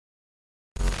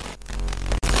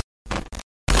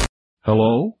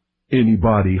Hello?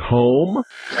 Anybody home?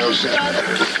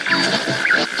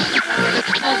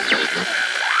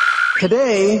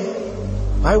 Today,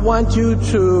 I want you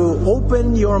to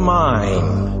open your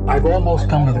mind. I've almost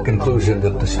come to the conclusion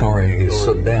that the story is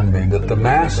so damning that the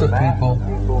mass of people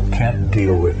can't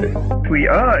deal with it. We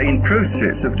are in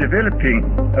process of developing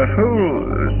a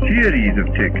whole series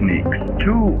of techniques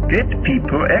to get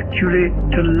people actually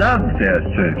to love their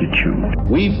servitude.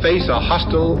 We face a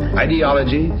hostile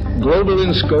ideology, global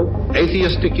in scope,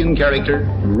 atheistic in character,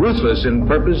 ruthless in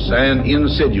purpose, and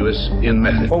insidious in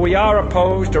method. For we are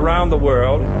opposed around the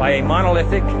world by a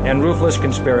monolithic and ruthless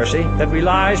conspiracy that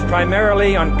relies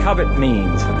primarily on covert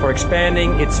means for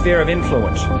expanding its sphere of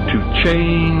influence. To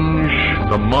change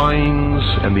the minds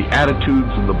and the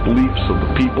attitudes and the beliefs of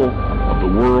the people of the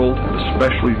world,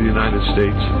 especially the United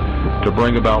States, to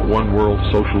bring about one world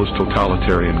socialist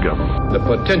totalitarian government. The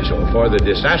potential for the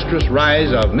disastrous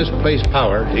rise of misplaced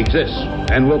power exists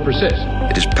and will persist.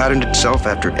 It has patterned itself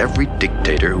after every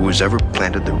dictator who has ever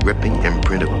planted the ripping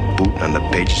imprint of a boot on the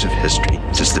pages of history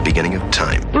since the beginning of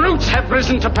time. Brutes have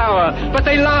risen to power, but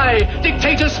they lie.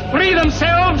 Dictators free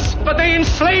themselves, but they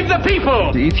enslave the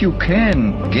people. If you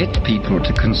can get people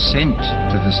to consent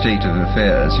to the state of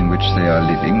affairs in which they are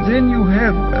living, then you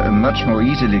have a much more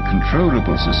easily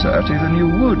controllable society than you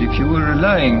would if you were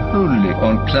relying wholly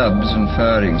on clubs and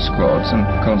firing squads and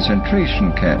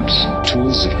concentration camps.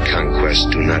 Tools of conquest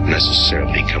do not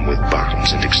necessarily come with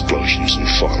bombs and explosions and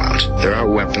fallout. There are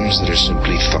weapons that are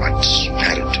simply thoughts,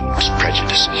 attitudes,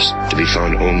 prejudices, to be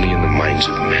found only in the minds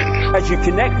of men. As you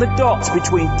connect the dots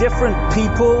between different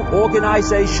people,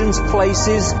 organizations,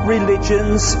 places,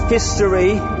 religions,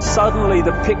 history, suddenly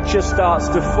the picture starts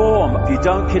to form. If you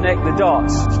don't connect the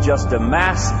dots, it's just a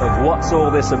mass of what's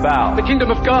all this about. The kingdom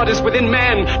of God is within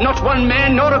man, not one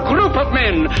man nor a group of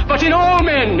men, but in all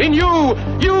men, in you.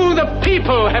 You, the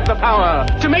people, have the power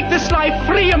to make this life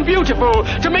free and beautiful,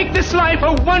 to make this life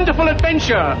a wonderful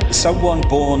adventure. Someone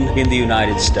born in the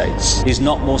United States is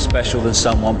not more special than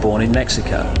someone born in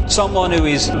Mexico. Someone who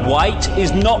is white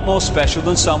is not more special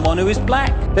than someone who is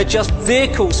black. They're just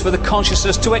vehicles for the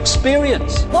consciousness to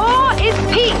experience. War is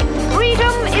peace.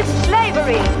 Freedom is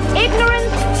slavery.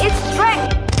 Ignorance is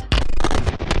strength.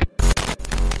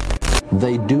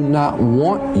 They do not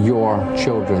want your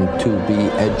children to be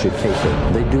educated.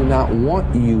 They do not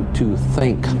want you to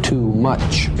think too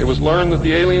much. It was learned that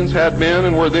the aliens had been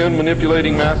and were then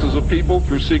manipulating masses of people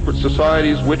through secret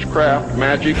societies, witchcraft,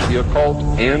 magic, the occult,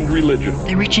 and religion.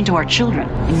 They reach into our children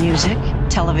in music,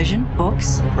 television,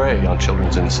 books. Prey on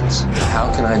children's innocence. How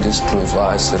can I disprove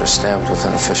lies that are stamped with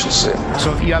an official seal?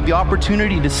 So if you have the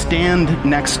opportunity to stand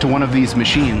next to one of these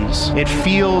machines, it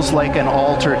feels like an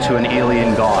altar to an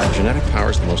alien god. Genetic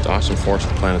power is the most awesome force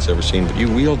the planet's ever seen, but you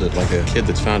wield it like a kid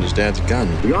that's found his dad's gun.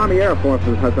 The Army Air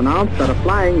Forces has announced that a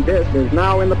flying disc is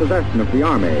now in the possession of the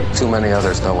Army. Too many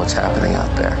others know what's happening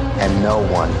out there, and no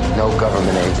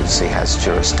government agency has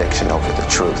jurisdiction over the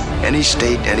truth. Any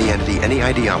state, any entity, any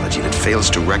ideology that fails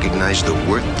to recognize the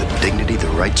worth, the dignity, the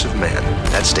rights of man,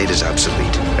 that state is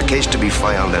obsolete. A case to be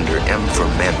filed under M for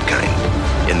Mankind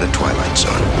in the Twilight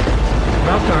Zone.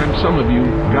 About time some of you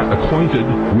got acquainted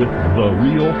with the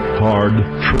real hard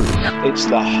truth. It's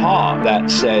the heart that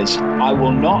says, I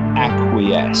will not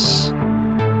acquiesce.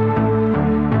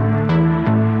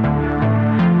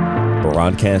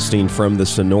 Broadcasting from the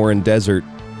Sonoran Desert,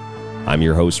 I'm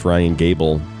your host, Ryan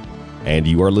Gable, and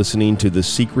you are listening to The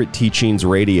Secret Teachings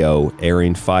Radio,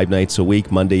 airing 5 nights a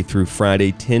week, Monday through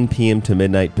Friday, 10 p.m. to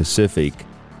midnight Pacific.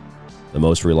 The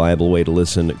most reliable way to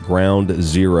listen,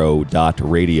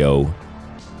 groundzero.radio,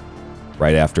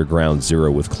 right after Ground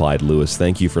Zero with Clyde Lewis.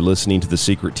 Thank you for listening to The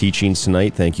Secret Teachings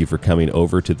tonight. Thank you for coming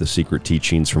over to The Secret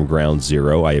Teachings from Ground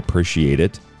Zero. I appreciate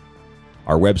it.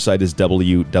 Our website is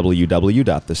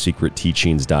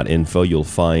www.thesecretteachings.info. You'll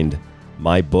find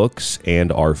my books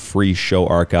and our free show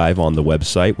archive on the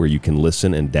website where you can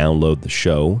listen and download the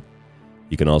show.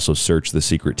 You can also search The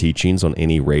Secret Teachings on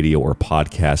any radio or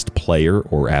podcast player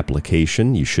or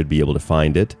application. You should be able to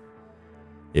find it.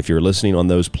 If you're listening on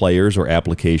those players or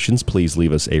applications, please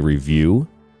leave us a review.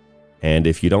 And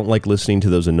if you don't like listening to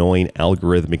those annoying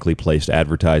algorithmically placed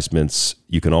advertisements,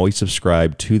 you can always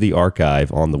subscribe to the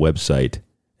archive on the website.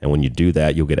 And when you do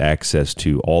that, you'll get access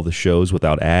to all the shows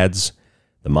without ads,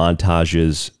 the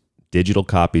montages, digital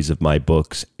copies of my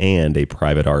books, and a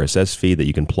private RSS feed that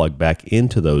you can plug back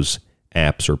into those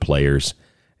apps or players,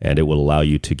 and it will allow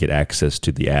you to get access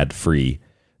to the ad-free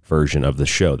version of the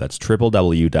show. That's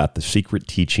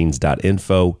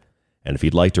www.thesecretteachings.info. And if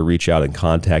you'd like to reach out and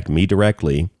contact me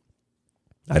directly,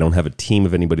 I don't have a team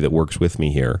of anybody that works with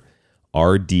me here,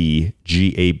 rdgable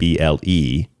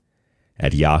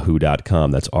at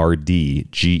yahoo.com. That's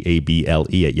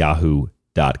RDGABLE at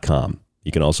yahoo.com.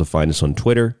 You can also find us on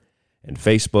Twitter and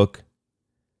Facebook,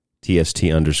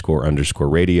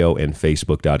 TST__radio, and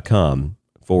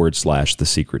Facebook.com/The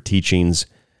Secret Teachings.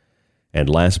 And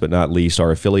last but not least,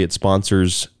 our affiliate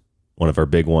sponsors, one of our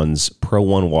big ones, Pro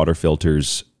One Water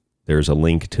Filters. There's a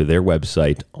link to their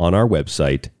website on our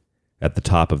website. At the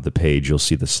top of the page, you'll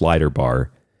see the slider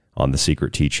bar on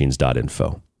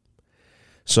thesecretteachings.info.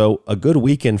 So a good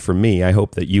weekend for me. I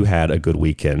hope that you had a good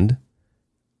weekend.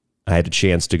 I had a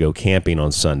chance to go camping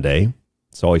on Sunday.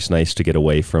 It's always nice to get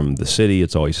away from the city.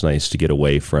 It's always nice to get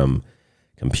away from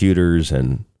computers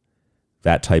and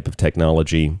that type of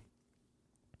technology.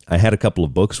 I had a couple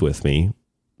of books with me,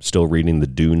 still reading the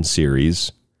Dune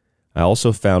series. I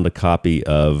also found a copy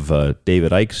of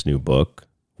David Icke's new book,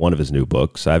 one of his new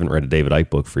books. I haven't read a David Icke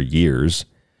book for years.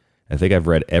 I think I've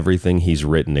read everything he's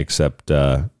written except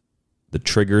the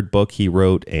Triggered book he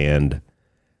wrote and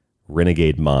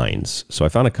Renegade Minds. So I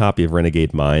found a copy of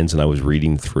Renegade Minds and I was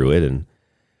reading through it, and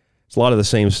it's a lot of the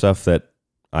same stuff that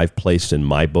I've placed in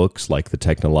my books, like The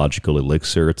Technological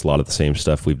Elixir. It's a lot of the same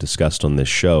stuff we've discussed on this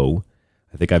show.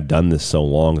 I think I've done this so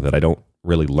long that I don't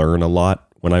really learn a lot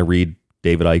when I read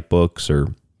David Icke books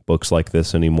or books like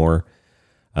this anymore.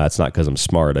 It's not because I'm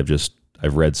smart.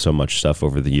 I've read so much stuff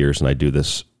over the years, and I do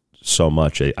this so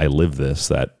much. I live this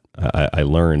that I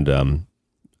learned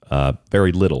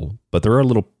very little. But there are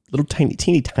little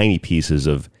tiny pieces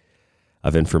of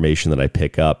information that I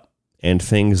pick up and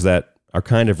things that are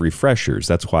kind of refreshers.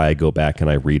 That's why I go back and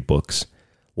I read books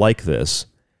like this.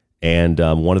 And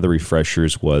one of the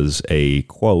refreshers was a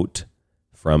quote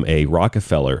from a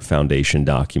Rockefeller Foundation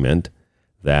document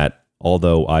that,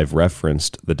 although I've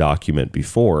referenced the document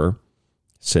before,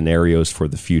 Scenarios for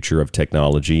the Future of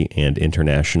Technology and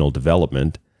International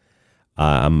Development,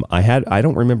 I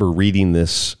don't remember reading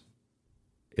this,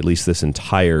 at least this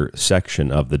entire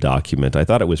section of the document. I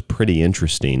thought it was pretty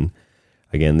interesting.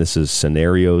 Again, this is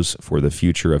Scenarios for the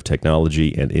Future of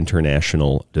Technology and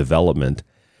International Development.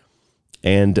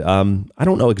 And I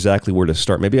don't know exactly where to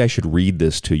start. Maybe I should read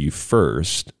this to you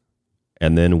first,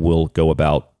 and then we'll go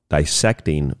about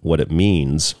dissecting what it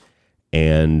means,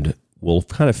 and we'll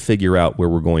kind of figure out where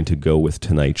we're going to go with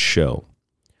tonight's show.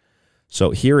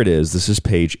 So here it is. This is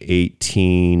page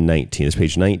 1819. It's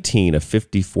page 19 of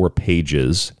 54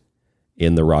 pages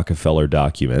in the Rockefeller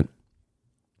document.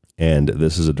 And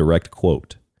this is a direct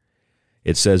quote.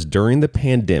 It says, during the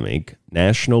pandemic,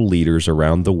 national leaders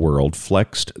around the world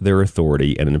flexed their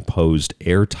authority and imposed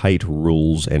airtight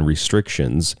rules and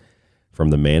restrictions, from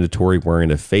the mandatory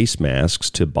wearing of face masks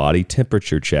to body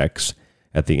temperature checks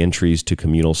at the entries to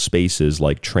communal spaces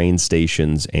like train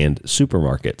stations and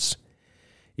supermarkets.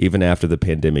 Even after the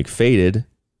pandemic faded,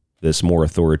 this more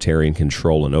authoritarian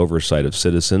control and oversight of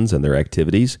citizens and their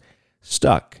activities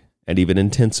stuck and even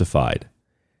intensified.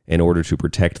 In order to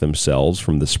protect themselves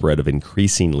from the spread of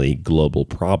increasingly global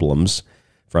problems,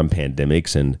 from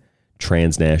pandemics and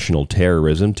transnational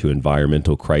terrorism to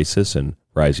environmental crisis and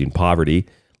rising poverty,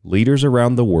 leaders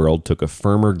around the world took a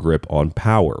firmer grip on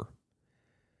power.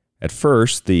 At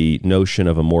first, the notion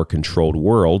of a more controlled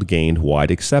world gained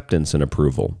wide acceptance and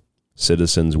approval.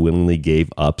 Citizens willingly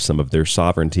gave up some of their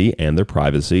sovereignty and their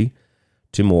privacy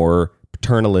to more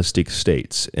paternalistic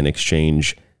states in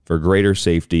exchange for greater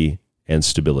safety and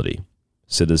stability.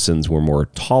 Citizens were more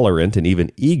tolerant and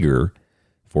even eager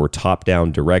for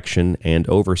top-down direction and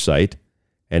oversight,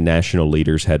 and national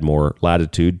leaders had more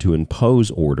latitude to impose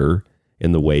order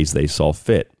in the ways they saw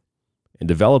fit. In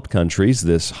developed countries,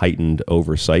 this heightened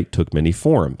oversight took many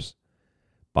forms.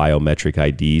 Biometric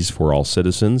IDs for all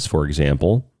citizens, for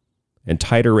example, and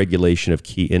tighter regulation of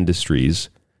key industries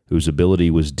whose ability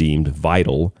was deemed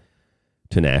vital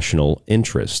to national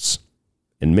interests.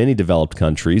 In many developed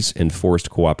countries,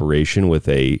 enforced cooperation with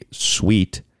a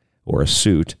suite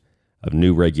of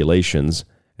new regulations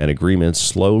and agreements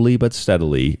slowly but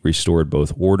steadily restored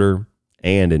both order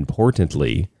and,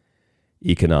 importantly,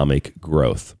 economic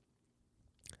growth.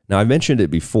 Now, I mentioned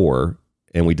it before,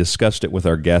 and we discussed it with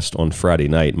our guest on Friday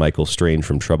night, Michael Strange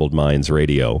from Troubled Minds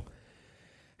Radio,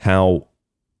 how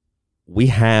we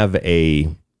have a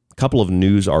couple of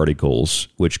news articles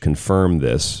which confirm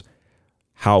this,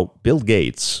 how Bill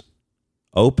Gates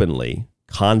openly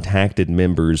contacted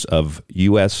members of the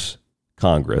U.S.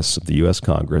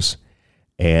 Congress,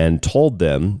 and told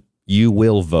them, you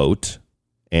will vote,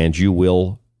 and you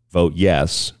will vote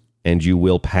yes, and you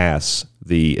will pass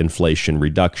the Inflation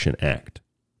Reduction Act.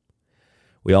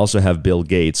 We also have Bill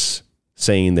Gates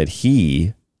saying that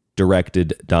he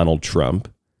directed Donald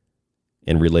Trump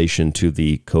in relation to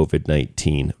the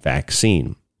COVID-19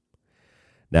 vaccine.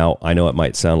 Now, I know it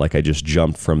might sound like I just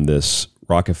jumped from this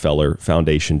Rockefeller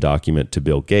Foundation document to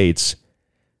Bill Gates,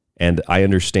 and I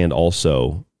understand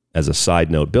also, as a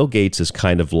side note, Bill Gates is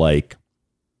kind of like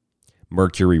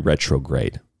Mercury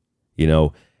retrograde. You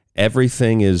know,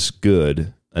 everything is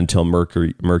good until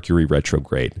Mercury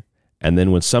retrograde. And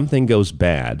then when something goes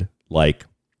bad, like,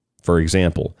 for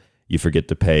example, you forget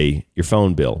to pay your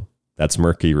phone bill, that's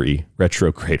Mercury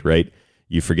retrograde, right?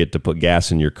 You forget to put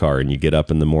gas in your car and you get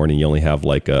up in the morning, you only have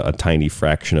like a tiny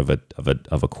fraction of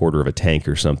a quarter of a tank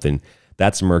or something.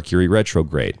 That's Mercury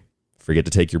retrograde. Forget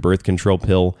to take your birth control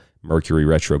pill, Mercury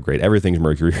retrograde. Everything's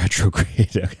Mercury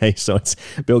retrograde. Okay, so it's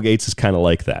Bill Gates is kind of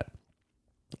like that.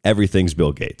 Everything's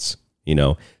Bill Gates. You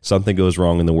know, something goes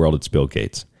wrong in the world, it's Bill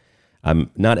Gates.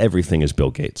 Not everything is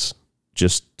Bill Gates,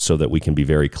 just so that we can be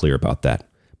very clear about that.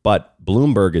 But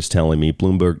Bloomberg is telling me,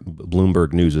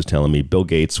 Bloomberg News is telling me Bill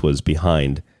Gates was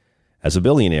behind, as a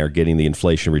billionaire, getting the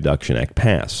Inflation Reduction Act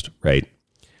passed, right?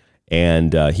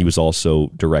 And he was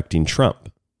also directing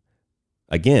Trump.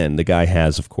 Again, the guy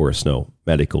has, of course, no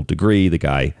medical degree. The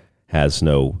guy has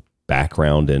no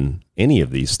background in any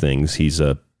of these things. He's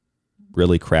a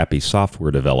really crappy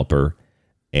software developer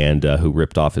and who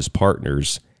ripped off his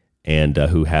partners and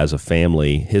who has a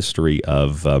family history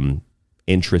of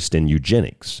interest in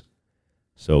eugenics.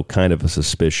 So kind of a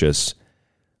suspicious,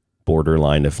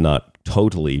 borderline, if not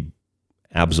totally,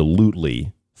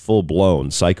 absolutely full-blown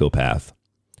psychopath.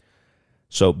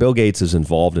 So Bill Gates is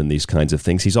involved in these kinds of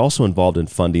things. He's also involved in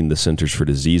funding the Centers for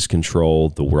Disease Control,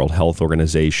 the World Health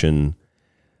Organization,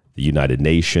 the United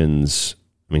Nations.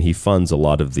 I mean, he funds a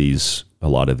lot of these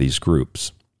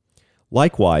groups.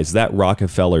 Likewise, that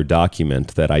Rockefeller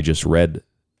document that I just read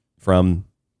from,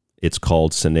 it's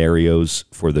called Scenarios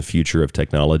for the Future of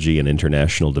Technology and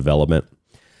International Development.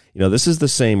 You know, this is the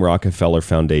same Rockefeller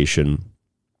Foundation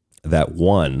that,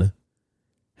 one,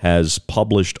 has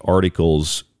published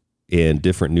articles in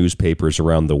different newspapers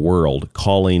around the world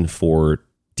calling for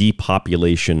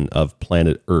depopulation of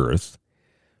planet Earth.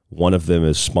 One of them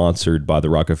is sponsored by the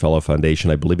Rockefeller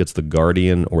Foundation. I believe it's The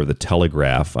Guardian or The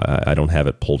Telegraph. I don't have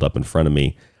it pulled up in front of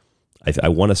me. I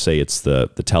want to say it's the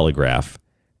Telegraph.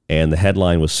 And the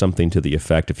headline was something to the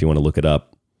effect, if you want to look it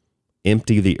up,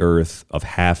 "Empty the Earth of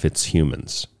half its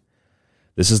humans."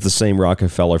 This is the same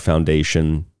Rockefeller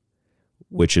Foundation,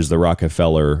 which is the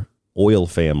Rockefeller oil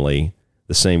family,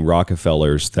 the same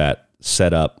Rockefellers that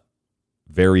set up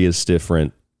various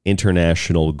different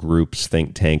international groups,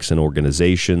 think tanks, and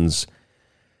organizations,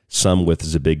 some with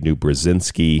Zbigniew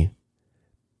Brzezinski,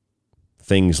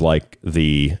 things like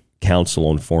the Council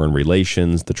on Foreign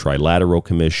Relations, the Trilateral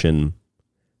Commission,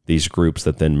 these groups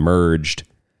that then merged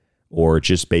or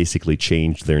just basically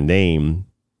changed their name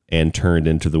and turned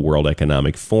into the World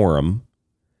Economic Forum,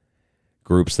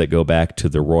 groups that go back to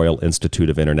the Royal Institute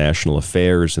of International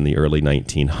Affairs in the early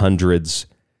 1900s,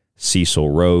 Cecil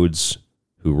Rhodes,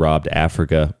 who robbed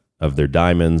Africa of their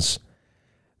diamonds.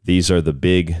 These are the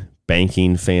big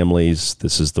banking families.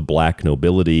 This is the black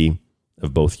nobility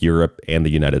of both Europe and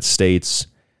the United States.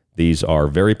 These are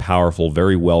very powerful,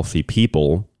 very wealthy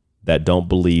people that don't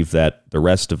believe that the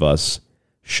rest of us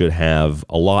should have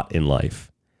a lot in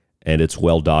life. And it's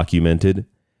well documented.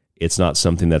 It's not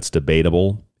something that's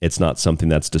debatable. It's not something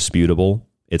that's disputable.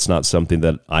 It's not something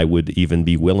that I would even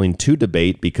be willing to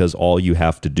debate, because all you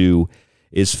have to do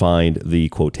is find the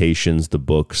quotations, the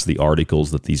books, the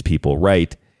articles that these people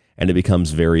write, and it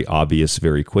becomes very obvious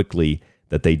very quickly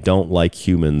that they don't like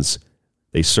humans.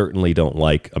 They certainly don't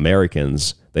like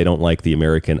Americans. They don't like the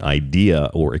American idea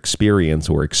or experience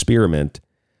or experiment.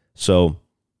 So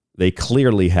they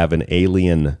clearly have an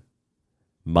alien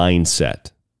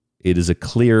mindset. It is a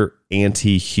clear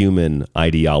anti-human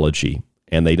ideology,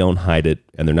 and they don't hide it,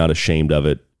 and they're not ashamed of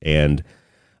it. And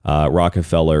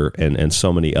Rockefeller and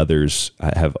so many others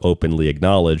have openly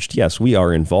acknowledged, yes, we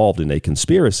are involved in a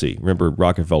conspiracy. Remember,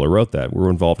 Rockefeller wrote that. We're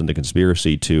involved in a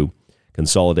conspiracy to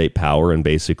consolidate power and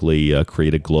basically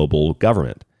create a global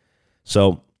government.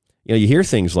 So, you know, you hear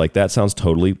things like that, sounds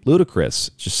totally ludicrous.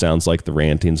 It just sounds like the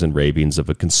rantings and ravings of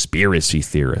a conspiracy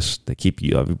theorist. They keep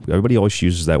you. Everybody always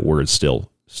uses that word still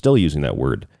using that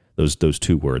word, those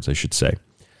two words, I should say.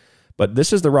 But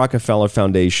this is the Rockefeller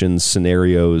Foundation's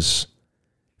Scenarios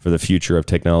for the Future of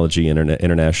Technology and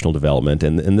International Development,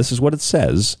 and this is what it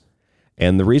says.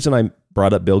 And the reason I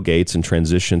brought up Bill Gates and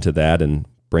transitioned to that and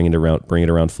bring it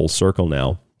around full circle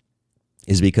now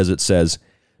is because it says,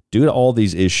 due to all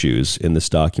these issues in this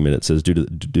document, it says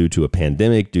due to a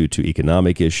pandemic, due to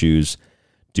economic issues,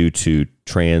 due to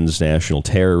transnational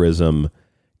terrorism,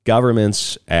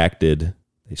 governments acted.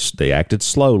 They acted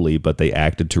slowly, but they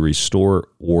acted to restore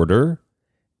order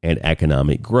and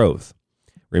economic growth.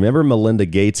 Remember, Melinda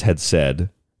Gates had said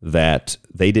that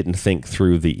they didn't think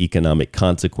through the economic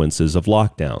consequences of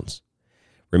lockdowns.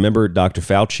 Remember, Dr.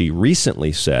 Fauci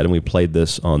recently said, and we played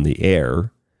this on the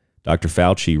air, Dr.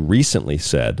 Fauci recently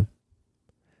said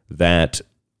that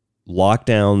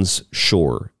lockdowns,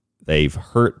 sure, they've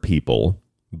hurt people,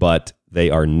 but they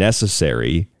are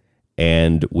necessary,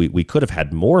 and we could have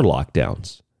had more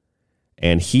lockdowns.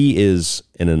 And he is,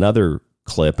 in another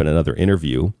clip, in another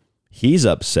interview, he's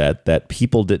upset that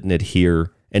people didn't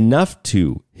adhere enough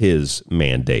to his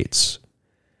mandates.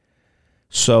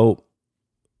 So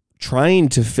trying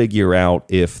to figure out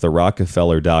if the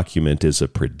Rockefeller document is a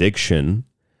prediction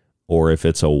or if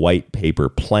it's a white paper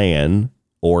plan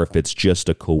or if it's just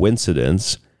a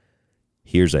coincidence,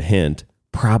 here's a hint,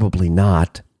 probably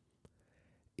not.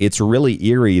 It's really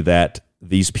eerie that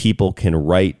these people can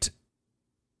write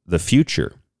the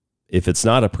future if it's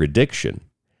not a prediction.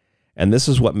 And this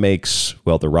is what makes,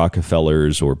 well, the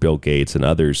Rockefellers or Bill Gates and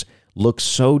others look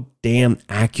so damn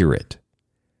accurate.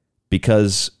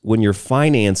 Because when you're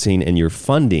financing and you're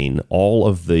funding all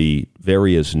of the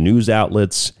various news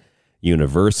outlets,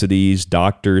 universities,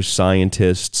 doctors,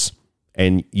 scientists,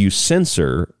 and you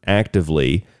censor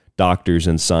actively doctors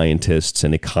and scientists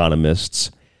and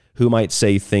economists who might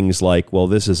say things like, well,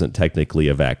 this isn't technically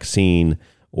a vaccine,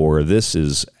 or this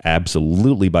is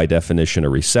absolutely by definition a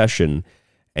recession,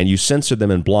 and you censor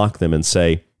them and block them and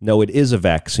say, no, it is a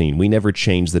vaccine. We never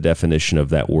changed the definition of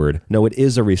that word. No, it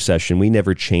is a recession. We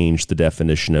never changed the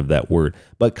definition of that word.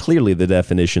 But clearly the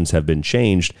definitions have been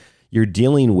changed. You're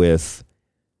dealing with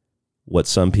what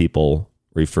some people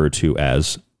refer to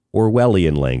as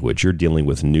Orwellian language. You're dealing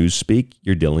with newspeak.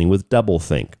 You're dealing with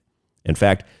doublethink. In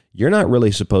fact, you're not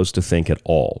really supposed to think at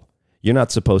all. You're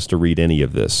not supposed to read any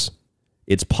of this.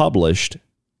 It's published.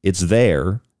 It's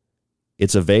there.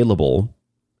 It's available.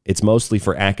 It's mostly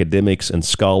for academics and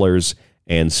scholars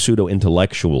and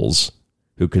pseudo-intellectuals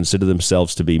who consider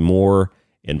themselves to be more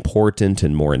important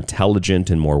and more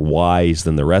intelligent and more wise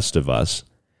than the rest of us.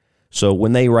 So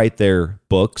when they write their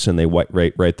books and they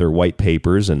write their white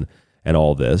papers and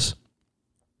all this,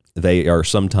 they are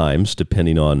sometimes,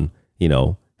 depending on,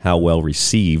 how well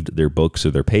received their books or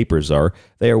their papers are,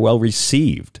 they are well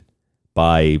received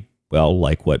by, well,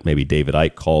 like what maybe David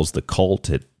Icke calls the cult.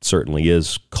 It certainly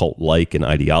is cult-like in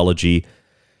ideology.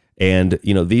 And,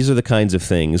 these are the kinds of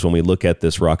things when we look at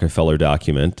this Rockefeller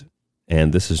document,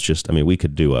 and this is just, I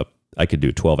could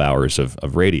do 12 hours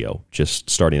of radio just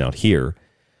starting out here.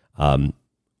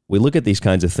 We look at these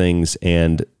kinds of things,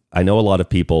 and I know a lot of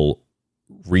people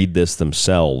read this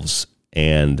themselves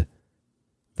and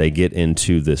they get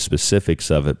into the specifics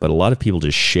of it, but a lot of people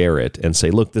just share it and say,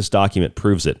 look, this document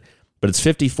proves it. But it's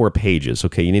 54 pages.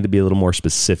 Okay, you need to be a little more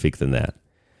specific than that,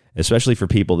 especially for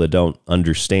people that don't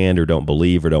understand or don't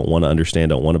believe or don't want to understand,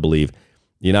 don't want to believe.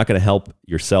 You're not going to help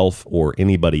yourself or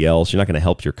anybody else. You're not going to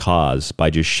help your cause by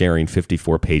just sharing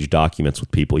 54-page documents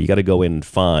with people. You got to go in and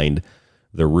find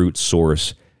the root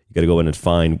source. You got to go in and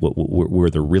find where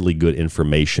the really good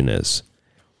information is.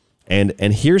 And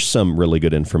here's some really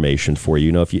good information for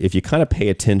you. If you kind of pay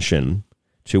attention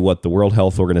to what the World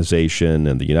Health Organization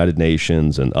and the United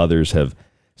Nations and others have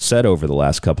said over the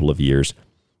last couple of years,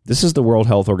 this is the World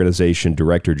Health Organization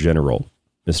Director General,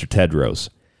 Mr. Tedros.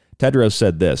 Tedros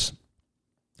said this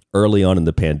early on in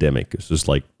the pandemic. This was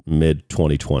like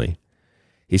mid-2020.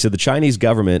 He said the Chinese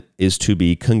government is to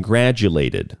be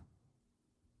congratulated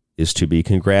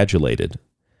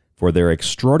for their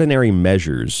extraordinary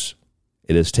measures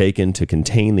it has taken to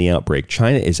contain the outbreak.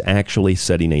 China is actually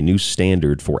setting a new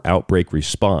standard for outbreak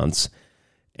response,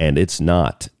 and it's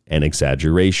not an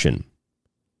exaggeration.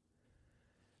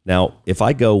 Now, if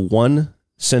I go one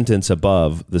sentence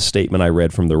above the statement I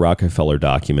read from the Rockefeller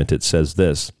document, it says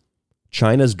this: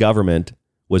 China's government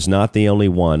was not the only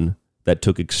one that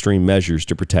took extreme measures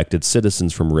to protect its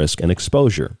citizens from risk and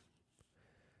exposure.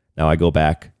 Now I go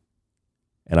back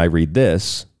and I read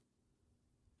this,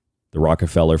 the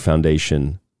Rockefeller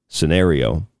Foundation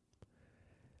scenario.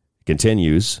 It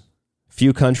continues,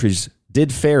 few countries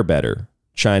did fare better,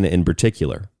 China in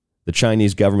particular. The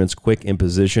Chinese government's quick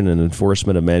imposition and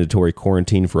enforcement of mandatory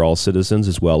quarantine for all citizens,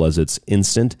 as well as its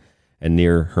instant and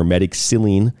near hermetic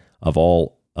sealing of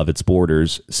all of its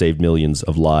borders, saved millions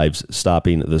of lives,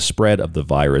 stopping the spread of the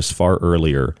virus far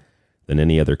earlier than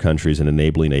any other countries and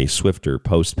enabling a swifter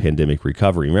post-pandemic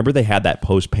recovery. Remember, they had that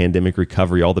post-pandemic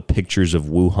recovery, all the pictures of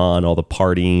Wuhan, all the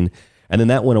partying, and then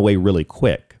that went away really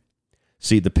quick.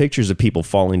 See, the pictures of people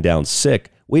falling down sick,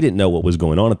 we didn't know what was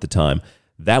going on at the time.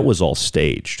 That was all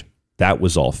staged. That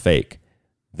was all fake.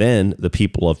 Then the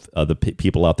people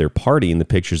out there partying, the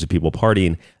pictures of people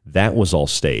partying, that was all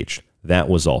staged. That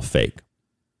was all fake.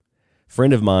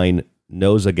 friend of mine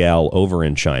knows a gal over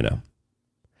in China.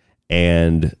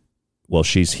 And, well,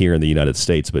 she's here in the United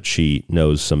States, but she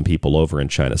knows some people over in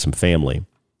China, some family.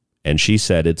 And she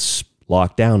said it's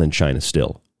locked down in China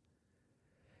still.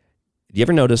 Do you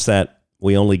ever notice that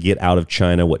we only get out of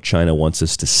China what China wants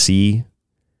us to see?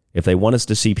 If they want us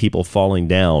to see people falling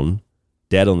down,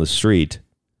 dead on the street,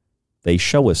 they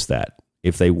show us that.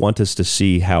 If they want us to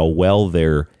see how well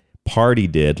their party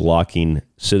did locking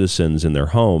citizens in their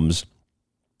homes,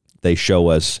 they show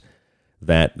us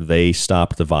that they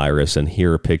stopped the virus, and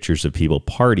here are pictures of people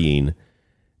partying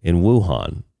in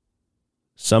Wuhan.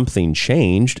 Something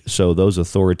changed, so those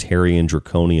authoritarian,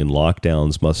 draconian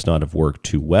lockdowns must not have worked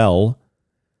too well.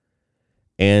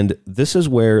 And this is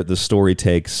where the story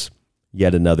takes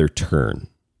yet another turn.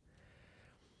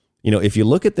 You know, if you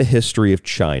look at the history of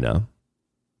China,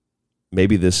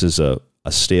 maybe this is a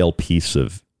stale piece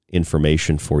of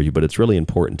information for you, but it's really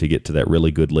important to get to that really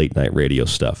good late night radio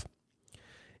stuff.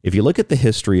 If you look at the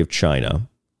history of China,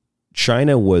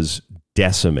 China was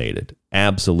decimated,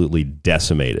 absolutely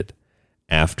decimated,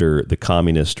 after the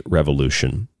Communist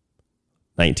Revolution,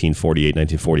 1948,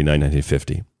 1949,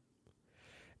 1950.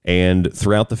 And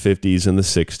throughout the 50s and the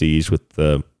 60s, with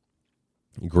the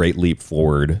Great Leap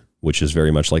Forward, which is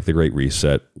very much like the Great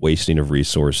Reset, wasting of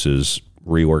resources,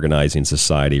 reorganizing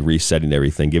society, resetting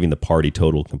everything, giving the party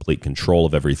total, complete control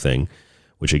of everything,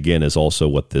 which again is also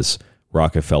what this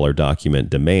Rockefeller document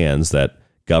demands, that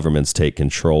governments take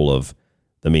control of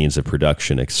the means of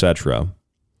production, etc.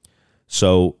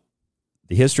 So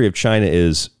the history of China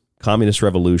is communist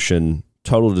revolution,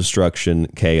 total destruction,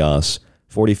 chaos,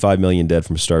 45 million dead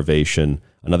from starvation,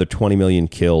 another 20 million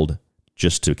killed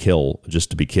just to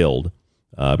be killed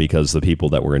because the people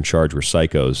that were in charge were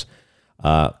psychos.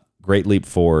 Great leap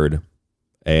forward.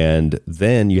 And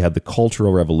then you had the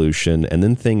Cultural Revolution, and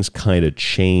then things kind of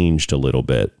changed a little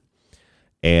bit.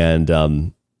 And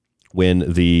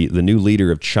when the new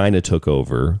leader of China took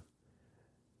over,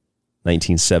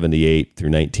 1978 through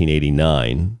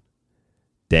 1989,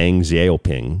 Deng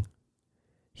Xiaoping,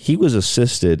 he was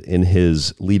assisted in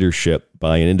his leadership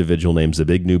by an individual named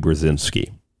Zbigniew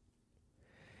Brzezinski.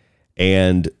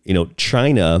 And, you know,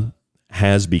 China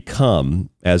has become,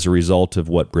 as a result of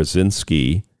what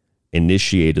Brzezinski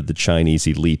initiated the Chinese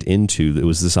elite into, it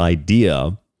was this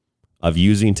idea of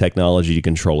using technology to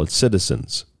control its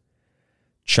citizens.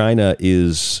 China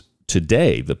is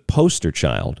today the poster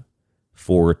child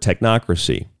for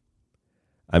technocracy.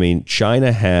 I mean,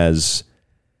 China has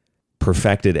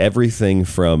perfected everything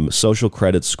from social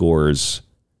credit scores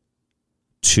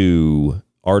to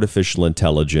artificial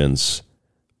intelligence,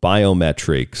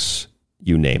 biometrics,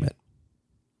 you name it.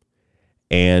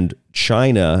 And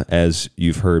China, as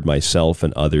you've heard myself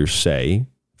and others say,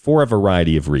 for a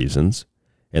variety of reasons,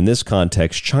 in this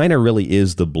context, China really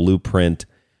is the blueprint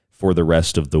for the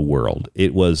rest of the world.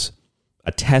 It was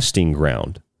a testing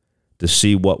ground to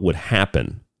see what would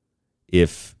happen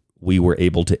if we were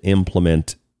able to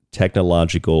implement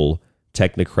technological,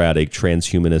 technocratic,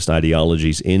 transhumanist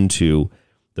ideologies into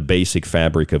the basic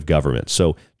fabric of government.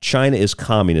 So China is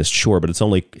communist, sure, but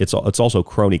it's also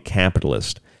crony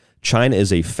capitalist. China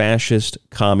is a fascist,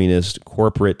 communist,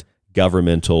 corporate,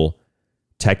 governmental,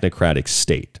 technocratic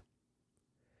state.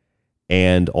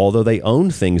 And although they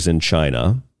own things in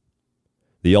China,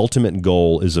 the ultimate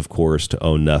goal is, of course, to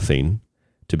own nothing,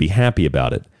 to be happy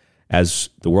about it. As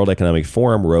the World Economic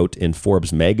Forum wrote in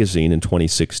Forbes magazine in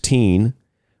 2016,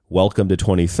 welcome to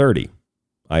 2030.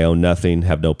 I own nothing,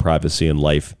 have no privacy, and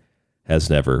life has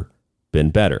never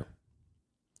been better.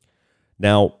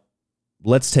 Now,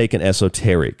 let's take an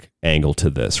esoteric angle to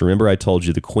this. Remember, I told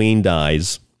you the Queen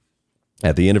dies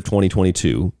at the end of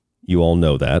 2022. You all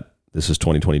know that. This is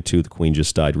 2022. The Queen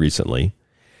just died recently.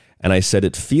 And I said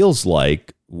it feels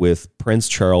like with Prince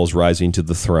Charles rising to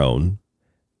the throne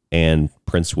and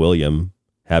Prince William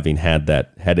having had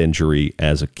that head injury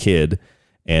as a kid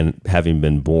and having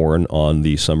been born on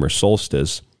the summer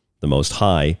solstice, the Most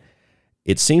High,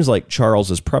 it seems like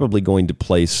Charles is probably going to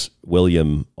place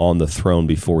William on the throne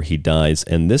before he dies,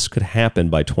 and this could happen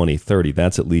by 2030.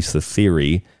 That's at least the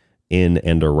theory in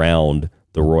and around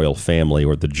the royal family,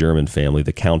 or the German family,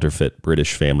 the counterfeit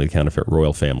British family, the counterfeit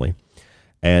royal family.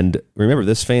 And remember,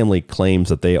 this family claims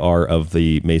that they are of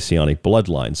the Messianic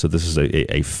bloodline, so this is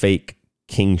a fake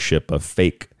kingship, a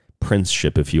fake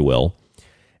princeship, if you will.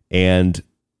 And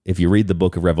if you read the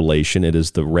book of Revelation, it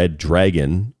is the red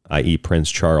dragon, i.e. Prince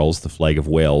Charles, the flag of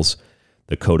Wales,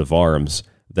 the coat of arms,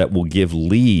 that will give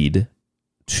lead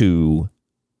to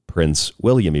Prince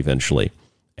William eventually.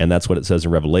 And that's what it says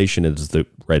in Revelation. It is the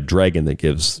red dragon that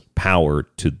gives power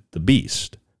to the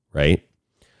beast, right?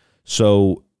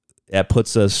 So that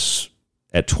puts us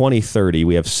at 2030,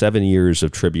 we have 7 years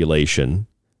of tribulation.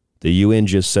 The UN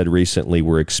just said recently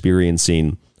we're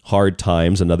experiencing hard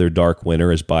times, another dark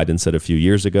winter, as Biden said a few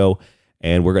years ago,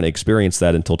 and we're going to experience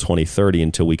that until 2030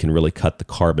 until we can really cut the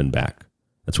carbon back.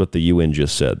 That's what the UN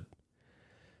just said.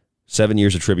 7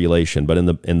 years of tribulation, but in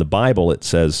the Bible it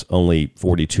says only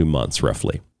 42 months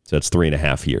roughly. So that's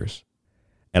 3.5 years.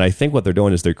 And I think what they're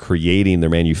doing is they're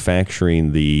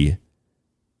manufacturing the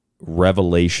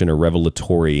revelation or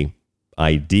revelatory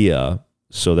idea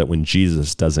so that when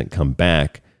Jesus doesn't come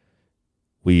back,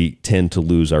 we tend to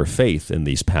lose our faith in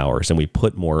these powers and we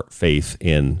put more faith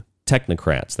in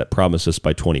technocrats that promise us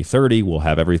by 2030 we'll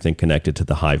have everything connected to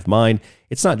the hive mind.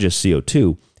 It's not just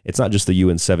CO2. It's not just the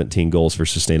UN 17 goals for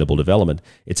sustainable development.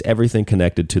 It's everything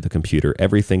connected to the computer,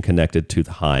 everything connected to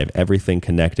the hive, everything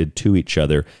connected to each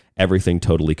other, everything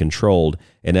totally controlled.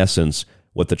 In essence,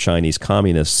 what the Chinese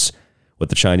communists, what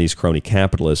the Chinese crony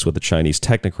capitalists, what the Chinese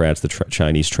technocrats, the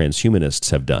Chinese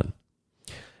transhumanists have done.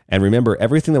 And remember,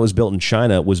 everything that was built in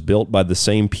China was built by the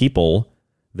same people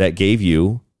that gave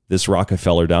you this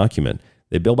Rockefeller document.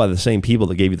 They built by the same people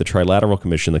that gave you the Trilateral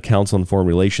Commission, the Council on Foreign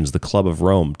Relations, the Club of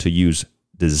Rome, to use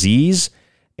disease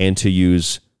and to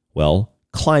use, well,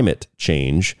 climate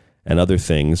change and other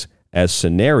things as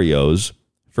scenarios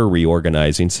for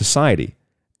reorganizing society.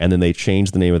 And then they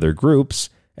change the name of their groups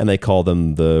and they call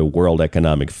them the World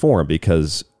Economic Forum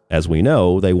because, as we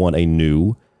know, they want a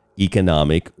new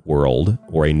economic world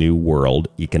or a new world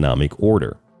economic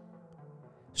order.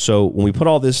 So when we put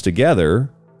all this together,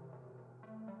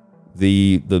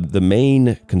 the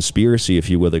main conspiracy, if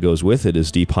you will, that goes with it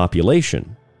is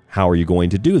depopulation. How are you going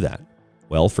to do that?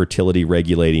 Well, fertility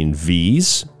regulating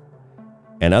Vs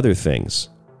and other things.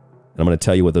 And I'm going to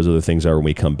tell you what those other things are when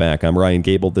we come back. I'm Ryan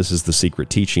Gable. This is The Secret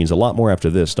Teachings. A lot more after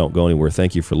this. Don't go anywhere.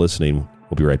 Thank you for listening.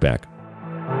 We'll be right back.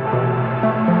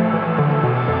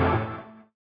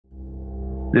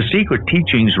 The Secret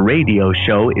Teachings radio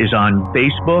show is on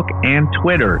Facebook and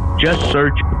Twitter. Just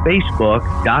search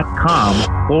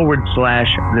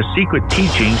facebook.com/The Secret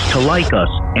Teachings to like us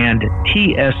and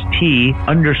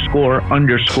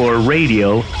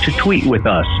TST__radio to tweet with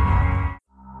us.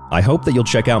 I hope that you'll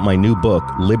check out my new book,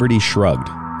 Liberty Shrugged.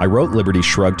 I wrote Liberty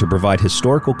Shrugged to provide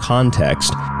historical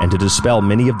context and to dispel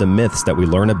many of the myths that we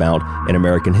learn about in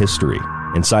American history.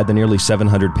 Inside the nearly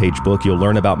 700-page book, you'll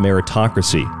learn about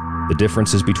meritocracy, the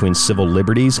differences between civil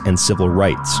liberties and civil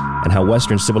rights, and how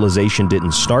Western civilization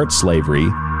didn't start slavery,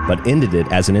 but ended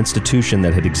it as an institution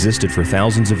that had existed for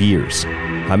thousands of years.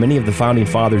 How many of the Founding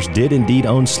Fathers did indeed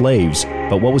own slaves,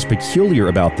 but what was peculiar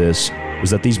about this was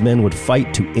that these men would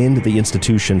fight to end the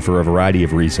institution for a variety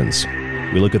of reasons.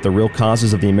 We look at the real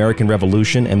causes of the American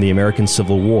Revolution and the American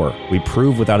Civil War. We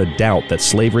prove without a doubt that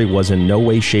slavery was in no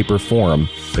way, shape, or form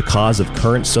the cause of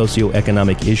current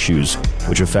socioeconomic issues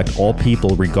which affect all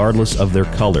people regardless of their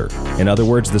color. In other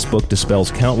words, this book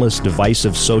dispels countless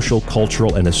divisive social,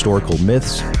 cultural, and historical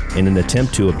myths in an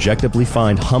attempt to objectively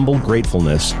find humble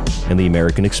gratefulness in the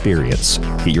American experience.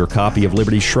 Get your copy of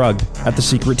Liberty Shrugged at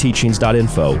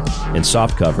thesecretteachings.info in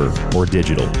softcover or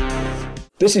digital.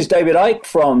 This is David Icke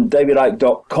from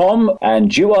davidicke.com,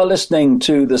 and you are listening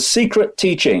to The Secret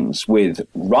Teachings with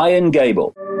Ryan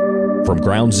Gable. From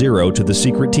Ground Zero to The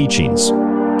Secret Teachings,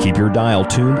 keep your dial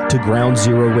tuned to Ground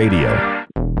Zero Radio.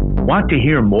 Want to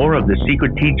hear more of the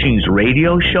Secret Teachings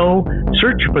radio show?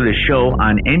 Search for the show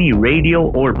on any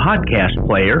radio or podcast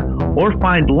player, or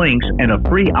find links and a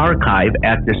free archive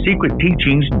at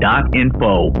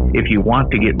thesecretteachings.info. If you want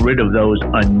to get rid of those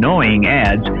annoying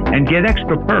ads and get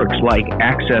extra perks like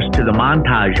access to the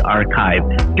montage archive,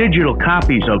 digital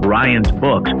copies of Ryan's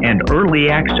books, and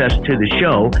early access to the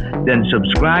show, then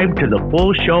subscribe to the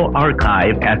full show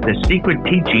archive at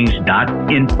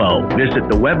thesecretteachings.info. Visit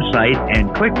the website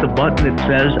and click the button that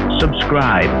says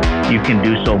subscribe. You can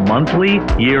do so monthly,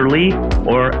 yearly,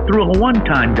 or through a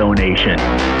one-time donation.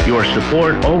 Your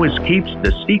support always keeps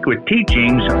the Secret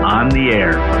Teachings on the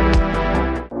air.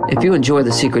 If you enjoy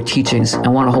The Secret Teachings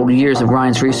and want to hold years of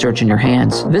Ryan's research in your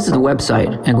hands, visit the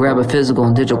website and grab a physical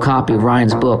and digital copy of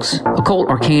Ryan's books. Occult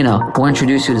Arcana will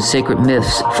introduce you to sacred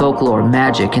myths, folklore,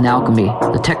 magic, and alchemy.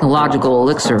 The Technological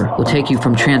Elixir will take you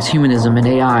from transhumanism and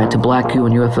AI to black goo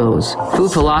and UFOs.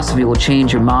 Food Philosophy will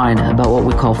change your mind about what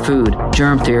we call food,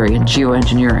 germ theory, and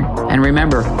geoengineering. And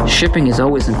remember, shipping is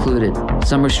always included.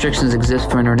 Some restrictions exist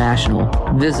for international.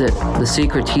 Visit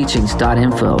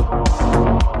thesecretteachings.info.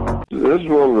 This is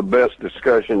one of the best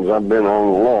discussions I've been on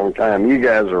in a long time. You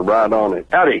guys are right on it.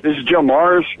 Howdy, this is Joe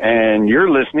Mars, and you're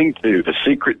listening to The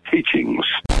Secret Teachings.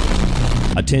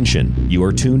 Attention, you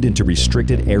are tuned into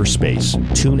restricted airspace.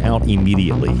 Tune out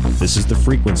immediately. This is the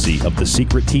frequency of the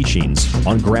secret teachings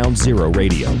on Ground Zero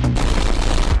Radio.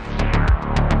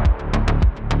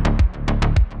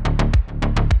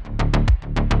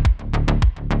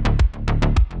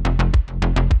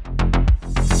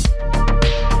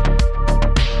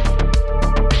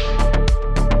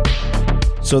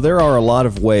 So there are a lot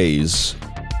of ways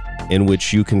in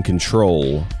which you can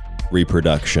control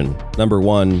reproduction. Number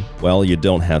one, well, you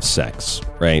don't have sex,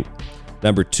 right?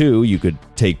 Number two, you could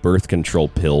take birth control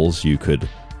pills. You could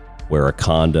wear a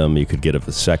condom. You could get a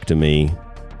vasectomy.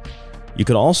 You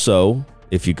could also,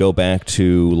 if you go back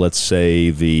to, let's say,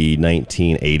 the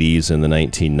 1980s and the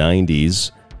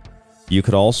 1990s, you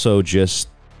could also just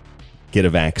get a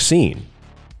vaccine.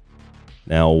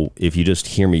 Now, if you just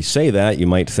hear me say that, you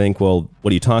might think, well,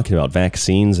 what are you talking about?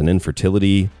 Vaccines and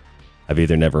infertility? I've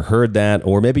either never heard that,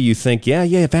 or maybe you think,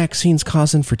 yeah, vaccines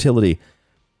cause infertility.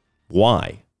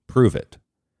 Why? Prove it.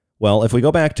 Well, if we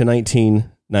go back to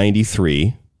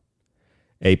 1993,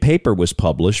 a paper was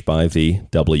published by the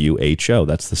WHO.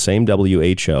 That's the same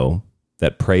WHO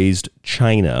that praised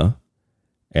China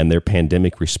and their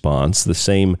pandemic response, the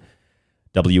same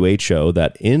WHO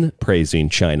that, in praising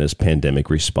China's pandemic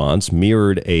response,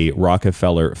 mirrored a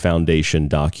Rockefeller Foundation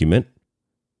document.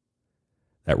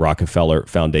 That Rockefeller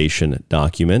Foundation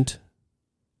document,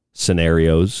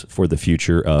 Scenarios for the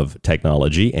Future of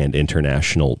Technology and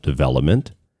International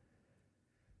Development.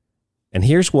 And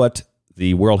here's what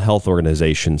the World Health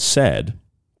Organization said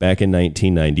back in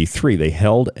 1993. They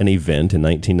held an event in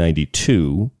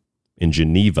 1992 in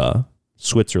Geneva,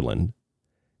 Switzerland,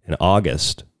 in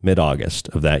mid-August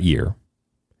of that year.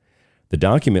 The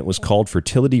document was called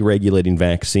Fertility Regulating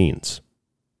Vaccines.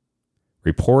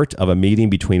 Report of a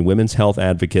meeting between women's health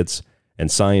advocates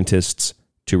and scientists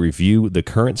to review the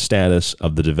current status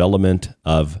of the development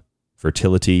of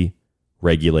fertility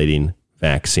regulating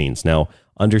vaccines. Now,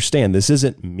 understand, this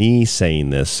isn't me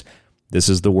saying this. This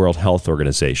is the World Health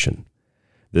Organization.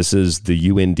 This is the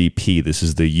UNDP. This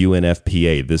is the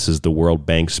UNFPA. This is the World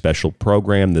Bank Special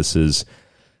Program. This is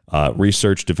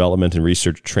research development and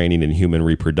research training in human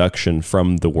reproduction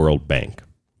from the World Bank.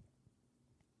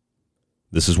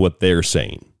 This is what they're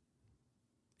saying.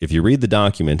 If you read the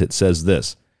document, it says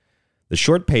this: the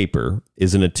short paper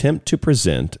is an attempt to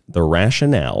present the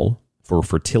rationale for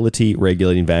fertility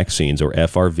regulating vaccines, or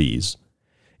FRVs,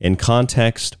 in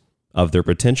context of their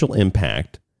potential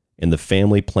impact in the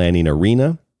family planning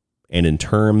arena and in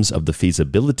terms of the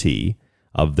feasibility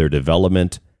of their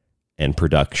development and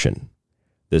production.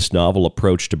 This novel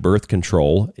approach to birth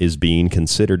control is being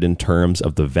considered in terms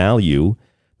of the value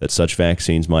that such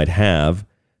vaccines might have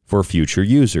for future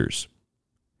users.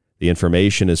 The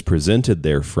information is presented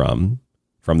therefrom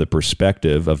from the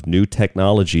perspective of new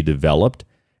technology developed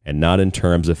and not in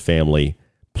terms of family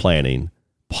planning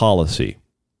policy.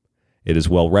 It is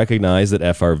well recognized that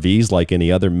FRVs, like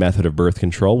any other method of birth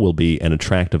control, will be an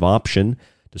attractive option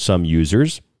to some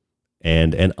users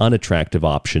and an unattractive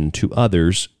option to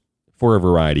others for a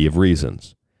variety of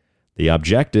reasons. The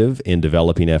objective in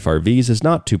developing FRVs is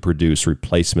not to produce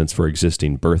replacements for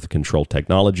existing birth control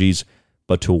technologies,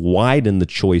 but to widen the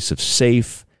choice of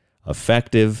safe,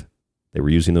 effective, they were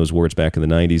using those words back in the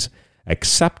 90s,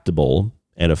 acceptable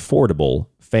and affordable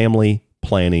family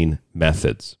planning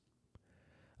methods.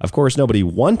 Of course, nobody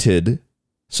wanted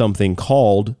something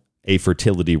called a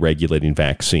fertility regulating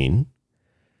vaccine,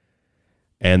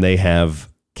 and they have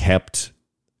kept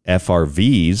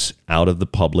FRVs out of the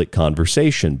public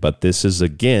conversation. But this is,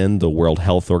 again, the World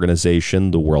Health Organization,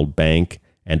 the World Bank,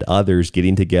 and others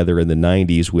getting together in the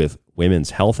 90s with women's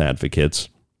health advocates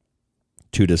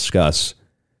to discuss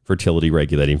fertility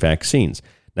regulating vaccines.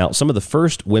 Now, some of the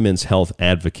first women's health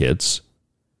advocates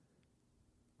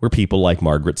were people like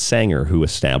Margaret Sanger, who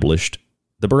established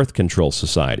the Birth Control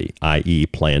Society, i.e.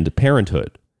 Planned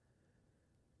Parenthood.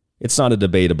 It's not a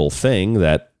debatable thing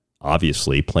that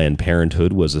obviously, Planned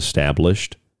Parenthood was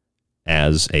established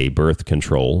as a birth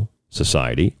control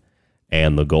society,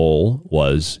 and the goal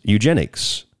was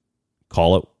eugenics.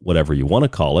 Call it whatever you want to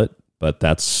call it, but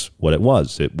that's what it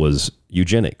was. It was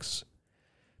eugenics.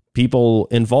 People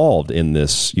involved in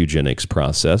this eugenics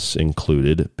process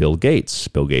included Bill Gates,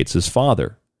 Bill Gates'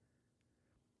 father.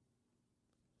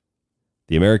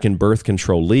 The American Birth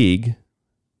Control League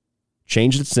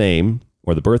changed its name,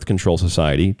 or the Birth Control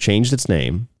Society changed its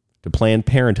name to Planned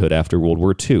Parenthood after World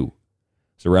War II.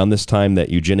 It's around this time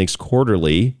that Eugenics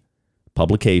Quarterly,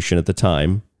 publication at the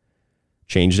time,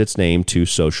 changed its name to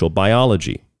Social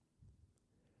Biology.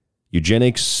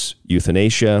 Eugenics,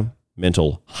 euthanasia,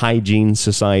 mental hygiene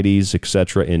societies,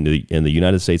 etc. in the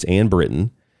United States and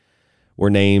Britain were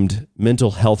named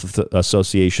Mental Health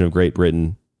Association of Great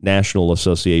Britain, National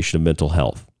Association of Mental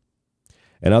Health.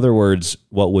 In other words,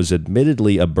 what was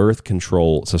admittedly a birth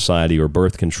control society or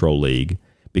birth control league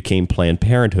became Planned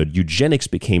Parenthood. Eugenics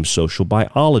became social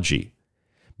biology.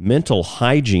 Mental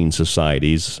hygiene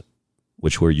societies,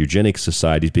 which were eugenics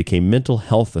societies, became mental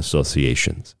health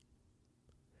associations.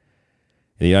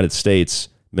 In the United States,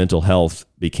 mental health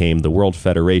became the World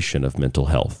Federation of Mental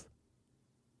Health.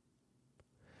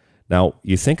 Now,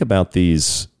 you think about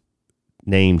these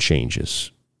name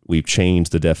changes. We've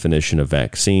changed the definition of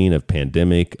vaccine, of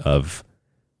pandemic, of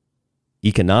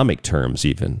economic terms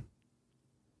even.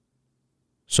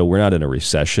 So we're not in a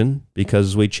recession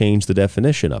because we changed the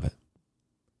definition of it.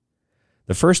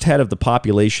 The first head of the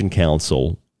Population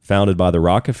Council, founded by the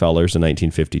Rockefellers in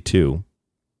 1952,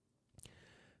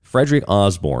 Frederick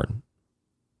Osborne,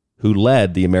 who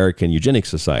led the American Eugenics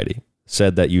Society,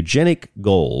 said that eugenic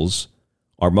goals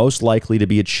are most likely to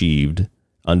be achieved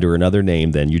under another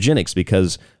name than eugenics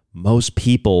because most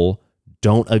people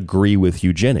don't agree with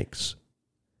eugenics.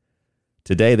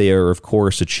 Today, they are, of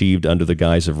course, achieved under the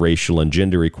guise of racial and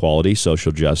gender equality,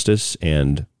 social justice,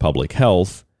 and public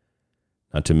health,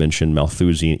 not to mention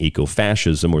Malthusian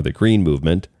ecofascism or the Green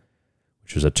Movement,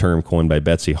 which was a term coined by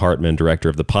Betsy Hartman, director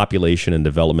of the Population and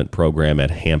Development Program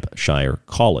at Hampshire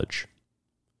College.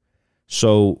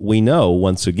 So we know,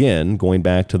 once again, going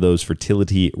back to those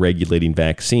fertility-regulating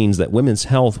vaccines, that women's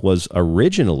health was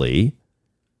originally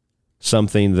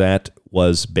something that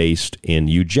was based in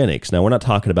eugenics. Now, we're not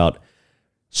talking about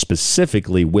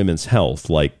specifically women's health,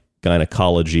 like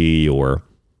gynecology or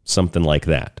something like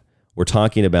that. We're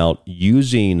talking about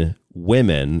using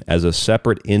women as a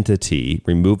separate entity,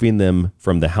 removing them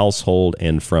from the household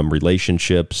and from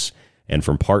relationships and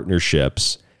from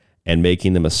partnerships, and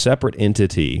making them a separate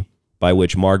entity by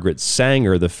which Margaret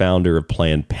Sanger, the founder of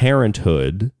Planned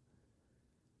Parenthood,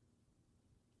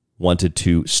 wanted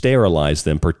to sterilize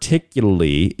them,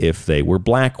 particularly if they were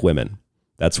black women.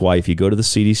 That's why if you go to the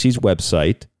CDC's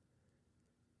website,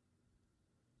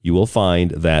 you will find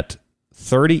that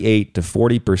 38 to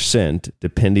 40%,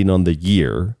 depending on the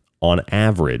year, on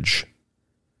average,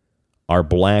 are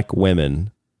black women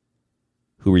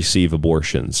who receive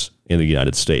abortions in the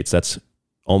United States. That's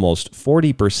almost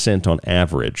 40% on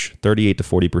average, 38 to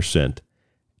 40%,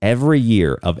 every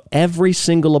year of every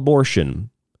single abortion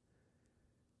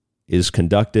is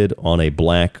conducted on a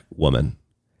black woman.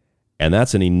 And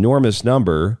that's an enormous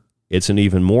number. It's an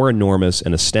even more enormous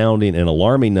and astounding and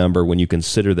alarming number when you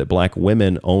consider that black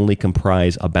women only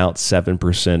comprise about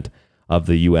 7% of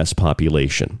the U.S.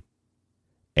 population.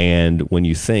 And when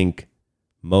you think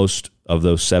most of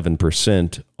those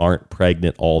 7% aren't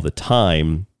pregnant all the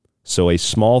time, so a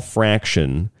small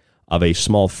fraction of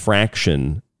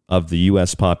the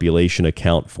U.S. population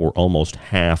account for almost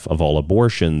half of all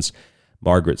abortions.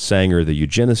 Margaret Sanger, the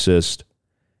eugenicist,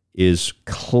 is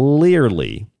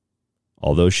clearly,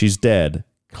 although she's dead,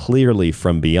 clearly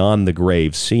from beyond the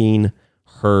grave, seeing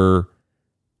her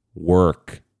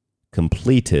work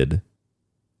completed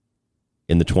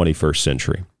in the 21st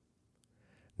century.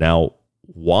 Now,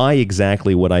 why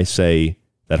exactly would I say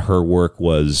that her work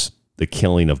was the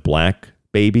killing of black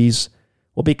babies?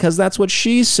 Well, because that's what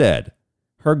she said.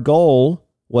 Her goal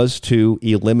was to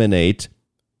eliminate,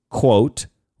 quote,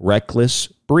 reckless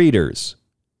breeders,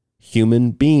 human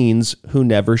beings who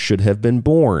never should have been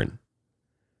born,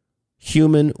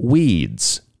 human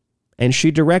weeds. And she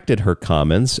directed her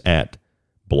comments at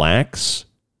blacks,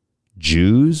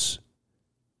 Jews,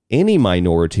 any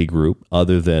minority group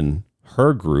other than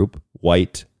her group,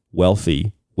 white,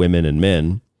 wealthy women and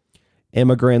men,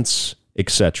 immigrants,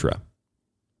 etc.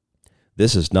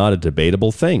 This is not a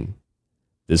debatable thing.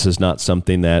 This is not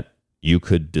something that you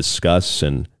could discuss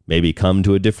and maybe come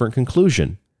to a different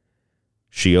conclusion.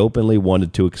 She openly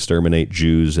wanted to exterminate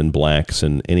Jews and blacks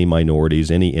and any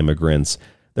minorities, any immigrants.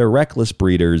 They're reckless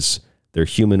breeders, they're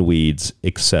human weeds,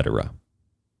 etc.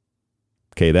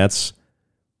 Okay, that's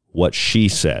what she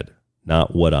said,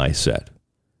 not what I said.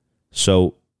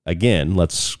 So again,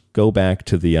 let's go back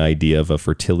to the idea of a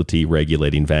fertility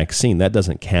regulating vaccine. That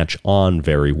doesn't catch on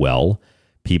very well.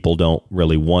 People don't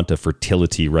really want a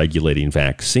fertility regulating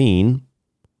vaccine.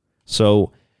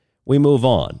 So we move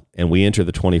on and we enter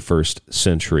the 21st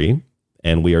century,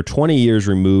 and we are 20 years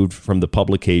removed from the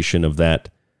publication of that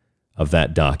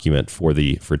document for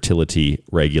the fertility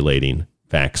regulating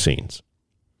vaccines.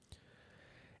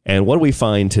 And what do we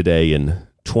find today in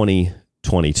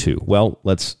 2022? Well,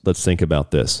 let's think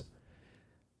about this.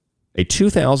 A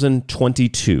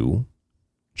 2022,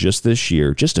 just this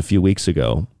year, just a few weeks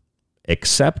ago,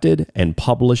 accepted and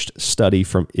published study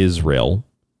from Israel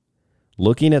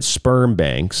looking at sperm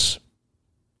banks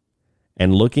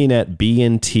and looking at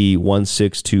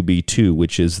BNT162b2,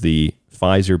 which is the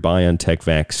Pfizer-BioNTech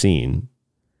vaccine,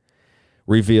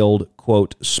 revealed,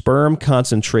 quote, sperm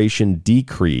concentration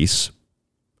decrease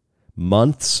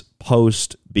months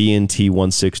post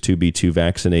BNT162b2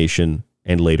 vaccination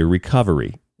and later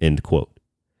recovery, end quote.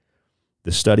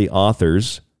 The study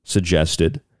authors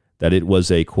suggested that it was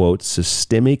a, quote,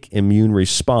 systemic immune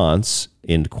response,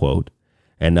 end quote,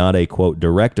 and not a, quote,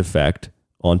 direct effect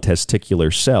on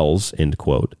testicular cells, end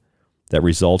quote, that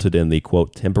resulted in the,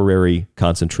 quote, temporary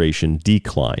concentration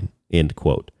decline, end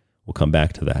quote. We'll come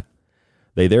back to that.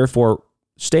 They therefore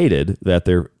stated that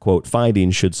their, quote,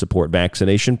 findings should support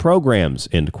vaccination programs,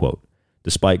 end quote,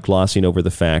 despite glossing over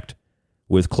the fact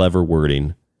with clever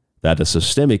wording that a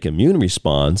systemic immune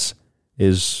response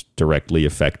is directly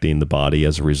affecting the body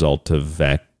as a result of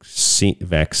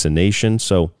vaccination.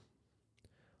 So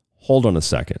hold on a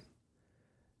second.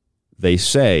 They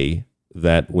say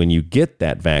that when you get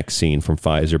that vaccine from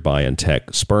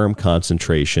Pfizer-BioNTech, sperm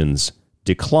concentrations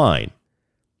decline.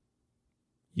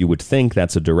 You would think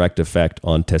that's a direct effect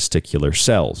on testicular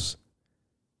cells.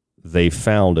 They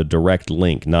found a direct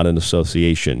link, not an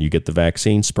association. You get the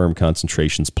vaccine, sperm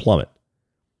concentrations plummet.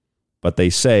 But they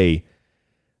say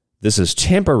this is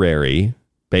temporary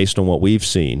based on what we've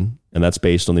seen, and that's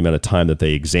based on the amount of time that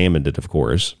they examined it, of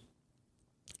course.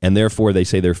 And therefore, they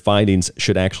say their findings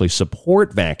should actually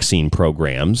support vaccine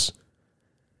programs,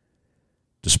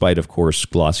 despite, of course,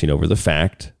 glossing over the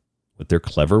fact, with their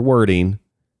clever wording,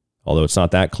 although it's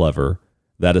not that clever,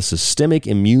 that a systemic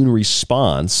immune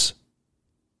response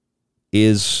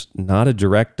is not a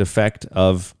direct effect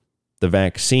of the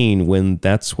vaccine when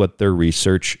that's what their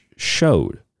research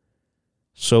showed.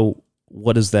 So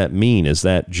what does that mean? Is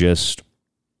that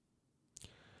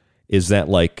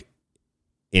like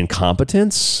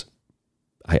incompetence?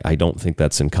 I don't think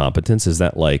that's incompetence. Is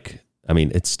that like, I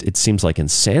mean, it seems like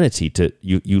insanity to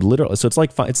you literally. So it's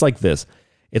like this.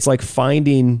 It's like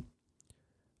finding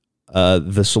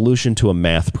the solution to a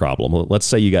math problem. Let's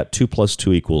say you got 2 +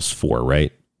 2 = 4,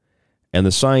 right? And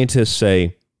the scientists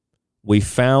say, we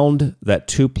found that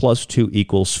 2 +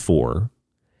 2 = 4,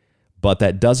 but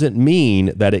that doesn't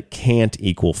mean that it can't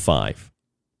equal 5.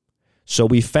 So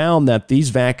we found that these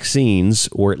vaccines,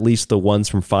 or at least the ones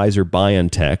from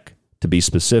Pfizer-BioNTech, to be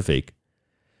specific,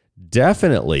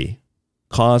 definitely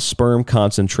cause sperm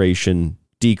concentration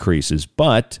decreases,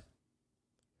 but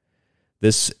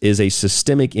this is a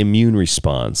systemic immune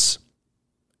response,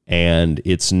 and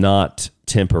it's not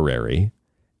temporary,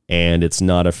 and it's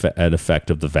not an effect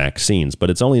of the vaccines.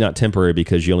 But it's only not temporary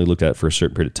because you only looked at it for a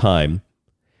certain period of time.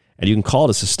 And you can call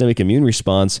it a systemic immune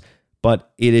response,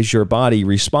 but it is your body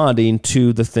responding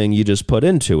to the thing you just put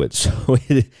into it.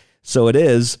 So it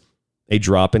is a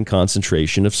drop in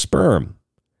concentration of sperm.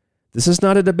 This is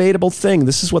not a debatable thing.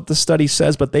 This is what the study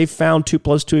says, but they found 2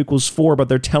 + 2 = 4, but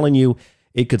they're telling you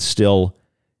it could still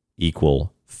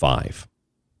equal 5.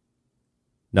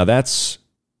 Now that's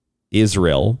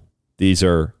Israel. These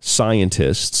are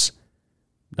scientists,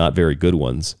 not very good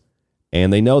ones.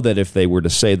 And they know that if they were to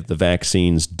say that the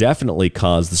vaccines definitely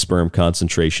caused the sperm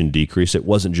concentration decrease, it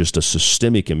wasn't just a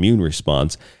systemic immune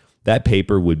response, that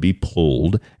paper would be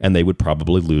pulled and they would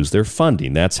probably lose their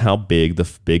funding. That's how big the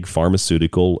big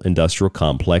pharmaceutical industrial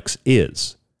complex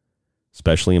is,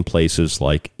 especially in places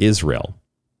like Israel.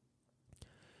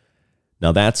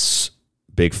 Now that's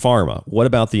big pharma. What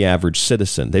about the average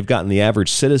citizen? They've gotten the average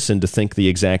citizen to think the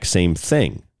exact same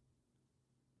thing.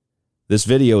 This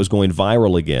video is going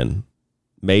viral again.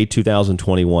 May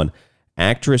 2021,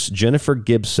 actress Jennifer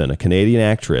Gibson, a Canadian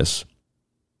actress,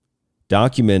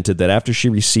 documented that after she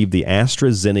received the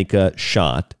AstraZeneca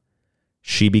shot,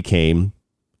 she became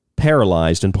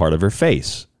paralyzed in part of her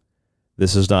face.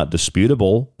 This is not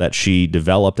disputable that she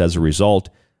developed as a result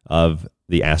of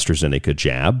the AstraZeneca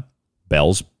jab,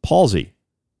 Bell's palsy.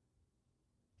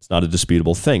 It's not a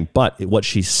disputable thing. But what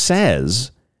she says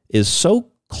is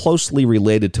so closely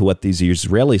related to what these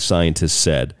Israeli scientists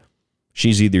said.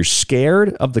 She's either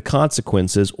scared of the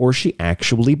consequences or she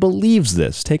actually believes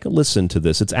this. Take a listen to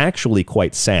this. It's actually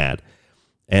quite sad.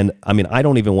 And I mean, I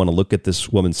don't even want to look at this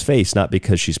woman's face, not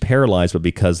because she's paralyzed, but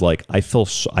because like I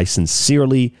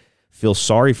sincerely feel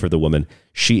sorry for the woman.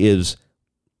 She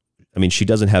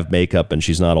doesn't have makeup and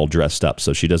she's not all dressed up,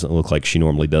 so she doesn't look like she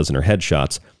normally does in her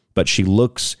headshots, but she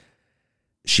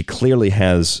clearly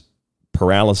has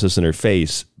paralysis in her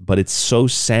face, but it's so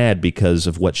sad because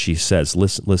of what she says.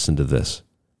 Listen to this.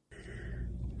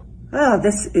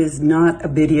 This is not a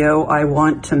video I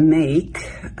want to make,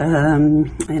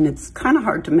 and it's kind of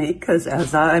hard to make because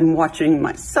as I'm watching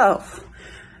myself,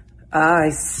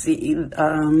 I see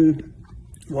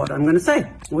what I'm going to say,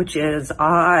 which is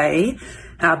I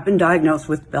have been diagnosed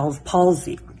with Bell's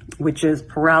palsy, which is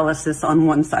paralysis on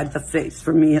one side of the face.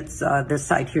 For me, it's this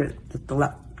side here, the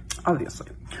left, obviously.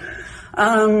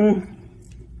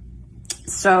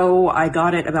 So I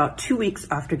got it about 2 weeks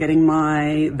after getting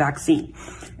my vaccine.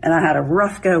 And I had a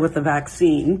rough go with the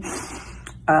vaccine,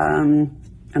 and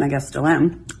I guess still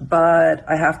am. But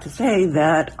I have to say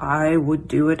that I would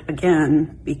do it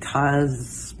again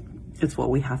because it's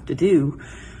what we have to do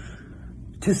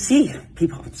to see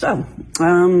people. So,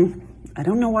 I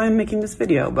don't know why I'm making this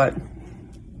video, but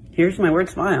here's my word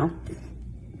smile.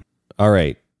 All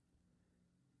right.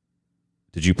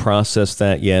 Did you process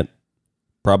that yet?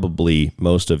 Probably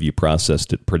most of you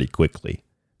processed it pretty quickly.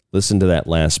 Listen to that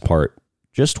last part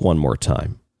just one more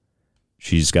time.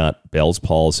 She's got Bell's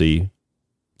palsy.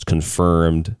 It's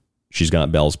confirmed. She's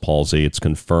got Bell's palsy. It's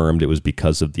confirmed it was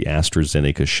because of the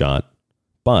AstraZeneca shot.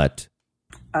 But...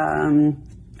 and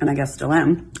I guess still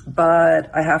am. But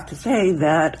I have to say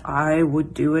that I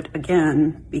would do it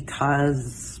again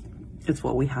because it's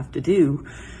what we have to do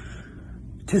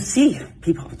to see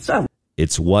people. So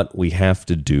it's what we have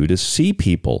to do to see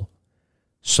people.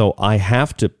 So I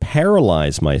have to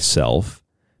paralyze myself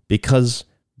because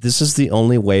this is the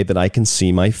only way that I can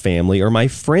see my family or my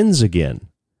friends again.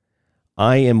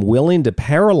 I am willing to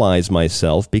paralyze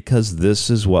myself because this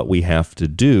is what we have to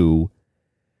do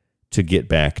to get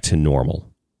back to normal.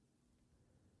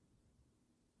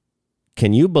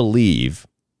 Can you believe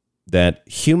that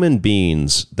human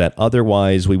beings that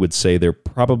otherwise we would say they're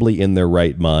probably in their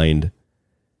right mind,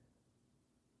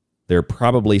 they're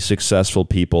probably successful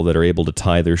people that are able to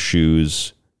tie their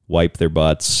shoes, wipe their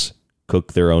butts,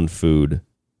 cook their own food,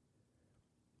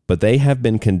 but they have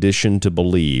been conditioned to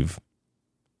believe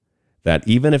that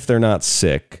even if they're not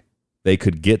sick, they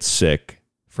could get sick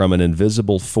from an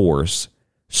invisible force,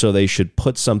 so they should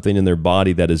put something in their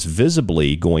body that is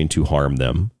visibly going to harm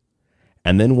them.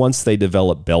 And then once they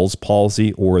develop Bell's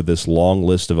palsy or this long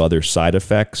list of other side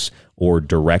effects or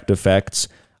direct effects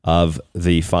of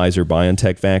the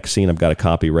Pfizer-BioNTech vaccine, I've got a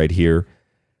copy right here.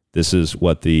 This is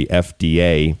what the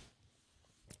FDA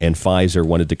and Pfizer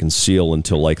wanted to conceal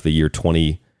until like the year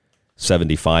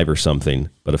 2075 or something,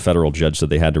 but a federal judge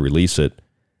said they had to release it.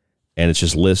 And it's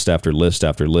just list after list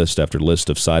after list after list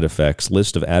of side effects,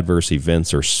 list of adverse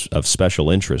events or of special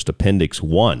interest. Appendix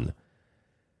 1,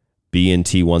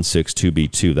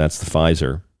 BNT162B2, that's the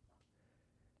Pfizer.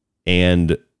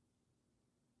 And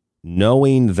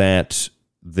knowing that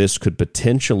this could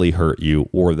potentially hurt you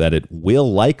or that it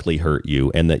will likely hurt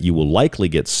you and that you will likely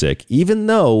get sick, even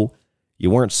though you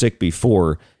weren't sick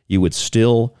before, you would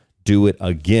still do it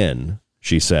again,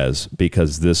 she says,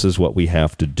 because this is what we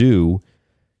have to do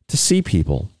to see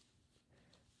people.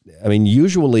 I mean,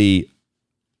 usually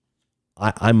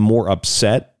I'm more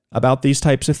upset about these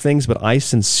types of things, but I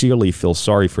sincerely feel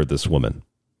sorry for this woman.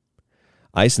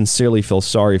 I sincerely feel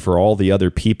sorry for all the other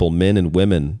people, men and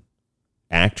women,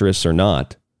 actress or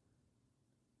not,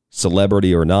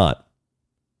 celebrity or not,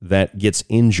 that gets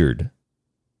injured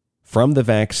from the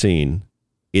vaccine.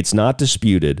 It's not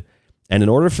disputed. And in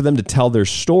order for them to tell their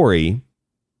story,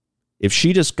 if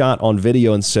she just got on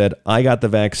video and said, I got the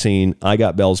vaccine, I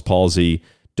got Bell's palsy,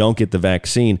 don't get the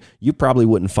vaccine, you probably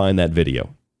wouldn't find that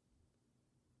video.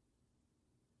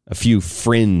 A few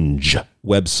fringe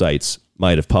websites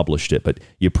might have published it, but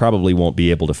you probably won't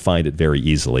be able to find it very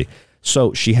easily.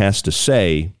 So she has to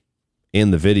say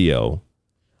in the video,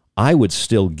 I would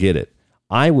still get it.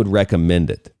 I would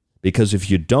recommend it. Because if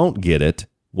you don't get it,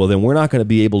 well, then we're not going to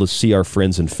be able to see our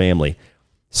friends and family.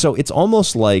 So it's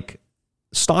almost like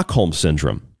Stockholm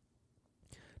Syndrome.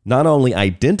 Not only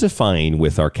identifying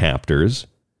with our captors,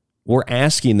 we're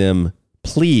asking them,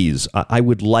 please, I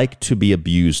would like to be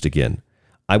abused again.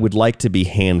 I would like to be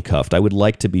handcuffed. I would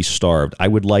like to be starved. I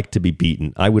would like to be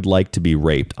beaten. I would like to be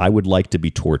raped. I would like to be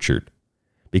tortured.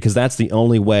 Because that's the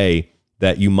only way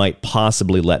that you might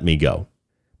possibly let me go.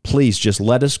 Please just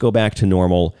let us go back to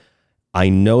normal. I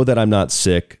know that I'm not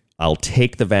sick. I'll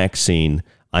take the vaccine.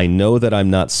 I know that I'm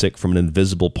not sick from an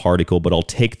invisible particle, but I'll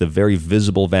take the very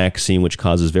visible vaccine, which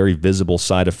causes very visible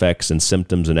side effects and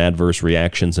symptoms and adverse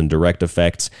reactions and direct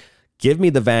effects. Give me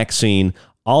the vaccine.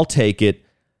 I'll take it.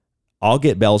 I'll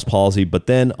get Bell's palsy, but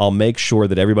then I'll make sure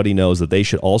that everybody knows that they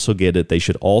should also get it. They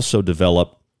should also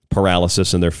develop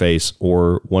paralysis in their face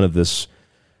or one of this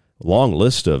long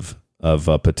list of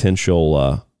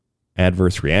potential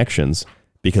adverse reactions,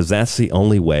 because that's the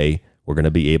only way we're going to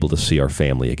be able to see our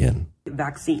family again.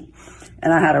 Vaccine.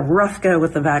 And I had a rough go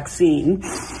with the vaccine,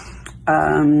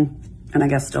 and I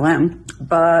guess still am.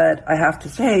 But I have to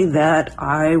say that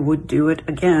I would do it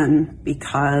again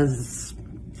because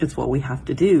it's what we have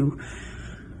to do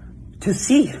to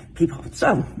see people.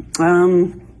 So,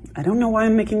 I don't know why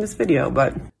I'm making this video,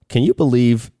 but... Can you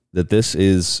believe that this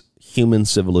is human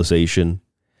civilization?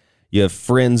 You have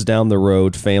friends down the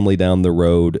road, family down the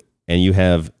road, and you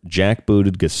have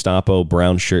jackbooted Gestapo,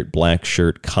 brown shirt, black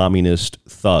shirt, communist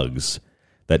thugs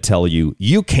that tell you,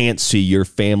 you can't see your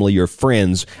family, your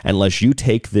friends, unless you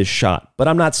take this shot. But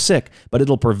I'm not sick, but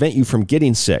it'll prevent you from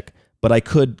getting sick. But I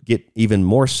could get even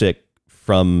more sick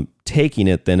from taking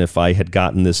it than if I had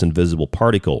gotten this invisible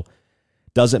particle.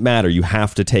 Doesn't matter. You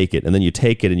have to take it. And then you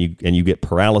take it and you get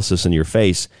paralysis in your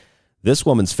face. This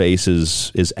woman's face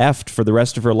is effed for the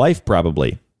rest of her life,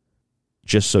 probably.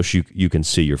 Just so you can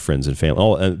see your friends and family.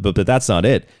 Oh, but that's not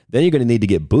it. Then you're going to need to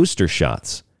get booster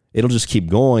shots. It'll just keep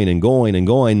going and going and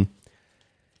going.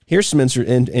 Here's some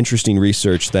interesting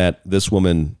research that this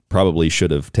woman probably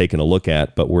should have taken a look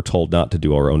at, but we're told not to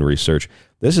do our own research.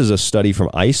 This is a study from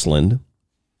Iceland,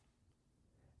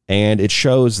 and it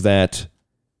shows that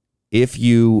if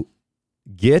you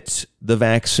get the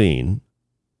vaccine,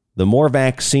 the more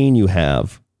vaccine you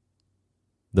have,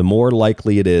 the more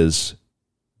likely it is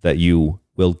that you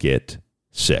will get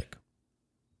sick.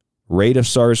 Rate of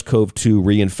SARS-CoV-2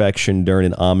 reinfection during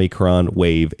an Omicron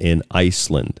wave in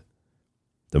Iceland.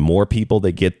 The more people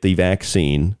that get the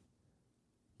vaccine,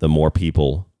 the more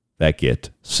people that get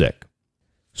sick.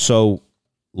 So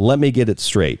let me get it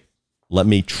straight. Let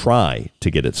me try to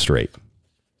get it straight.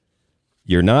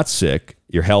 You're not sick.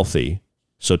 You're healthy.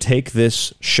 So take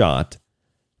this shot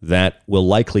that will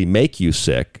likely make you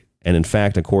sick. And in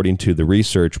fact, according to the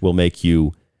research, will make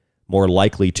you more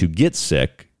likely to get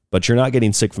sick. But you're not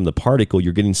getting sick from the particle.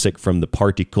 You're getting sick from the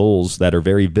particles that are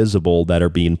very visible that are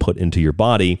being put into your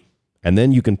body. And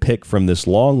then you can pick from this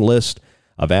long list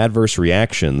of adverse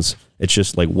reactions. It's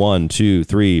just like 1, 2,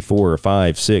 3, 4,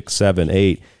 5, 6, 7,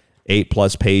 8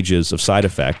 plus pages of side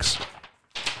effects.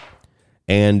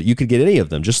 And you could get any of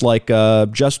them, just like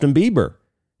Justin Bieber.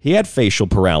 He had facial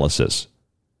paralysis.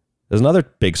 There's another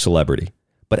big celebrity.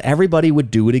 But everybody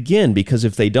would do it again, because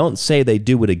if they don't say they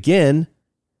do it again,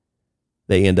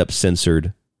 they end up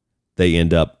censored. They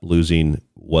end up losing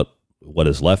what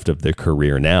is left of their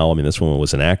career now. I mean, this woman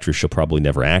was an actress. She'll probably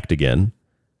never act again,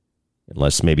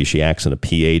 unless maybe she acts in a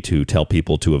PA to tell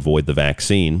people to avoid the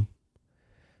vaccine.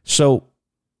 So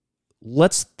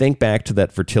let's think back to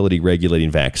that fertility regulating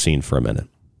vaccine for a minute.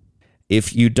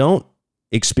 If you don't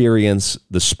experience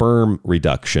the sperm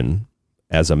reduction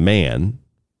as a man,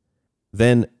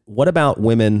 then what about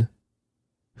women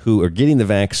who are getting the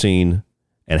vaccine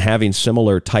and having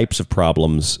similar types of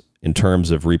problems in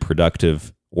terms of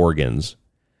reproductive organs?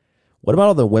 What about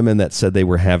all the women that said they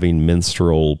were having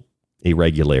menstrual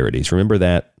irregularities? Remember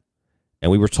that?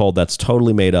 And we were told that's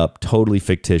totally made up, totally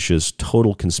fictitious,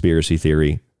 total conspiracy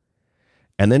theory.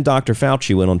 And then Dr.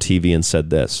 Fauci went on TV and said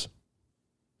this.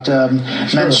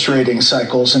 Menstruating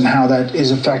cycles and how that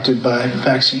is affected by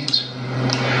vaccines.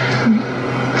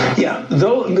 Yeah,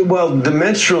 the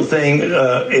menstrual thing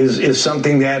is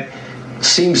something that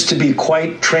seems to be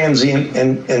quite transient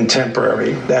and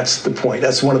temporary. That's the point.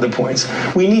 That's one of the points.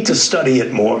 We need to study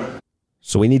it more.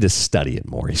 So we need to study it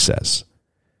more, he says.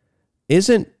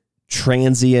 Isn't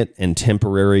transient and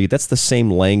temporary, that's the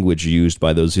same language used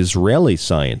by those Israeli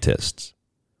scientists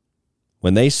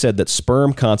when they said that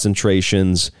sperm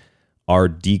concentrations are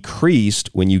decreased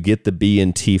when you get the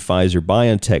B&T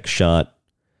Pfizer-BioNTech shot,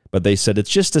 but they said it's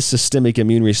just a systemic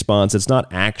immune response. It's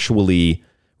not actually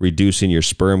reducing your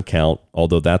sperm count,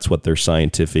 although that's what their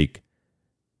scientific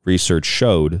research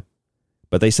showed.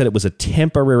 But they said it was a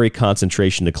temporary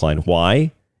concentration decline.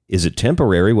 Why is it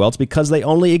temporary? Well, it's because they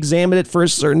only examined it for a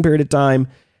certain period of time,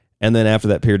 and then after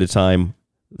that period of time,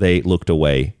 they looked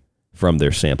away from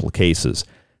their sample cases.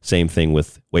 Same thing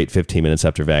with wait 15 minutes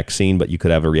after vaccine, but you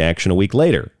could have a reaction a week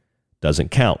later.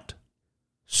 Doesn't count.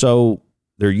 So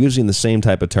they're using the same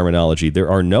type of terminology.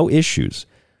 There are no issues.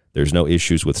 There's no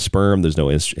issues with sperm. There's no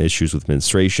issues with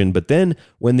menstruation. But then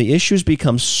when the issues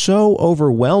become so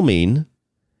overwhelming,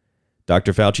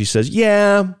 Dr. Fauci says,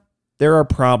 yeah, there are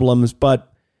problems,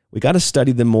 but we got to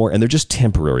study them more, and they're just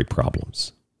temporary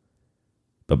problems.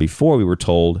 But before we were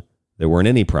told there weren't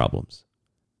any problems.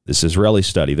 This Israeli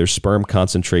study, their sperm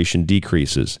concentration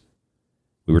decreases.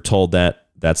 We were told that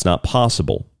that's not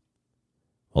possible.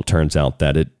 Well, it turns out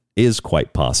that it is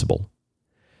quite possible.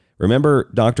 Remember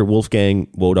Dr. Wolfgang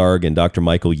Wodarg and Dr.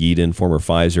 Michael Yeadon, former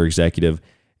Pfizer executive,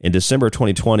 in December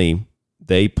 2020,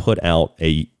 they put out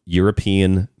a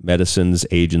European Medicines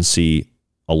Agency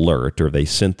alert, or they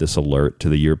sent this alert to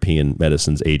the European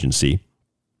Medicines Agency.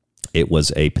 It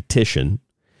was a petition,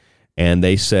 and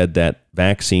they said that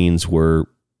vaccines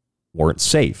weren't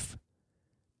safe.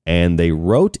 And they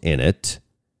wrote in it,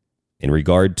 in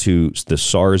regard to the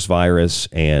SARS virus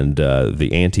and the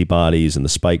antibodies and the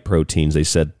spike proteins. They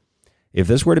said, if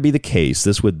this were to be the case,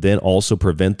 this would then also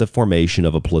prevent the formation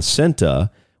of a placenta,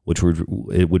 which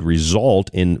would result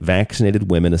in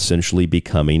vaccinated women essentially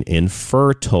becoming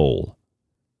infertile.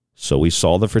 So we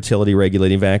saw the fertility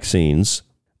regulating vaccines.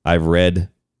 I've read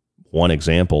one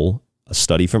example, a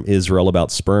study from Israel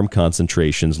about sperm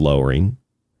concentrations lowering.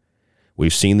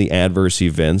 We've seen the adverse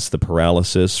events, the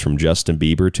paralysis from Justin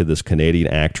Bieber to this Canadian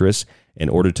actress. In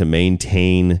order to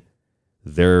maintain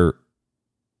their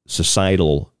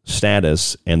societal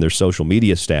status and their social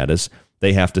media status,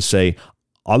 they have to say,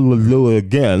 I will do it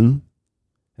again.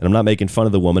 And I'm not making fun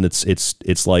of the woman.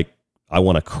 It's like, I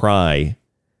want to cry.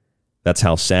 That's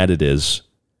how sad it is.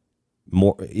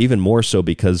 Even more so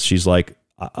because she's like,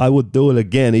 I would do it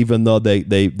again, even though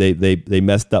they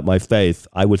messed up my faith.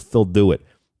 I would still do it.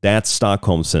 That's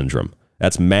Stockholm Syndrome.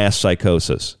 That's mass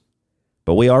psychosis.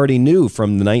 But we already knew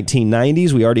from the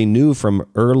 1990s. We already knew from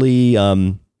early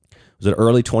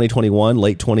 2021,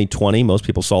 late 2020. Most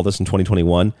people saw this in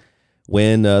 2021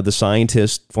 when the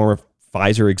scientist, former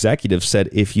Pfizer executive, said,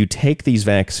 if you take these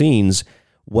vaccines,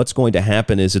 what's going to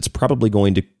happen is it's probably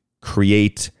going to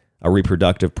create a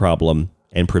reproductive problem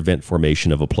and prevent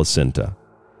formation of a placenta.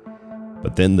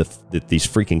 But then these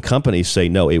freaking companies say,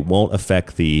 no, it won't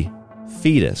affect the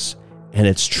fetus. And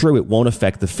it's true, it won't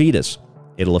affect the fetus.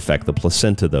 It'll affect the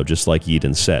placenta, though, just like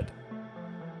Eden said.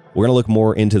 We're going to look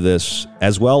more into this,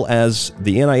 as well as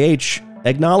the NIH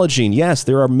acknowledging, yes,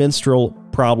 there are menstrual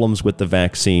problems with the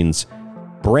vaccines.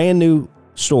 Brand new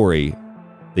story.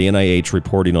 The NIH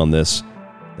reporting on this.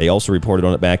 They also reported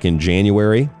on it back in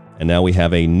January, and now we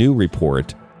have a new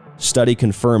report. Study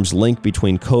confirms link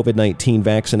between COVID-19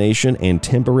 vaccination and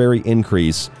temporary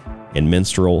increase in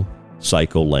menstrual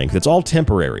cycle length. It's all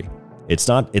temporary. It's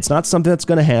not something that's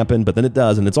going to happen, but then it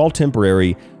does, and it's all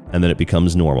temporary, and then it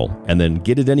becomes normal. And then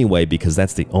get it anyway, because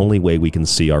that's the only way we can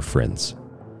see our friends.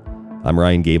 I'm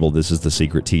Ryan Gable. This is The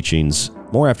Secret Teachings.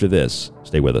 More after this.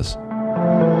 Stay with us.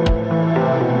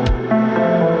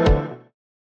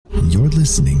 You're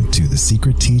listening to The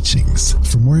Secret Teachings.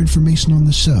 For more information on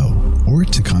the show or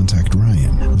to contact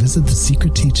Ryan, visit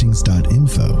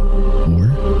thesecretteachings.info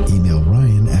or email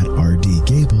Ryan at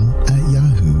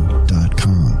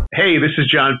rdgable@yahoo.com. Hey, this is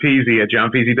John Peasy at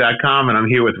johnpeasy.com, and I'm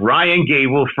here with Ryan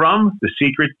Gable from The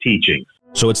Secret Teachings.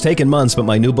 So it's taken months, but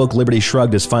my new book, Liberty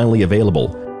Shrugged, is finally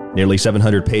available. Nearly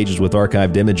 700 pages with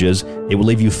archived images. It will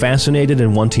leave you fascinated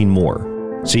and wanting more.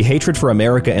 See, hatred for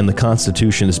America and the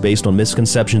Constitution is based on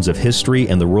misconceptions of history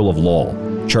and the rule of law.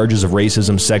 Charges of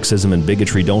racism, sexism, and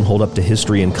bigotry don't hold up to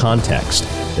history and context.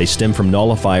 They stem from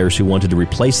nullifiers who wanted to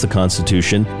replace the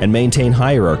Constitution and maintain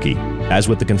hierarchy, as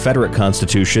with the Confederate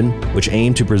Constitution, which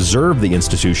aimed to preserve the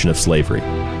institution of slavery.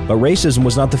 But racism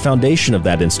was not the foundation of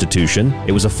that institution.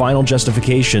 It was a final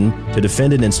justification to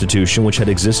defend an institution which had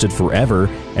existed forever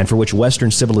and for which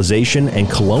Western civilization and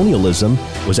colonialism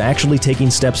was actually taking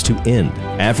steps to end.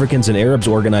 Africans and Arabs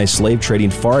organized slave trading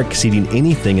far exceeding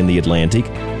anything in the Atlantic,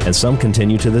 and some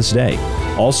continue to this day.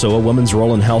 Also, a woman's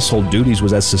role in household duties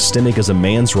was as systemic as a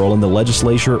man's role in the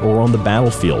legislature or on the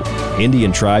battlefield.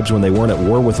 Indian tribes, when they weren't at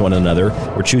war with one another,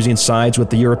 were choosing sides with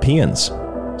the Europeans.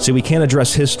 See, we can't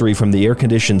address history from the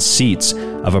air-conditioned seats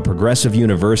of a progressive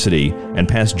university and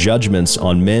pass judgments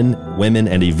on men, women,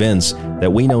 and events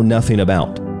that we know nothing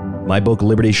about. My book,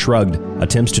 Liberty Shrugged,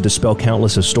 attempts to dispel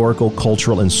countless historical,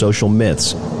 cultural, and social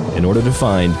myths in order to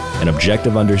find an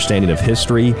objective understanding of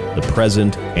history, the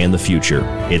present, and the future.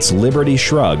 It's Liberty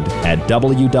Shrugged at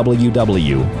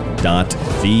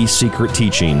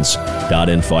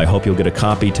www.thesecretteachings.info. I hope you'll get a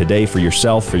copy today for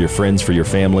yourself, for your friends, for your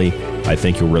family. I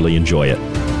think you'll really enjoy it.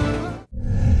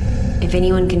 If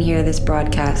anyone can hear this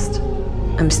broadcast,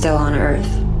 I'm still on Earth.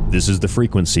 This is the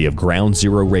frequency of Ground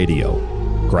Zero Radio.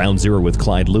 Ground Zero with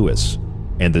Clyde Lewis,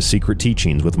 and The Secret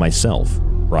Teachings with myself,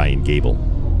 Ryan Gable.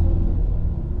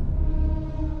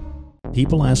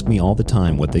 People ask me all the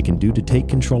time what they can do to take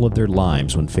control of their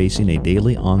lives when facing a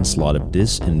daily onslaught of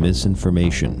dis and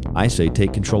misinformation. I say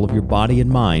take control of your body and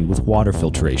mind with water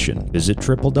filtration. Visit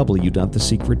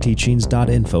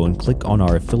www.thesecretteachings.info and click on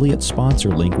our affiliate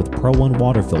sponsor link with Pro One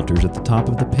water filters at the top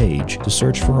of the page to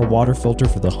search for a water filter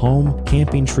for the home,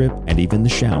 camping trip, and even the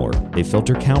shower. They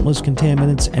filter countless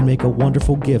contaminants and make a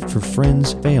wonderful gift for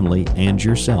friends, family, and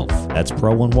yourself. That's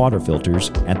Pro One water filters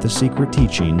at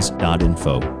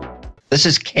thesecretteachings.info. This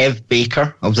is Kev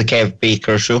Baker of The Kev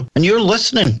Baker Show, and you're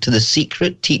listening to The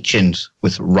Secret Teachings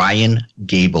with Ryan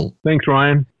Gable. Thanks,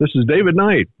 Ryan. This is David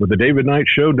Knight with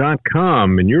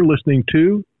thedavidknightshow.com, and you're listening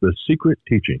to The Secret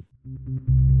Teaching.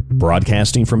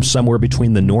 Broadcasting from somewhere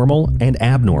between the normal and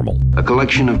abnormal. A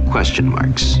collection of question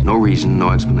marks. No reason, no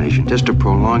explanation. Just a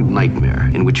prolonged nightmare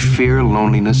in which fear,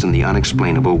 loneliness, and the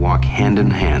unexplainable walk hand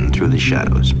in hand through the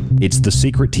shadows. It's The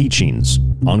Secret Teachings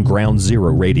on Ground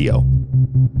Zero Radio.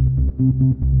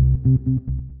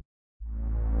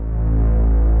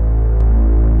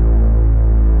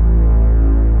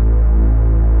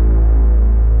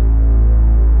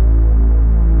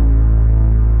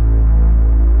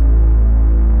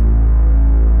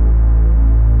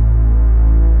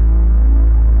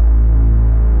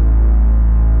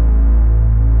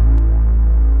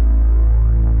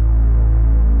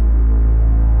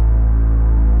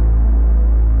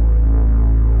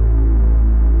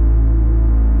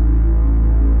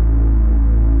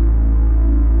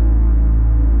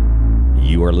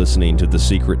 You are listening to The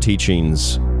Secret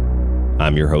Teachings.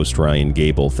 I'm your host, Ryan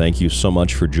Gable. Thank you so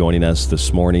much for joining us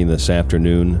this morning, this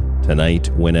afternoon,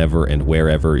 tonight, whenever and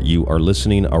wherever you are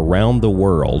listening around the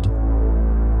world.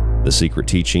 The Secret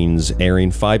Teachings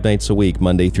airing 5 nights a week,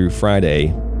 Monday through Friday.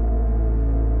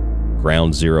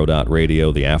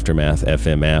 GroundZero.radio, the Aftermath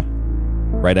FM app.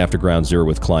 Right after Ground Zero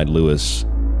with Clyde Lewis.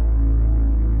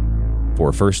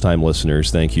 For first-time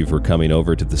listeners, thank you for coming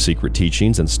over to The Secret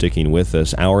Teachings and sticking with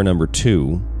us. Hour number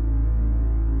 2,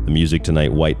 the music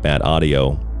tonight, White Bat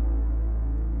Audio.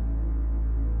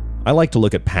 I like to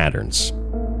look at patterns.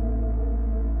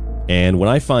 And when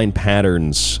I find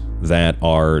patterns that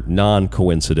are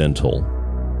non-coincidental,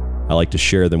 I like to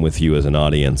share them with you as an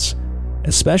audience,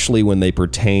 especially when they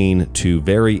pertain to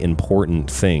very important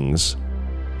things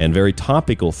and very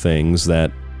topical things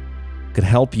that could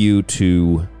help you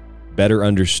to better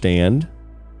understand,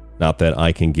 not that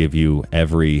I can give you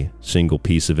every single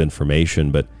piece of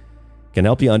information, but can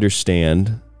help you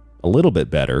understand a little bit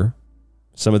better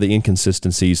some of the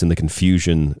inconsistencies and the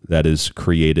confusion that is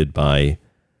created by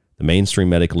the mainstream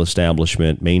medical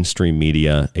establishment, mainstream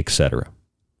media, etc.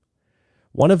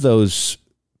 One of those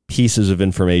pieces of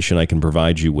information I can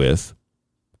provide you with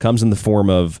comes in the form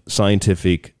of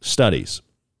scientific studies.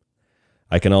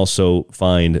 I can also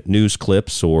find news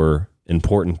clips or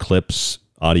important clips,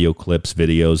 audio clips,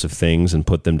 videos of things, and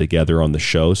put them together on the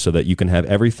show so that you can have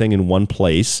everything in one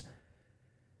place.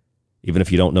 Even if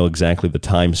you don't know exactly the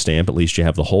timestamp, at least you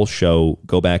have the whole show.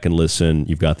 Go back and listen.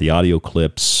 You've got the audio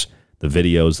clips, the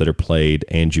videos that are played,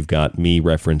 and you've got me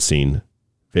referencing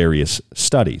various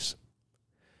studies.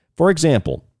 For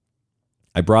example,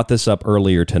 I brought this up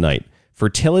earlier tonight.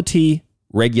 Fertility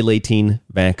regulating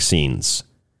vaccines.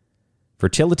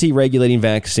 Fertility regulating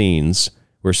vaccines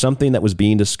were something that was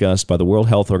being discussed by the World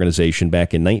Health Organization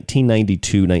back in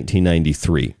 1992,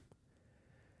 1993.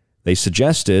 They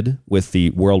suggested, with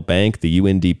the World Bank, the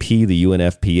UNDP, the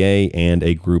UNFPA, and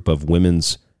a group of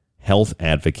women's health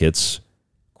advocates,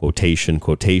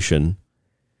 quotation,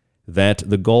 that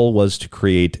the goal was to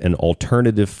create an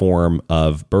alternative form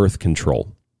of birth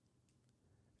control.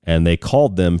 And they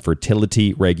called them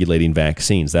fertility regulating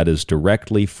vaccines. That is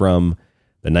directly from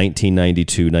the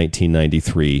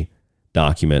 1992-1993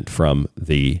 document from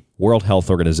the World Health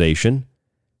Organization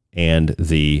and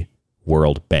the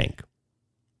World Bank.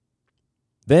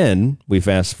 Then we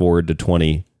fast forward to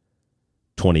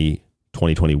 2020,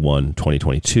 2021,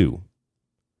 2022.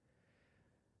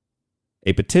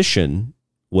 A petition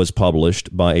was published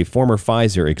by a former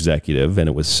Pfizer executive, and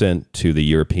it was sent to the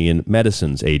European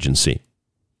Medicines Agency.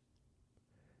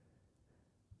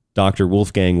 Dr.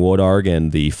 Wolfgang Wodarg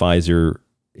and the Pfizer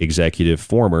executive,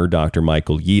 former Dr.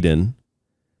 Michael Yeadon,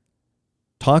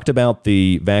 talked about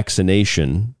the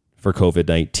vaccination for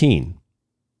COVID-19.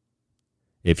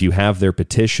 If you have their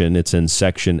petition, it's in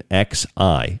section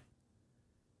XI.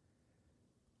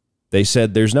 They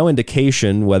said there's no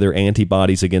indication whether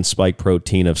antibodies against spike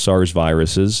protein of SARS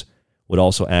viruses would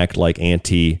also act like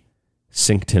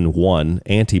anti-Synctin-1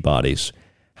 antibodies.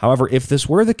 However, if this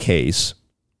were the case,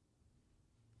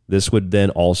 this would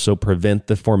then also prevent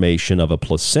the formation of a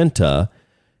placenta,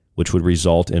 which would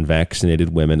result in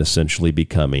vaccinated women essentially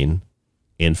becoming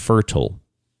infertile.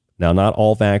 Now, not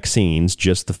all vaccines,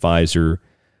 just the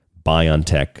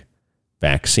Pfizer-BioNTech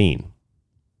vaccine.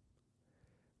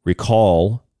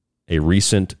 Recall a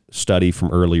recent study from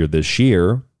earlier this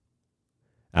year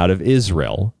out of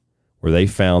Israel, where they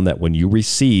found that when you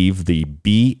receive the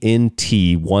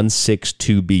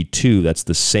BNT162b2, that's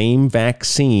the same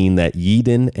vaccine that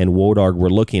Yeadon and Wodarg were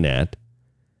looking at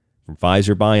from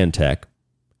Pfizer-BioNTech,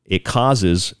 it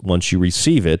causes, once you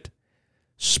receive it,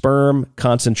 sperm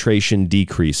concentration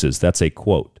decreases. That's a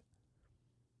quote.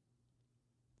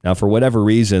 Now, for whatever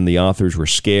reason, the authors were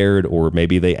scared, or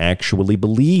maybe they actually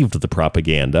believed the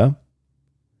propaganda.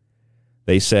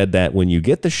 They said that when you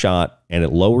get the shot and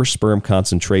at lower sperm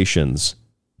concentrations,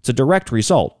 it's a direct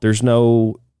result. There's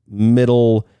no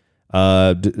middle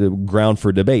ground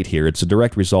for debate here. It's a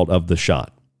direct result of the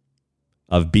shot,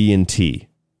 of B and T,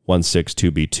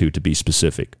 162B2 to be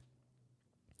specific.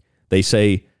 They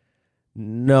say,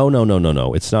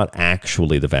 no. It's not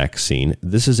actually the vaccine.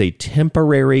 This is a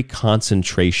temporary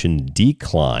concentration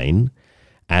decline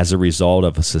as a result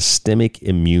of a systemic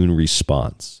immune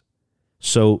response.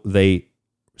 So they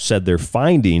said their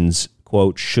findings,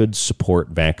 quote, should support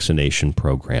vaccination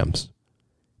programs,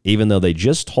 even though they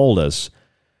just told us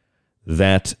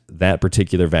that that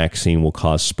particular vaccine will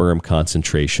cause sperm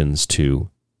concentrations to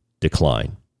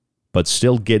decline, but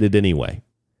still get it anyway.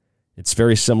 It's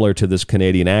very similar to this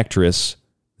Canadian actress,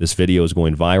 this video is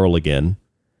going viral again,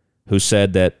 who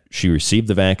said that she received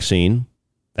the vaccine.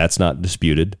 That's not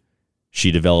disputed.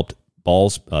 She developed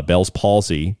Bell's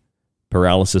palsy,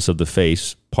 paralysis of the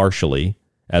face, partially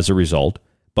as a result.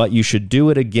 But you should do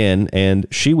it again, and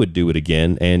she would do it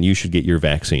again, and you should get your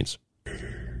vaccines.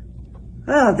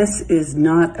 This is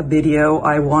not a video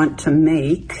I want to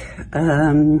make,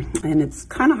 and it's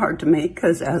kind of hard to make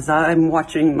because as I'm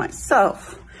watching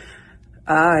myself,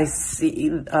 I see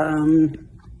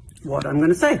what I'm going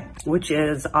to say, which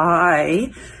is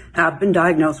I have been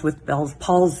diagnosed with Bell's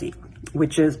palsy,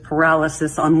 which is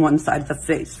paralysis on one side of the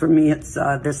face. For me, it's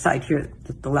this side here,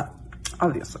 the left,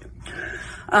 obviously.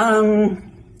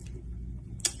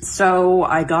 So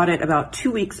I got it about 2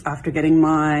 weeks after getting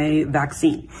my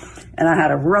vaccine. And I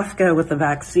had a rough go with the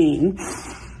vaccine,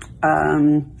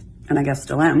 and I guess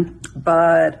still am.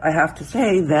 But I have to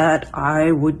say that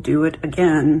I would do it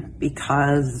again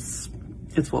because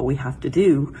it's what we have to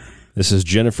do. This is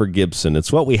Jennifer Gibson.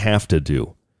 It's what we have to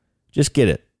do. Just get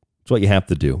it. It's what you have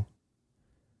to do.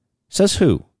 Says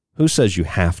who? Who says you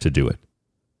have to do it?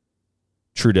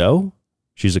 Trudeau?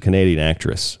 She's a Canadian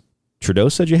actress. Trudeau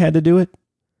said you had to do it?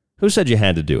 Who said you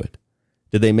had to do it?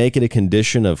 Did they make it a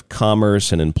condition of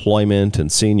commerce and employment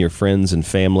and seeing your friends and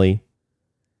family?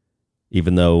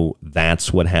 Even though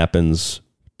that's what happens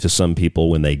to some people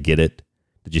when they get it.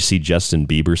 Did you see Justin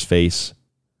Bieber's face?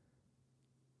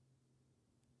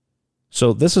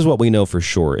 So this is what we know for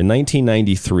sure. In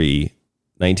 1993,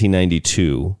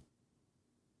 1992,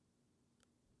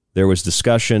 there was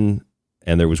discussion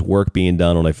and there was work being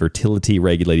done on a fertility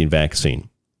regulating vaccine.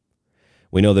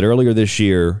 We know that earlier this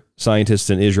year, scientists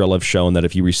in Israel have shown that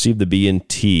if you receive the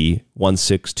BNT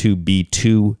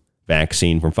 162B2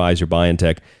 vaccine from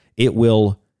Pfizer-BioNTech, it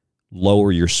will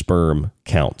lower your sperm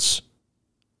counts.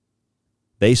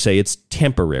 They say it's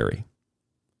temporary.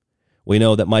 We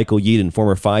know that Michael Yeadon,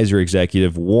 former Pfizer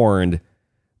executive, warned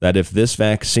that if this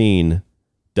vaccine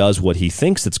does what he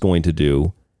thinks it's going to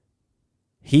do,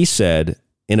 he said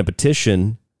in a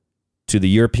petition to the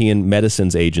European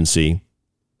Medicines Agency,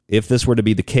 if this were to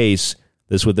be the case,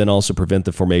 this would then also prevent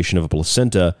the formation of a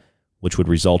placenta, which would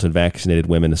result in vaccinated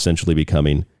women essentially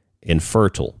becoming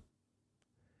infertile.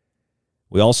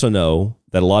 We also know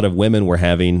that a lot of women were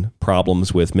having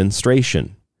problems with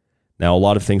menstruation. Now, a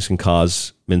lot of things can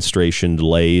cause menstruation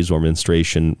delays or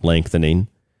menstruation lengthening,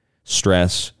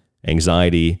 stress,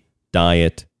 anxiety,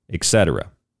 diet, etc.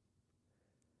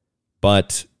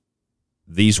 But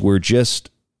these were just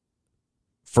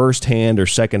first-hand or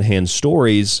second-hand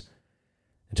stories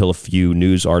until a few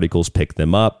news articles picked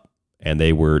them up and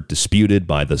they were disputed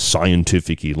by the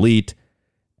scientific elite.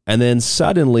 And then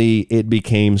suddenly it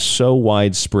became so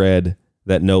widespread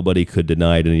that nobody could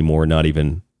deny it anymore, not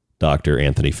even Dr.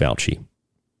 Anthony Fauci.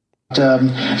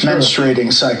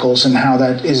 Menstruating cycles and how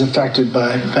that is affected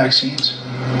by vaccines.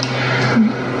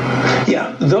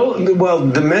 Yeah,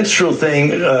 the menstrual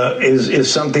thing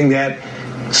is something that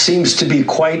seems to be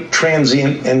quite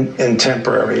transient and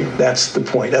temporary. That's the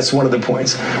point. That's one of the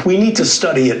points. We need to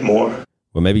study it more.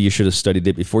 Well, maybe you should have studied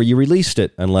it before you released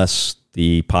it, unless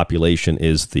the population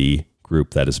is the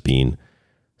group that is being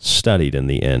studied in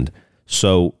the end.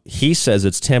 So he says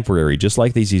it's temporary, just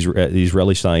like these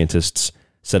Israeli scientists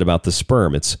said about the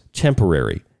sperm. It's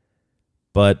temporary.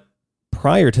 But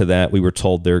prior to that, we were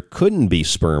told there couldn't be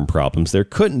sperm problems. There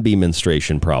couldn't be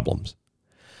menstruation problems.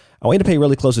 I want you to pay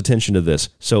really close attention to this.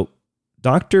 So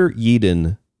Dr.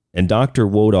 Yeadon and Dr.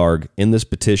 Wodarg in this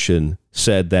petition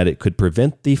said that it could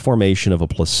prevent the formation of a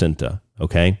placenta,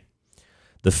 okay?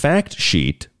 The fact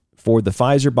sheet for the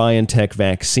Pfizer-BioNTech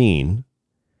vaccine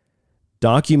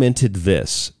documented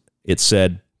this. It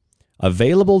said,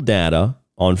 available data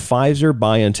on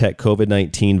Pfizer-BioNTech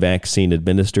COVID-19 vaccine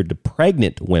administered to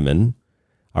pregnant women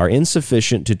are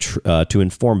insufficient to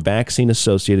inform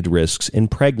vaccine-associated risks in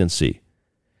pregnancy.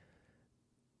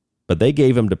 But they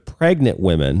gave them to pregnant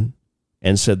women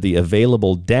and said the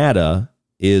available data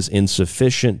is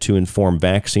insufficient to inform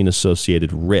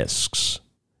vaccine-associated risks.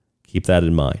 Keep that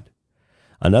in mind.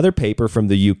 Another paper from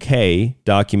the UK,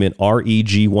 document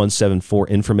REG 174,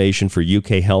 Information for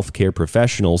UK Healthcare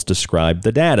Professionals, described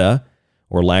the data,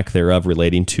 or lack thereof,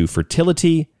 relating to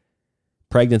fertility,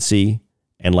 pregnancy,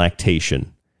 and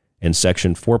lactation. In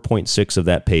section 4.6 of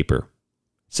that paper,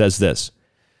 it says this: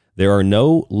 there are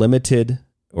no limited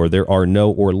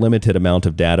amount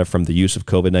of data from the use of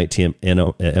COVID-19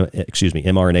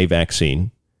 mRNA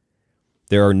vaccine.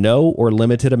 There are no or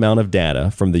limited amount of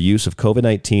data from the use of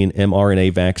COVID-19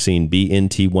 mRNA vaccine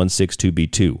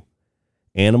BNT162b2.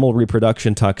 Animal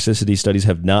reproduction toxicity studies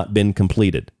have not been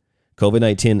completed.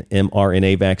 COVID-19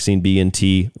 mRNA vaccine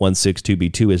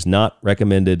BNT162b2 is not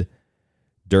recommended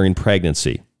during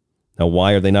pregnancy. Now,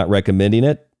 why are they not recommending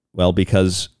it? Well,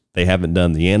 because they haven't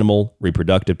done the animal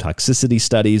reproductive toxicity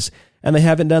studies, and they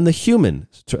haven't done the human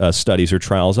studies or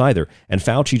trials either. And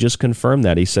Fauci just confirmed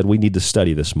that. He said, we need to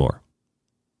study this more.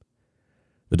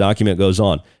 The document goes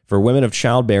on. For women of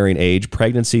childbearing age,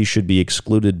 pregnancy should be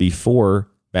excluded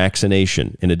before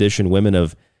vaccination. In addition, women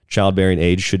of childbearing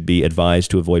age should be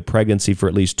advised to avoid pregnancy for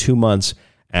at least 2 months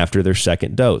after their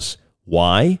second dose.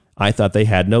 Why? I thought they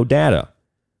had no data.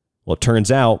 Well, it turns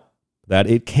out that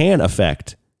it can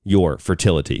affect your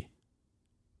fertility.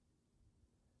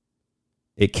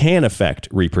 It can affect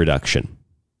reproduction.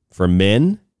 For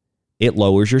men, it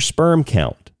lowers your sperm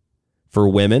count. For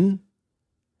women,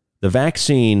 the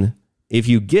vaccine, if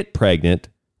you get pregnant,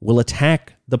 will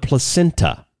attack the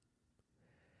placenta.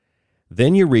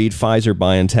 Then you read Pfizer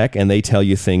BioNTech and they tell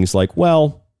you things like,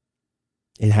 well,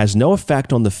 it has no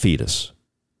effect on the fetus.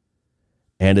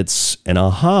 And it's an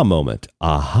aha moment.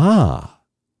 Aha.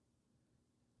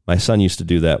 My son used to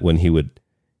do that when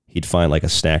he'd find like a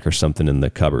snack or something in the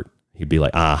cupboard. He'd be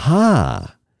like,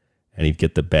 aha. And he'd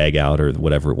get the bag out or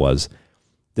whatever it was.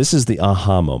 This is the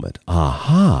aha moment.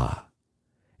 Aha.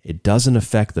 It doesn't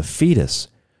affect the fetus.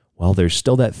 Well, there's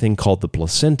still that thing called the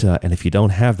placenta, and if you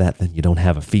don't have that, then you don't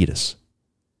have a fetus.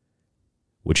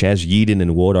 Which, as Yeadon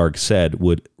and Wodarg said,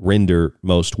 would render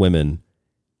most women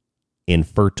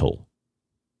infertile.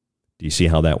 Do you see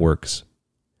how that works?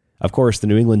 Of course, the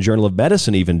New England Journal of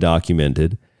Medicine even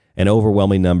documented an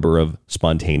overwhelming number of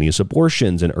spontaneous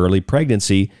abortions in early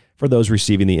pregnancy for those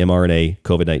receiving the mRNA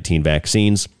COVID-19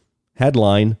 vaccines.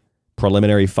 Headline: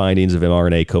 Preliminary findings of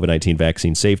mRNA COVID-19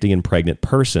 vaccine safety in pregnant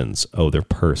persons. Oh, they're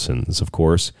persons, of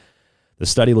course. The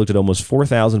study looked at almost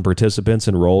 4,000 participants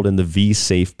enrolled in the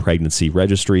V-Safe Pregnancy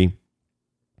Registry.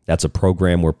 That's a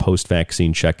program where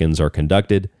post-vaccine check-ins are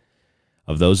conducted.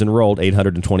 Of those enrolled,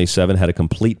 827 had a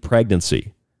complete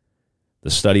pregnancy. The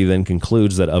study then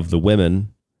concludes that of the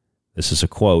women, this is a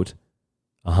quote,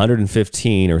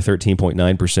 115 or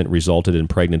 13.9% resulted in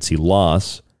pregnancy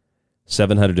loss.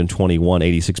 721,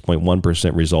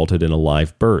 86.1% resulted in a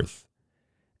live birth.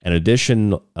 In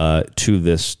addition to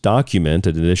this document,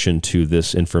 in addition to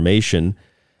this information,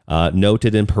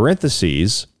 noted in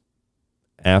parentheses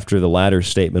after the latter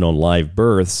statement on live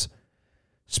births,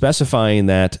 specifying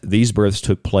that these births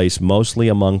took place mostly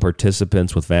among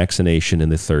participants with vaccination in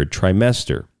the third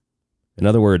trimester. In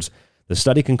other words, the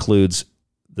study concludes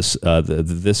this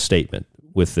statement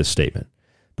with this statement.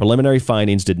 Preliminary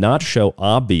findings did not show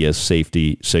obvious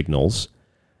safety signals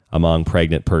among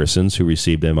pregnant persons who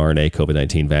received mRNA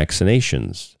COVID-19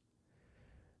 vaccinations.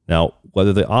 Now,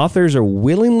 whether the authors are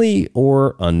willingly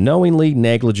or unknowingly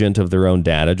negligent of their own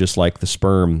data, just like the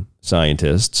sperm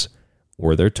scientists,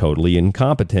 or they're totally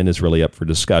incompetent, is really up for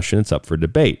discussion. It's up for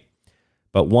debate.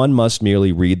 But one must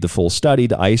merely read the full study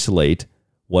to isolate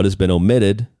what has been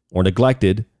omitted or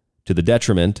neglected to the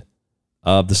detriment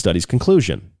of the study's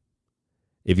conclusion.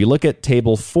 If you look at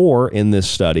Table 4 in this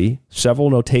study, several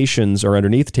notations are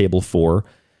underneath Table 4,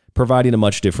 providing a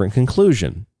much different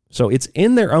conclusion. So it's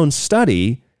in their own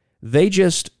study. They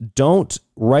just don't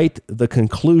write the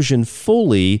conclusion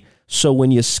fully. So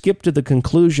when you skip to the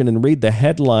conclusion and read the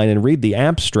headline and read the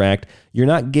abstract, you're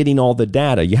not getting all the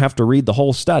data. You have to read the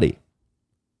whole study.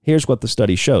 Here's what the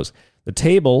study shows. The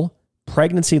table,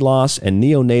 pregnancy loss and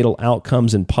neonatal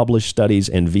outcomes in published studies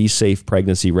and V-Safe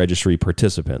Pregnancy Registry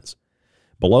participants.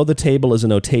 Below the table is a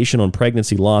notation on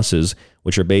pregnancy losses,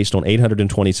 which are based on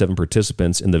 827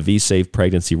 participants in the V-Safe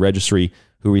Pregnancy Registry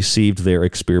who received their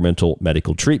experimental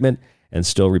medical treatment and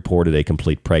still reported a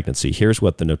complete pregnancy. Here's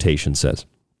what the notation says.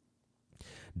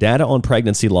 Data on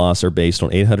pregnancy loss are based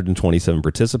on 827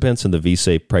 participants in the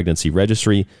V-Safe Pregnancy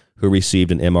Registry who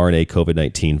received an mRNA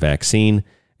COVID-19 vaccine,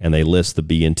 and they list the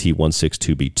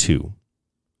BNT162b2,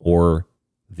 or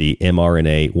the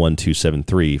mRNA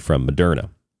 1273 from Moderna.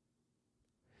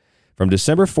 From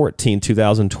December 14,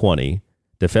 2020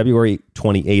 to February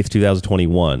 28th,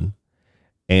 2021,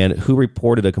 and who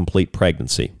reported a complete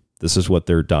pregnancy. This is what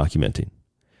they're documenting.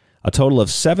 A total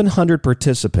of 700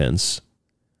 participants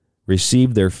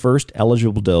received their first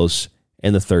eligible dose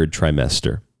in the third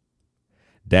trimester.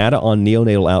 Data on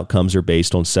neonatal outcomes are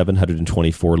based on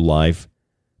 724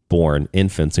 live-born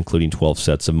infants, including 12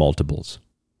 sets of multiples.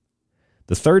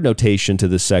 The third notation to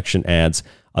this section adds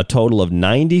a total of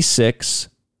 96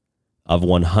 of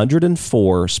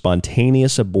 104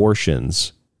 spontaneous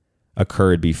abortions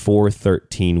occurred before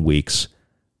 13 weeks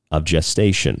of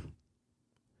gestation.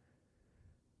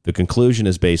 The conclusion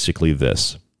is basically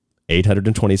this.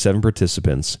 827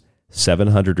 participants,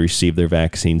 700 received their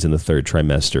vaccines in the third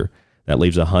trimester. That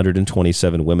leaves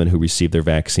 127 women who received their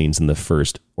vaccines in the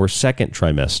first or second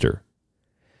trimester.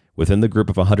 Within the group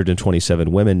of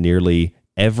 127 women, nearly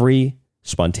every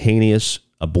spontaneous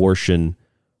abortion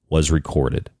was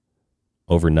recorded,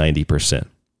 over 90%.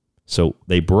 So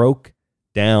they broke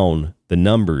down the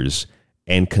numbers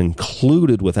and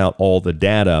concluded without all the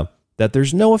data that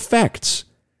there's no effects.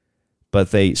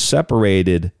 But they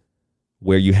separated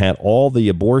where you had all the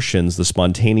abortions, the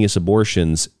spontaneous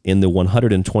abortions, in the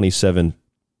 127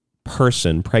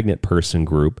 pregnant person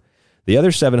group. The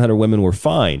other 700 women were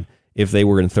fine if they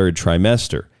were in third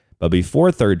trimester. But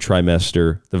before third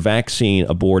trimester, the vaccine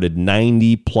aborted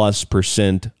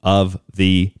 90+% of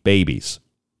the babies.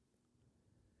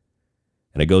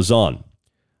 And it goes on.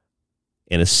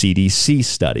 In a CDC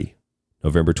study,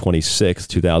 November 26,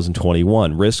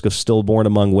 2021, risk of stillborn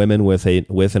among women with and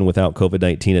without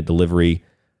COVID-19 at delivery,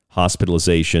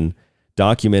 hospitalization,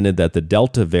 documented that the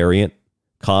Delta variant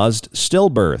caused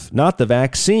stillbirth, not the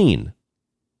vaccine.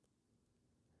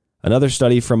 Another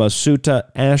study from Asuta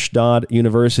Ashdod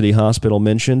University Hospital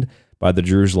mentioned by the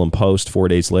Jerusalem Post 4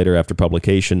 days later after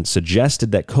publication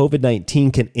suggested that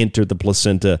COVID-19 can enter the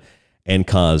placenta and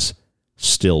cause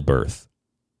stillbirth.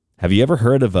 Have you ever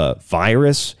heard of a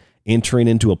virus entering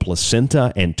into a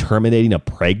placenta and terminating a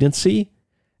pregnancy?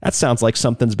 That sounds like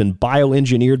something's been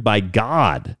bioengineered by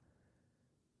God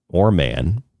or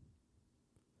man.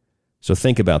 So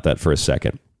think about that for a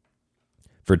second.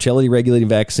 Fertility regulating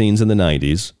vaccines in the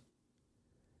 90s.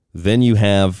 Then you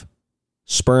have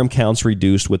sperm counts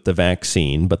reduced with the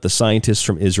vaccine, but the scientists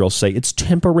from Israel say it's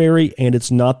temporary and it's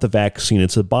not the vaccine.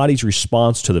 It's the body's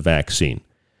response to the vaccine.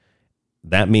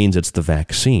 That means it's the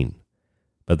vaccine.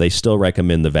 But they still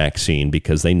recommend the vaccine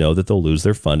because they know that they'll lose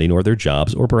their funding or their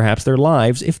jobs or perhaps their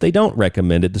lives if they don't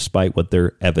recommend it, despite what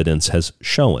their evidence has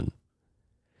shown.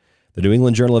 The New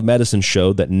England Journal of Medicine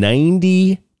showed that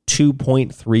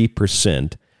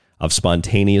 92.3% of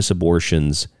spontaneous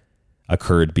abortions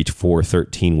occurred before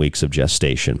 13 weeks of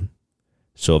gestation.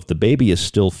 So if the baby is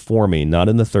still forming, not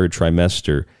in the third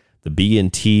trimester, the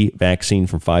B&T vaccine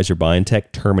from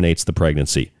Pfizer-BioNTech terminates the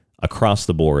pregnancy across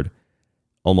the board,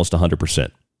 almost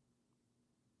 100%.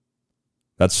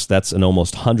 That's an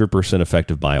almost 100%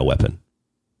 effective bioweapon,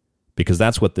 because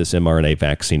that's what this mRNA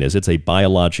vaccine is. It's a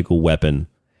biological weapon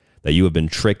that you have been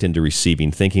tricked into receiving,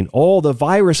 thinking, oh, the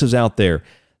virus is out there.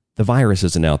 The virus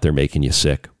isn't out there making you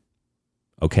sick.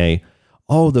 Okay?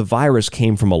 Oh, the virus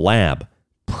came from a lab.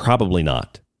 Probably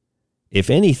not. If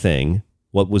anything,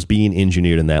 what was being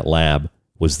engineered in that lab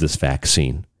was this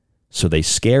vaccine. So they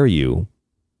scare you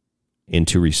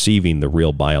into receiving the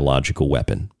real biological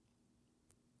weapon.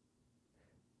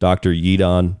 Dr.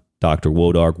 Yedon, Dr.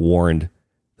 Wodarg warned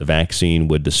the vaccine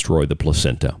would destroy the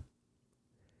placenta.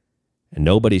 And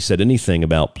nobody said anything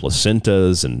about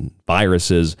placentas and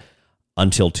viruses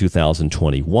until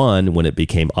 2021, when it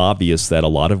became obvious that a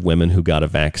lot of women who got a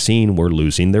vaccine were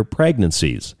losing their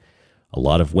pregnancies. A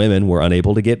lot of women were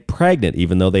unable to get pregnant,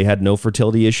 even though they had no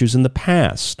fertility issues in the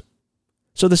past.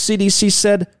 So the CDC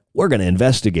said, we're going to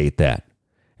investigate that.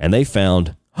 And they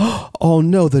found, oh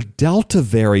no, the Delta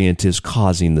variant is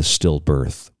causing the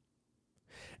stillbirth.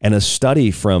 And a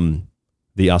study from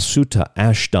the Asuta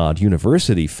Ashdod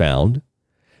University found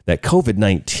that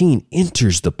COVID-19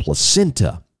 enters the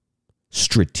placenta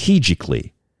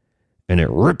strategically, and it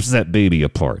rips that baby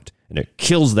apart, and it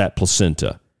kills that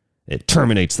placenta. It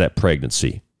terminates that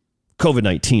pregnancy.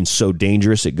 COVID-19 is so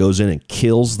dangerous, it goes in and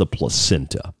kills the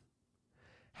placenta.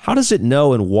 How does it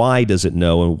know, and why does it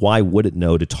know, and why would it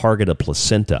know to target a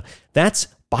placenta? That's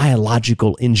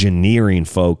biological engineering,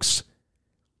 folks.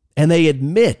 And they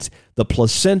admit the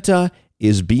placenta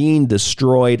is being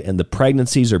destroyed and the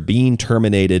pregnancies are being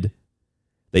terminated.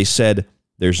 They said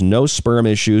there's no sperm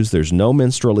issues, there's no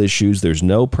menstrual issues, there's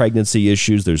no pregnancy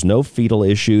issues, there's no fetal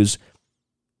issues,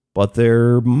 but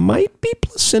there might be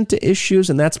placenta issues,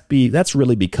 and that's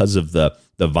really because of the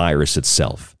virus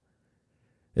itself.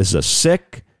 This is a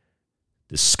sick,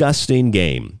 disgusting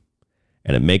game.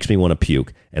 and it makes me want to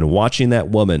puke. And watching that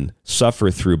woman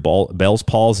suffer through Bell's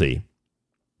palsy,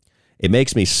 it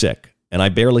makes me sick. And I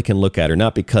barely can look at her,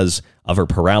 not because of her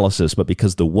paralysis, but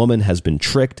because the woman has been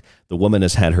tricked. The woman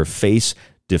has had her face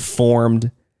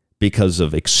deformed because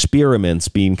of experiments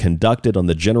being conducted on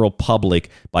the general public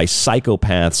by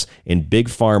psychopaths in big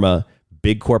pharma,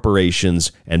 big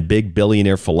corporations, and big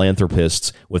billionaire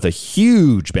philanthropists with a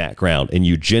huge background in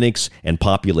eugenics and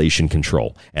population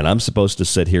control. And I'm supposed to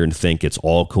sit here and think it's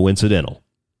all coincidental.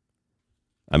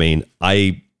 I mean,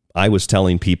 I was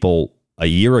telling people a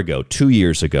year ago, 2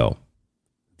 years ago,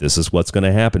 this is what's going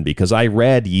to happen, because I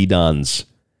read Yeadon's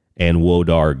and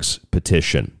Wodarg's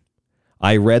petition.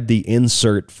 I read the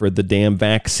insert for the damn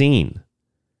vaccine.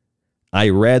 I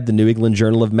read the New England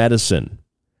Journal of Medicine.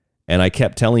 And I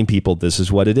kept telling people, this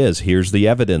is what it is. Here's the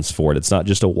evidence for it. It's not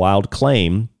just a wild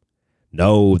claim.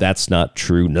 No, that's not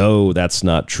true. No, that's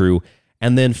not true.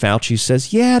 And then Fauci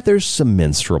says, yeah, there's some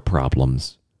menstrual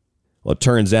problems. Well, it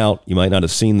turns out, you might not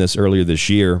have seen this earlier this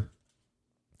year,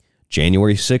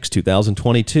 January 6,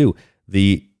 2022,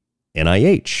 the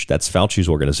NIH, that's Fauci's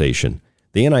organization,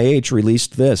 the NIH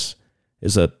released this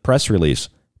as a press release.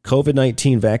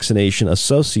 COVID-19 vaccination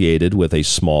associated with a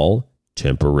small,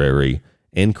 temporary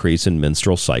increase in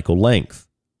menstrual cycle length.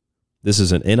 This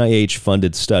is an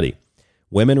NIH-funded study.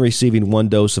 Women receiving one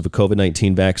dose of a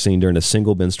COVID-19 vaccine during a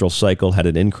single menstrual cycle had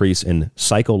an increase in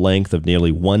cycle length of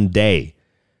nearly 1 day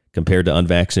compared to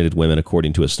unvaccinated women,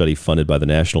 according to a study funded by the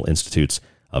National Institutes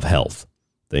of Health.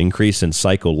 The increase in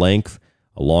cycle length,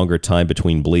 a longer time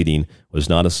between bleeding, was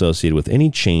not associated with any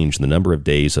change in the number of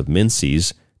days of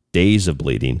menses, days of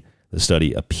bleeding. The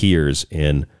study appears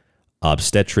in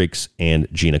obstetrics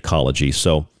and gynecology,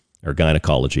 or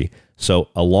gynecology. So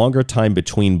a longer time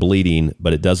between bleeding,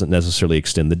 but it doesn't necessarily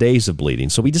extend the days of bleeding.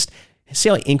 So we just see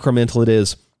how incremental it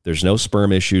is. There's no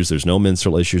sperm issues. There's no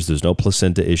menstrual issues. There's no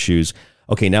placenta issues.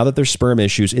 Okay, now that there's sperm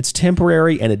issues, it's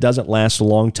temporary and it doesn't last a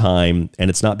long time, and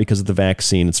it's not because of the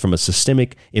vaccine. It's from a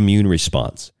systemic immune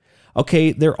response.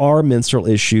 Okay, there are menstrual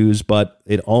issues, but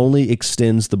it only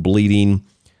extends the bleeding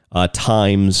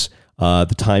times,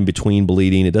 the time between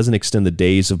bleeding. It doesn't extend the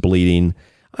days of bleeding.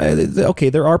 Okay,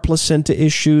 there are placenta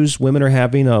issues. Women are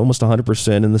having almost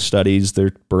 100% in the studies, their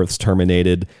births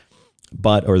terminated,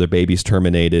 or their babies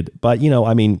terminated. But,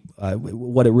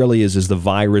 what it really is the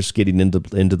virus getting into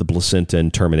the placenta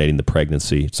and terminating the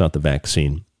pregnancy. It's not the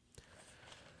vaccine.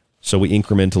 So we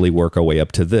incrementally work our way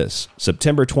up to this.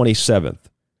 September 27th,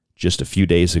 just a few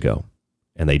days ago.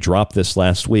 And they dropped this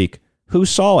last week. Who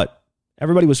saw it?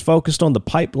 Everybody was focused on the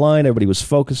pipeline. Everybody was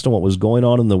focused on what was going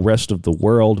on in the rest of the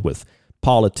world with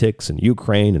politics and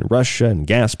Ukraine and Russia and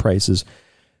gas prices.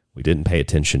 We didn't pay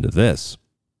attention to this.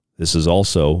 This is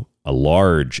also a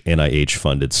large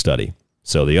NIH-funded study.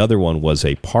 So the other one was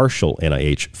a partial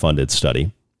NIH-funded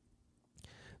study.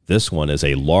 This one is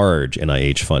a large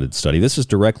NIH-funded study. This is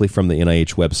directly from the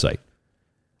NIH website.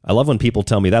 I love when people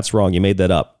tell me, that's wrong, you made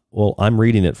that up. Well, I'm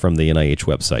reading it from the NIH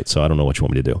website, so I don't know what you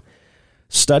want me to do.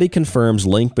 Study confirms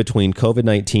link between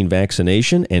COVID-19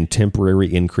 vaccination and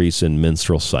temporary increase in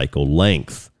menstrual cycle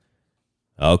length.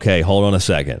 Okay, hold on a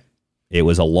second. It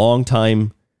was a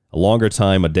longer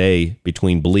time a day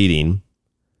between bleeding.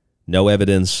 No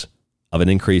evidence of an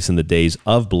increase in the days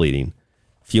of bleeding.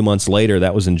 A few months later,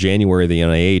 that was in January, the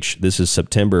NIH. This is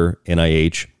September,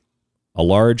 NIH. A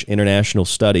large international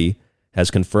study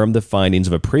has confirmed the findings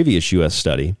of a previous U.S.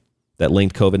 study that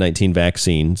linked COVID-19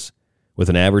 vaccines with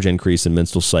an average increase in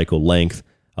menstrual cycle length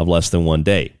of less than 1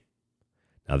 day.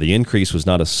 Now, the increase was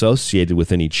not associated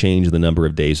with any change in the number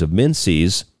of days of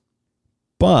menses,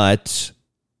 but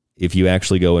if you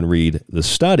actually go and read the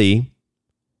study,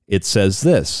 it says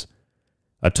this.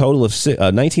 A total of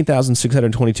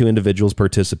 19,622 individuals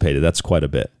participated. That's quite a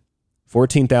bit.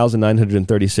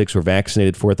 14,936 were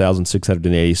vaccinated,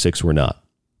 4,686 were not.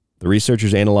 The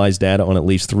researchers analyzed data on at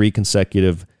least 3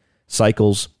 consecutive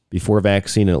cycles before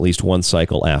vaccine and at least 1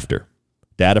 cycle after.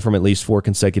 Data from at least 4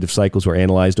 consecutive cycles were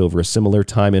analyzed over a similar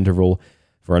time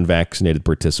for unvaccinated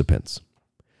participants.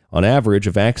 On average,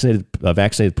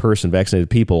 vaccinated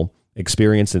people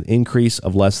experienced an increase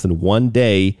of less than 1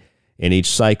 day in each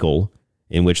cycle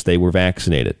in which they were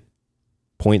vaccinated.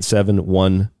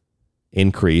 0.71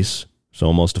 increase, so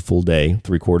almost a full day,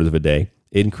 3/4 of a day,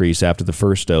 increase after the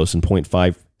first dose, and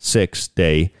 0.56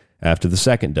 day after the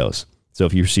second dose. So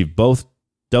if you received both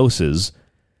doses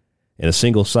in a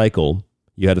single cycle,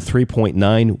 you had a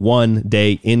 3.91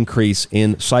 day increase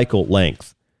in cycle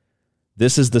length.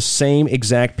 This is the same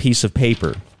exact piece of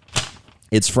paper.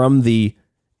 It's from the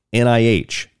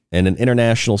NIH and an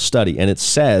international study, and it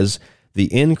says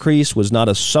the increase was not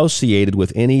associated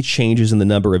with any changes in the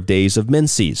number of days of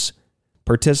menses.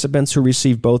 Participants who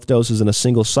received both doses in a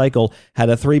single cycle had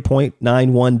a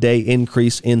 3.91 day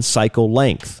increase in cycle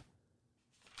length.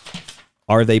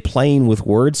 Are they playing with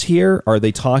words here? Are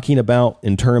they talking about,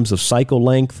 in terms of cycle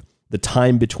length, the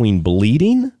time between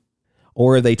bleeding?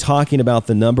 Or are they talking about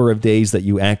the number of days that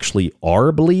you actually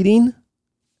are bleeding?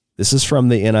 This is from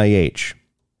the NIH.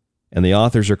 And the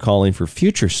authors are calling for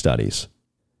future studies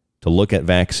to look at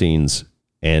vaccines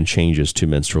and changes to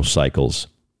menstrual cycles,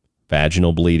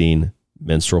 vaginal bleeding,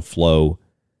 menstrual flow,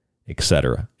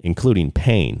 etc., including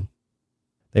pain.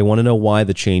 They want to know why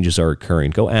the changes are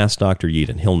occurring. Go ask Dr.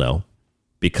 Yeadon. He'll know.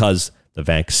 Because the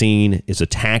vaccine is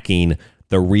attacking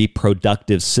the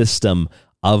reproductive system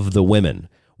of the women,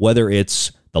 whether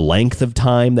it's the length of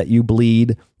time that you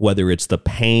bleed, whether it's the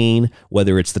pain,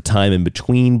 whether it's the time in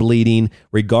between bleeding,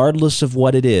 regardless of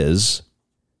what it is,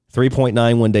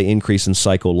 3.91 day increase in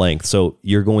cycle length. So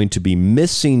you're going to be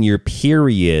missing your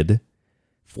period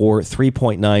for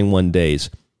 3.91 days.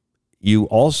 You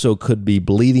also could be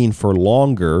bleeding for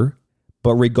longer,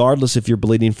 but regardless if you're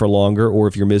bleeding for longer or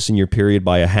if you're missing your period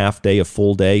by a half day, a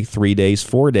full day, 3 days,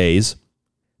 4 days,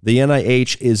 the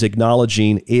NIH is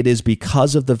acknowledging it is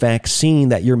because of the vaccine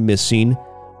that you're missing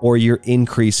or you're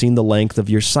increasing the length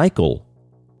of your cycle.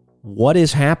 What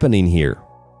is happening here?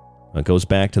 It goes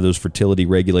back to those fertility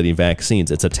regulating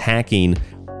vaccines. It's attacking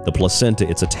the placenta.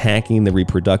 It's attacking the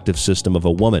reproductive system of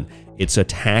a woman. It's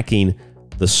attacking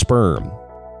the sperm.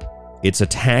 It's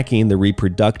attacking the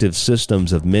reproductive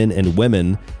systems of men and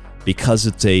women because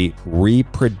it's a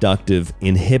reproductive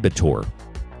inhibitor.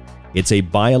 It's a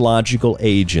biological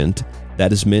agent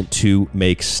that is meant to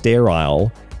make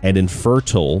sterile and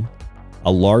infertile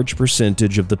a large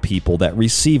percentage of the people that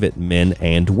receive it, men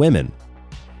and women.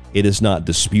 It is not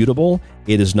disputable.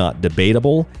 It is not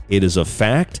debatable. It is a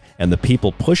fact. And the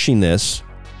people pushing this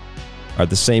are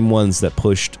the same ones that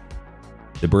pushed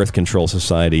the Birth Control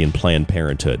Society and Planned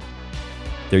Parenthood.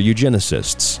 They're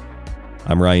eugenicists.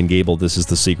 I'm Ryan Gable. This is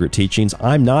The Secret Teachings.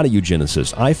 I'm not a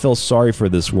eugenicist. I feel sorry for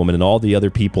this woman and all the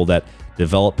other people that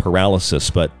develop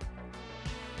paralysis, but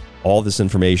all this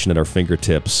information at our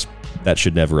fingertips, that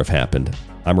should never have happened.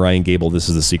 I'm Ryan Gable. This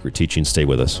is The Secret Teachings. Stay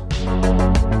with us.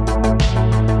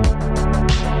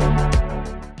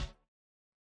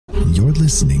 You're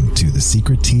listening to The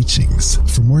Secret Teachings.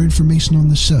 For more information on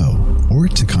the show or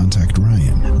to contact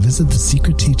Ryan, visit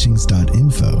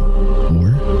thesecretteachings.info or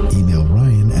email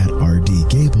Ryan at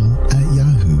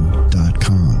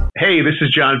rdgable@yahoo.com. Hey, this is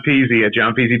John Peasy at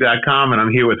johnpeasy.com, and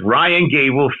I'm here with Ryan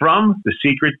Gable from The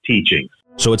Secret Teachings.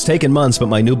 So it's taken months, but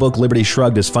my new book, Liberty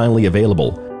Shrugged, is finally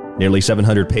available. Nearly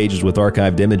 700 pages with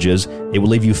archived images. It will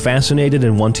leave you fascinated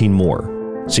and wanting more.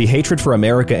 See, hatred for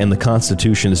America and the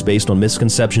Constitution is based on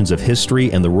misconceptions of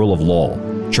history and the rule of law.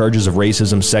 Charges of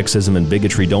racism, sexism, and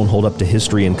bigotry don't hold up to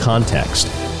history and context.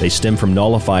 They stem from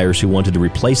nullifiers who wanted to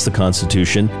replace the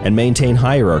Constitution and maintain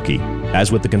hierarchy,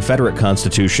 as with the Confederate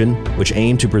Constitution, which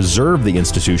aimed to preserve the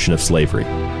institution of slavery.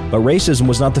 But racism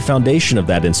was not the foundation of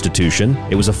that institution.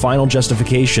 It was a final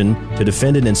justification to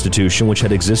defend an institution which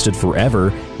had existed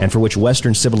forever and for which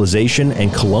Western civilization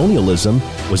and colonialism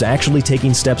was actually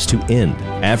taking steps to end.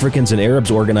 Africans and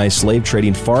Arabs organized slave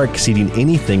trading far exceeding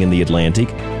anything in the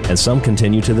Atlantic, and some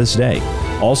continue to this day.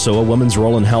 Also, a woman's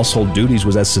role in household duties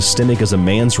was as systemic as a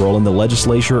man's role in the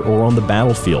legislature or on the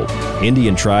battlefield.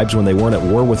 Indian tribes, when they weren't at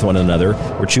war with one another,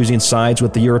 were choosing sides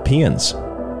with the Europeans.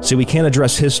 See, we can't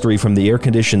address history from the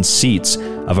air-conditioned seats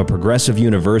of a progressive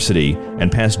university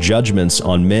and pass judgments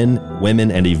on men,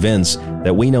 women, and events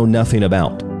that we know nothing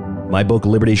about. My book,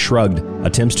 Liberty Shrugged,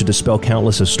 attempts to dispel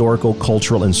countless historical,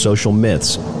 cultural, and social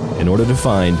myths in order to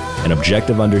find an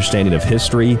objective understanding of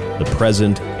history, the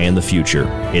present, and the future.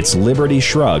 It's Liberty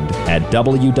Shrugged at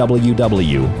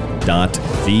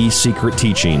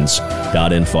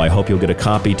www.thesecretteachings.info. I hope you'll get a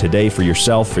copy today for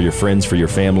yourself, for your friends, for your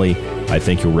family. I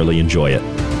think you'll really enjoy it.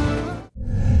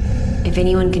 If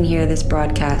anyone can hear this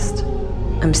broadcast,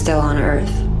 I'm still on Earth.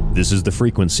 This is the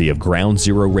frequency of Ground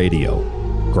Zero Radio.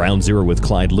 Ground Zero with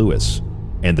Clyde Lewis,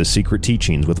 and The Secret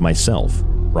Teachings with myself,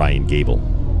 Ryan Gable.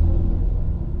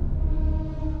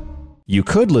 You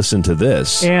could listen to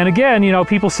this. And again,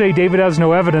 people say David has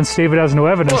no evidence. David has no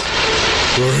evidence.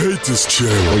 I hate this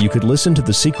channel. Or you could listen to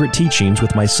The Secret Teachings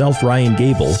with myself, Ryan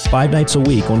Gable, 5 nights a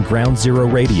week on Ground Zero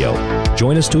Radio.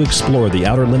 Join us to explore the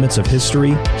outer limits of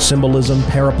history, symbolism,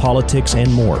 parapolitics, and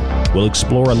more. We'll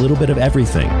explore a little bit of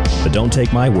everything, but don't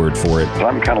take my word for it.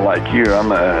 I'm kind of like you. I'm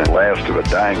the last of a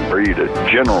dying breed, a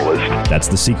generalist. That's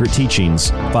The Secret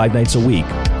Teachings, 5 nights a week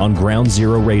on Ground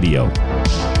Zero Radio.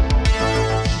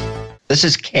 This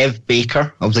is Kev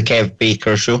Baker of The Kev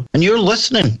Baker Show, and you're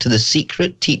listening to The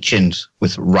Secret Teachings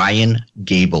with Ryan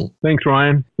Gable. Thanks,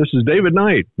 Ryan. This is David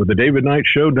Knight with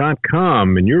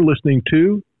thedavidknightshow.com, and you're listening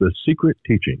to The Secret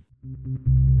Teaching.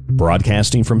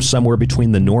 Broadcasting from somewhere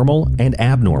between the normal and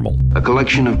abnormal. A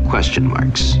collection of question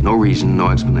marks. No reason, no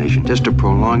explanation. Just a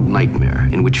prolonged nightmare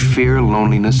in which fear,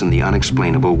 loneliness, and the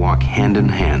unexplainable walk hand in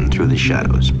hand through the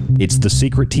shadows. It's The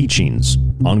Secret Teachings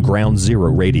on Ground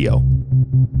Zero Radio.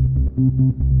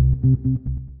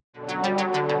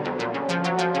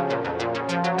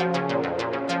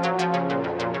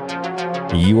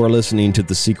 You are listening to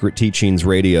The Secret Teachings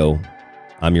Radio.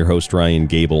 I'm your host, Ryan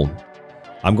Gable.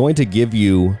 I'm going to give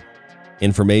you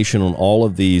information on all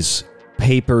of these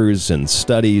papers and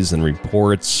studies and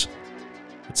reports.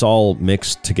 It's all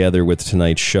mixed together with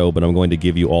tonight's show, but I'm going to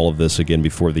give you all of this again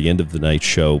before the end of the night's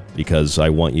show because I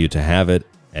want you to have it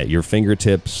at your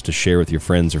fingertips to share with your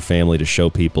friends or family, to show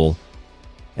people.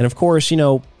 And of course,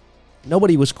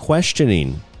 nobody was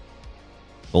questioning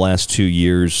the last 2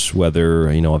 years whether,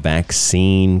 a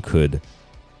vaccine could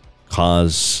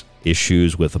cause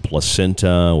issues with a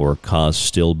placenta or cause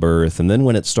stillbirth. And then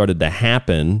when it started to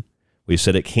happen, we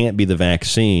said it can't be the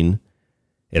vaccine.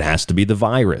 It has to be the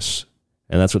virus.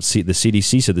 And that's what the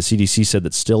CDC said. The CDC said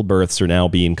that stillbirths are now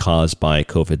being caused by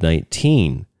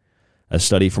COVID-19. A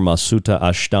study from Asuta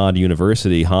Ashdod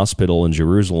University Hospital in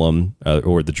Jerusalem,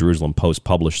 or the Jerusalem Post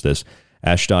published this,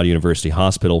 Ashdod University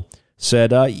Hospital,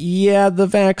 said, the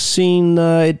vaccine,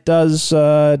 it does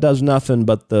nothing,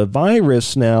 but the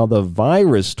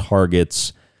virus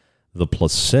targets the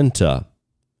placenta,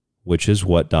 which is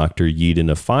what Dr.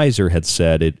 Yeadon of Pfizer had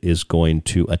said. It is going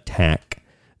to attack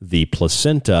the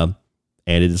placenta,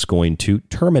 and it is going to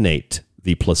terminate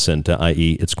the placenta,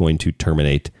 i.e. it's going to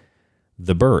terminate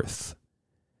the birth.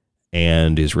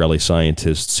 And Israeli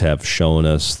scientists have shown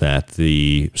us that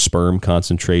the sperm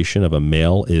concentration of a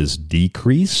male is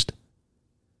decreased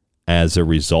as a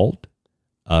result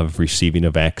of receiving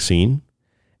a vaccine,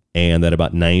 and that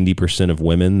about 90% of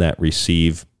women that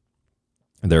receive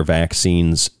their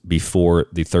vaccines before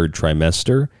the third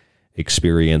trimester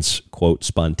experience, quote,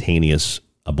 spontaneous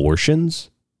abortions.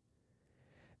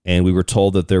 And we were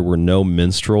told that there were no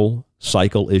menstrual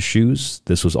cycle issues.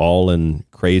 This was all in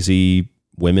crazy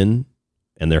women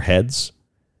and their heads.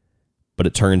 But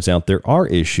it turns out there are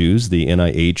issues. The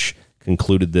NIH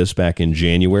concluded this back in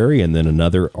January, and then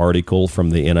another article from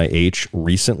the NIH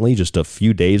recently, just a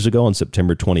few days ago on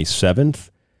September 27th.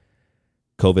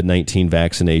 COVID-19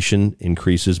 vaccination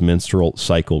increases menstrual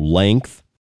cycle length.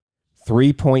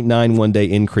 3.91 day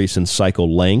increase in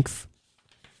cycle length.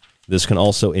 This can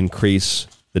also increase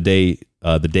the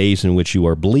days in which you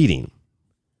are bleeding.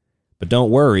 But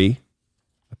don't worry,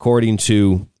 according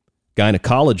to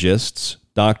gynecologists,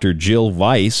 Dr. Jill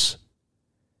Weiss,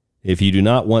 if you do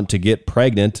not want to get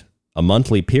pregnant, a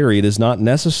monthly period is not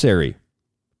necessary.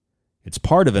 It's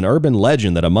part of an urban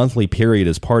legend that a monthly period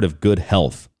is part of good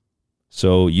health.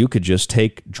 So you could just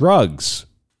take drugs,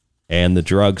 and the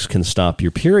drugs can stop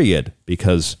your period,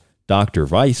 because Dr.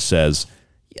 Weiss says,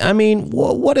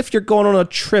 what if you're going on a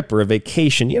trip or a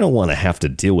vacation? You don't want to have to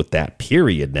deal with that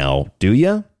period now, do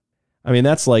you?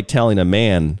 That's like telling a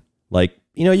man,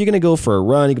 you're going to go for a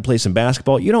run, you can play some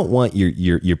basketball. You don't want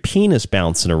your penis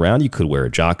bouncing around. You could wear a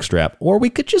jock strap, or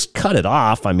we could just cut it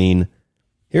off.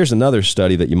 Here's another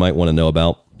study that you might want to know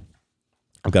about.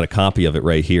 I've got a copy of it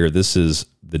right here. This is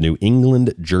the New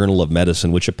England Journal of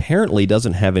Medicine, which apparently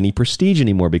doesn't have any prestige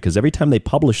anymore, because every time they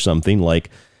publish something like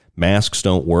masks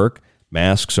don't work,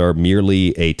 masks are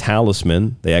merely a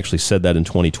talisman. They actually said that in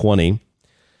 2020.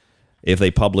 If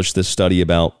they publish this study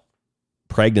about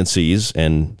pregnancies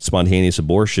and spontaneous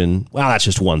abortion, well, that's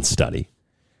just one study.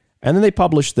 And then they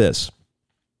published this.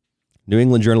 New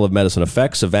England Journal of Medicine,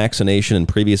 effects of vaccination and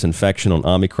previous infection on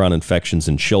Omicron infections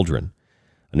in children.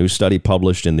 A new study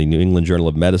published in the New England Journal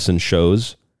of Medicine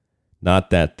shows not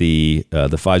that the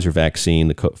Pfizer vaccine,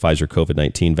 the Pfizer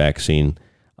COVID-19 vaccine,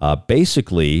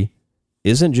 basically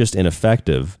isn't just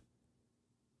ineffective,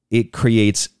 it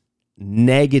creates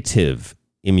negative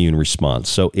immune response.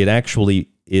 So it actually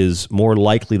is more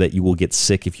likely that you will get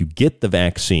sick if you get the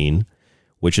vaccine,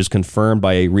 which is confirmed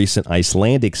by a recent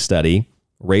Icelandic study.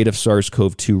 Rate of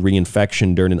SARS-CoV-2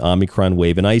 reinfection during an Omicron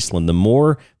wave in Iceland. The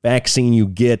more vaccine you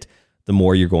get, the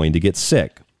more you're going to get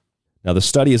sick. Now, the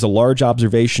study is a large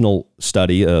observational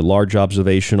study, a large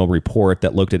observational report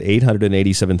that looked at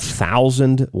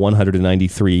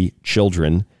 887,193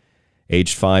 children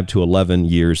aged 5 to 11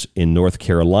 years in North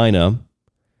Carolina.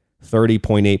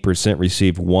 30.8%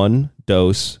 received one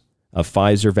dose of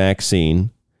Pfizer vaccine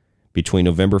between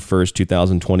November 1st,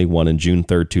 2021 and June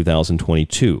 3rd,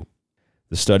 2022.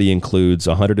 The study includes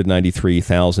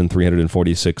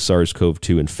 193,346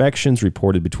 SARS-CoV-2 infections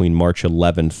reported between March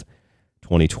 11th,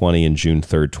 2020 and June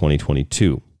 3rd,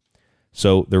 2022.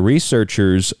 So the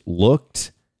researchers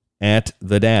looked at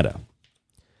the data,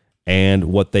 and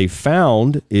what they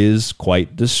found is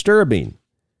quite disturbing.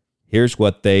 Here's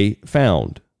what they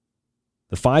found.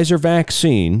 The Pfizer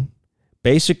vaccine,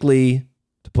 basically,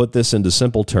 to put this into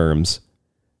simple terms,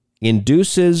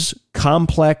 induces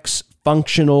complex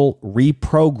functional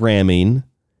reprogramming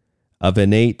of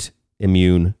innate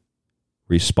immune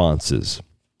responses.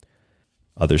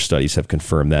 Other studies have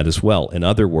confirmed that as well. In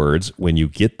other words, when you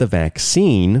get the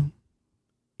vaccine,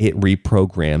 it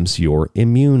reprograms your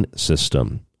immune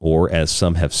system, or as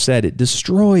some have said, it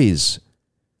destroys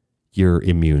your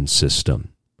immune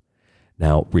system.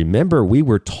 Now, remember, we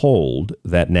were told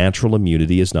that natural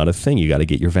immunity is not a thing. You got to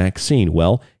get your vaccine.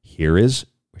 Well, here is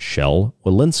Michelle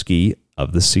Walensky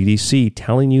of the CDC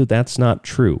telling you that's not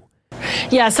true.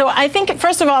 Yeah, so I think,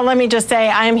 first of all, let me just say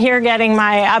I'm here getting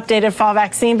my updated fall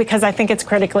vaccine because I think it's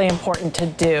critically important to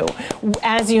do.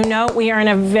 As you know, we are in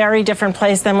a very different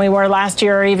place than we were last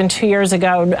year or even 2 years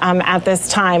ago at this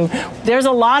time. There's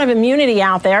a lot of immunity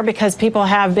out there because people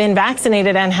have been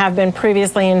vaccinated and have been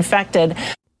previously infected.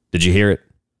 Did you hear it?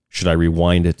 Should I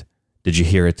rewind it? Did you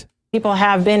hear it? People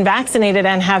have been vaccinated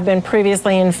and have been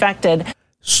previously infected.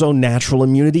 So natural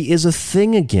immunity is a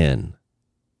thing again.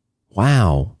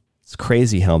 Wow. It's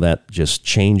crazy how that just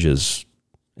changes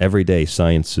every day.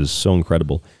 Science is so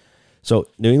incredible. So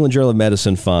New England Journal of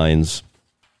Medicine finds,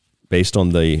 based on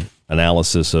the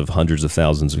analysis of hundreds of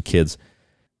thousands of kids,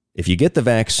 if you get the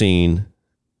vaccine,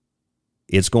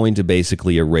 it's going to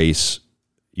basically erase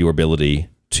your ability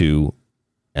to,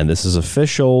 and this is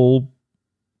official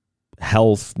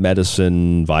health,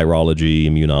 medicine, virology,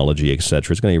 immunology,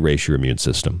 etc. It's going to erase your immune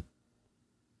system.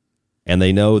 And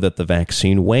they know that the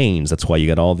vaccine wanes. That's why you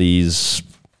got all these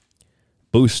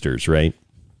boosters, right?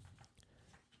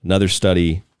 Another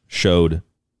study showed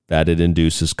that it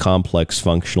induces complex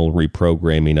functional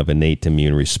reprogramming of innate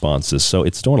immune responses. So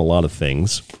it's doing a lot of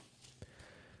things.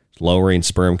 Lowering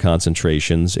sperm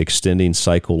concentrations, extending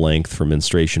cycle length for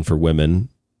menstruation for women.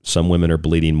 Some women are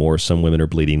bleeding more, some women are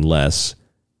bleeding less.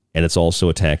 And it's also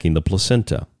attacking the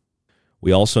placenta.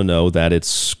 We also know that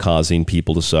it's causing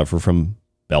people to suffer from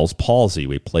Bell's palsy.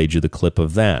 We played you the clip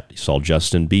of that. You saw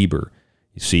Justin Bieber.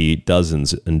 You see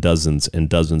dozens and dozens and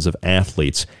dozens of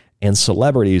athletes and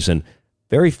celebrities and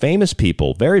very famous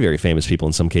people, very, very famous people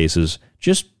in some cases,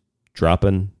 just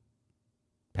dropping,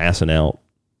 passing out,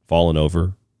 falling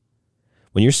over.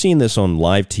 When you're seeing this on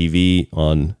live TV,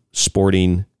 on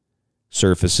sporting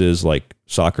surfaces like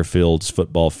soccer fields,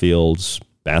 football fields,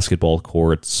 basketball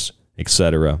courts,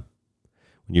 etc.,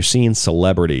 when you're seeing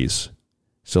celebrities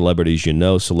you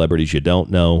know, celebrities you don't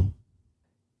know,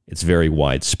 it's very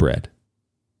widespread.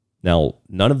 Now,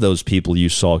 none of those people you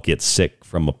saw get sick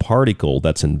from a particle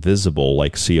that's invisible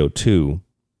like CO2.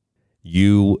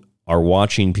 You are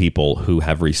watching people who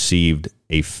have received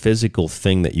a physical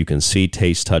thing that you can see,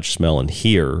 taste, touch, smell, and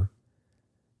hear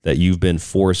that you've been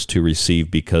forced to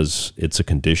receive because it's a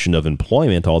condition of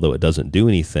employment, although it doesn't do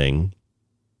anything.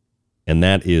 And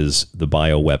that is the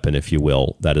bioweapon, if you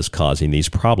will, that is causing these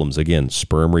problems. Again,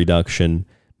 sperm reduction,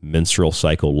 menstrual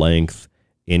cycle length,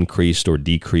 increased or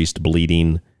decreased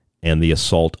bleeding, and the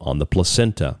assault on the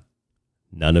placenta.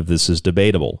 None of this is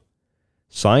debatable.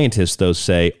 Scientists, though,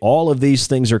 say all of these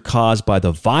things are caused by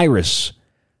the virus,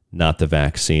 not the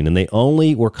vaccine, and they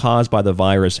only were caused by the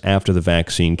virus after the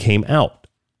vaccine came out.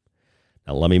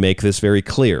 Now, let me make this very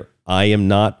clear. I am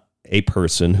not a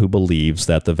person who believes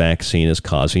that the vaccine is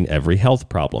causing every health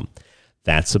problem.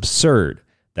 That's absurd.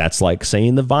 That's like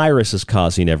saying the virus is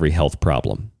causing every health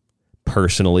problem.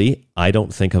 Personally, I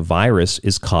don't think a virus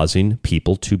is causing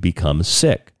people to become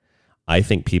sick. I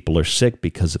think people are sick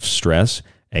because of stress,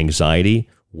 anxiety,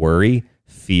 worry,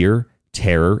 fear,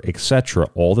 terror, etc.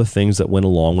 All the things that went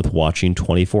along with watching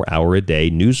 24-hour-a-day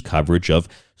news coverage of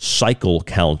cycle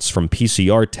counts from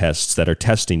PCR tests that are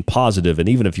testing positive. And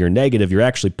even if you're negative, you're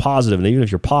actually positive. And even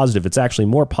if you're positive, it's actually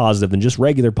more positive than just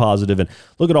regular positive. And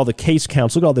look at all the case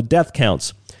counts. Look at all the death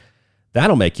counts.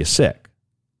 That'll make you sick,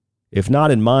 if not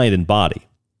in mind and body.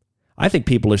 I think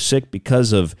people are sick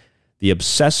because of the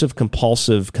obsessive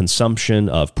compulsive consumption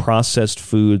of processed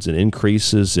foods and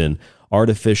increases in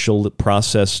artificial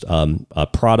processed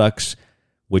products,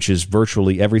 which is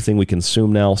virtually everything we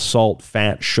consume now: salt,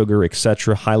 fat, sugar,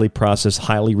 etc., highly processed,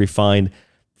 highly refined.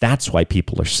 That's why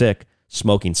people are sick.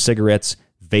 Smoking cigarettes,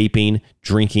 vaping,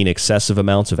 drinking excessive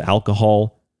amounts of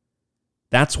alcohol.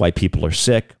 That's why people are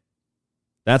sick.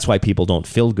 That's why people don't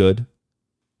feel good.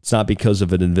 It's not because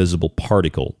of an invisible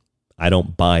particle. I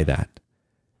don't buy that.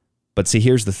 But see,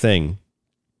 here's the thing.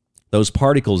 Those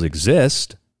particles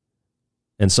exist.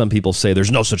 And some people say there's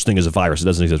no such thing as a virus. It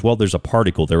doesn't exist. Well, there's a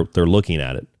particle. They're looking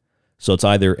at it. So it's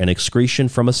either an excretion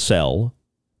from a cell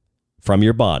from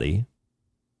your body,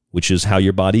 which is how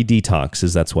your body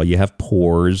detoxes. That's why you have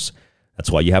pores. That's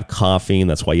why you have coughing.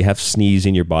 That's why you have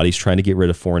sneezing. Your body's trying to get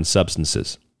rid of foreign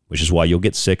substances, which is why you'll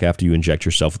get sick after you inject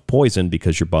yourself with poison,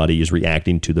 because your body is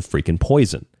reacting to the freaking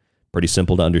poison. Pretty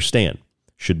simple to understand.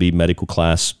 Should be medical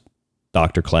class,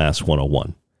 doctor class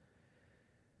 101.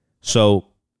 So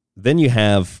then you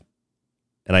have,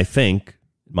 and I think,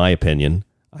 in my opinion,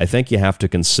 I think you have to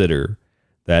consider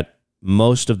that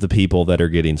most of the people that are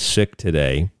getting sick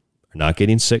today are not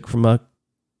getting sick from a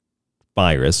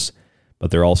virus, but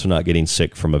they're also not getting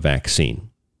sick from a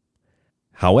vaccine.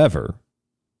 However,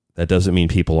 that doesn't mean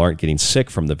people aren't getting sick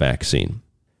from the vaccine.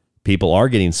 People are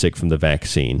getting sick from the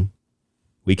vaccine.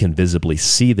 We can visibly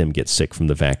see them get sick from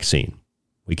the vaccine.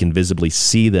 We can visibly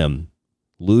see them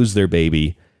lose their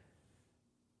baby,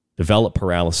 develop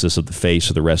paralysis of the face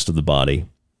or the rest of the body,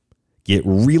 get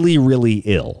really, really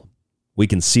ill. We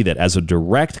can see that as a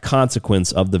direct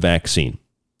consequence of the vaccine.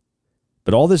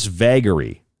 But all this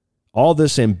vagary, all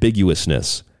this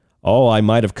ambiguousness, oh, I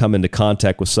might have come into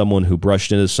contact with someone who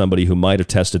brushed into somebody who might have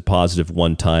tested positive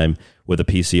one time with a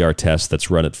PCR test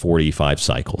that's run at 45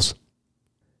 cycles.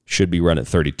 Should be run at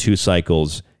 32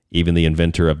 cycles. Even the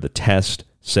inventor of the test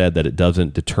said that it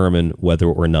doesn't determine whether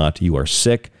or not you are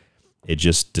sick. It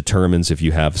just determines if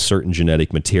you have certain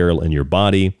genetic material in your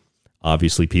body.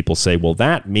 Obviously, people say, well,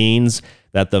 that means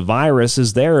that the virus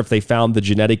is there if they found the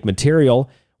genetic material.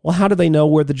 Well, how do they know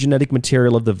where the genetic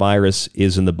material of the virus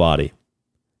is in the body?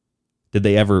 Did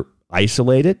they ever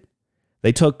isolate it?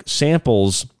 They took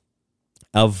samples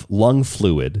of lung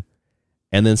fluid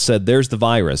and then said, there's the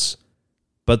virus.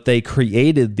 But they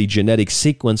created the genetic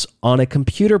sequence on a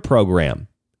computer program,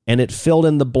 and it filled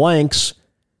in the blanks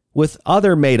with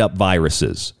other made-up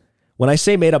viruses. When I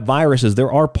say made-up viruses,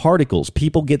 there are particles.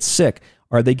 People get sick.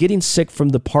 Are they getting sick from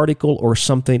the particle or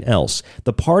something else?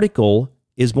 The particle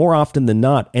is more often than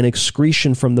not an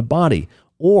excretion from the body.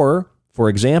 Or, for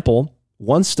example,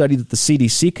 one study that the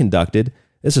CDC conducted,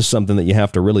 this is something that you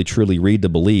have to really, truly read to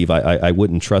believe. I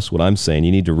wouldn't trust what I'm saying.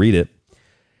 You need to read it.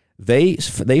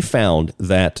 They found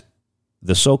that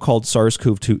the so-called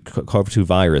SARS-CoV-2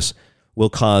 virus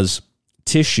will cause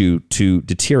tissue to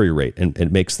deteriorate, and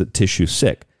it makes the tissue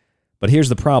sick. But here's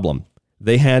the problem.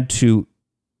 They had to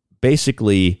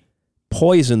basically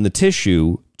poison the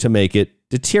tissue to make it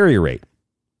deteriorate.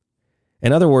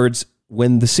 In other words,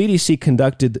 when the CDC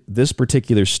conducted this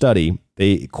particular study,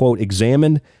 they, quote,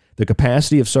 examined the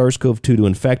capacity of SARS-CoV-2 to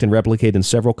infect and replicate in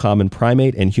several common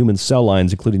primate and human cell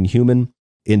lines, including human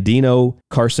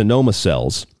adenocarcinoma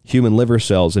cells, human liver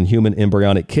cells, and human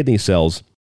embryonic kidney cells.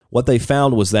 What they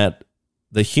found was that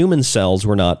the human cells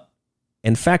were not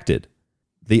infected.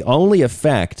 The only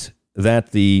effect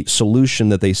that the solution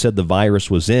that they said the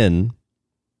virus was in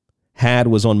had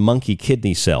was on monkey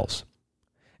kidney cells.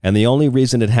 And the only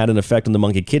reason it had an effect on the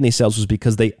monkey kidney cells was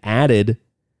because they added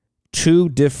 2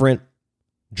 different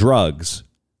drugs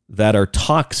that are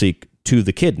toxic to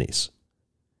the kidneys.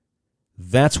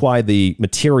 That's why the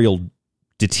material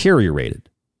deteriorated.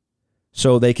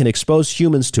 So they can expose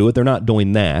humans to it. They're not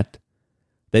doing that.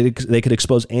 They could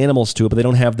expose animals to it, but they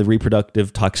don't have the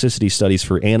reproductive toxicity studies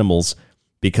for animals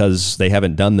because they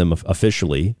haven't done them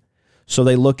officially. So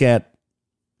they look at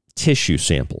tissue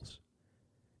samples.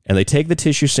 And they take the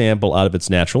tissue sample out of its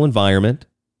natural environment.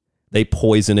 They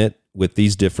poison it with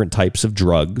these different types of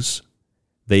drugs.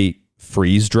 They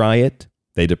freeze dry it.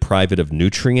 They deprive it of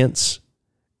nutrients.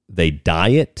 They dye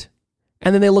it.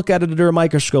 And then they look at it under a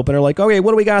microscope and are like, okay,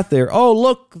 what do we got there? Oh,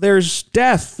 look, there's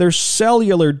death. There's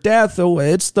cellular death. Oh,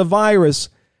 it's the virus.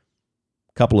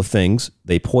 Couple of things.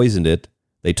 They poisoned it.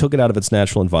 They took it out of its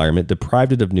natural environment,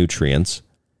 deprived it of nutrients.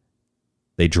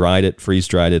 They dried it,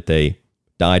 freeze-dried it. They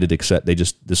dyed it, except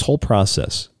this whole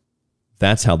process.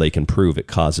 That's how they can prove it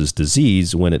causes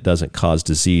disease. When it doesn't cause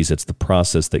disease, it's the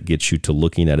process that gets you to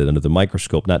looking at it under the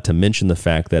microscope, not to mention the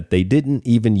fact that they didn't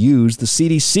even use, the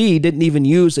CDC didn't even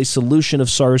use a solution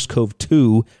of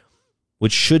SARS-CoV-2,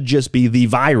 which should just be the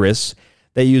virus.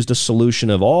 They used a solution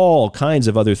of all kinds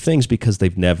of other things because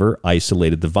they've never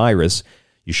isolated the virus.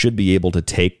 You should be able to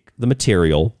take the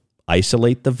material,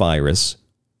 isolate the virus,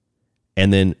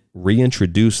 and then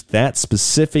reintroduce that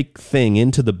specific thing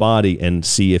into the body and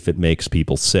see if it makes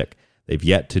people sick. They've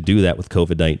yet to do that with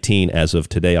COVID-19 as of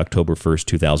today, October 1st,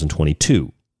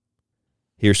 2022.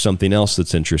 Here's something else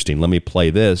that's interesting. Let me play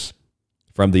this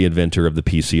from the inventor of the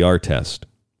PCR test.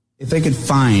 If they could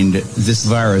find this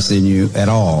virus in you at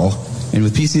all, And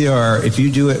with PCR, if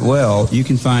you do it well, you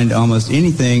can find almost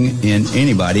anything in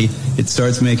anybody. It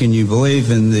starts making you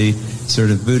believe in the sort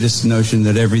of Buddhist notion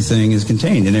that everything is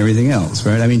contained in everything else,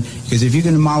 right? I mean, because if you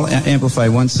can amplify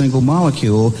one single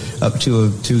molecule up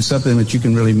to something that you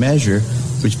can really measure,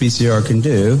 which PCR can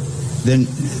do, then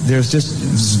there's just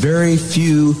very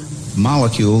few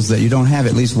molecules that you don't have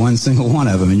at least one single one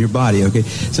of them in your body, okay?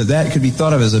 So that could be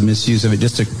thought of as a misuse of it,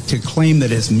 just to claim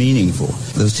that it's meaningful.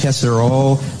 Those tests are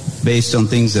all based on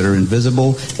things that are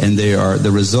invisible, and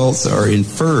the results are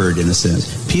inferred in a sense.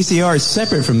 PCR is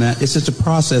separate from that. It's just a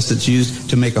process that's used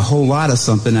to make a whole lot of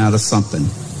something out of something.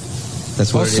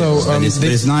 That's what it is. But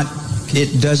it's not,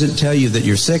 it doesn't tell you that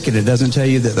you're sick, and it doesn't tell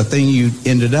you that the thing you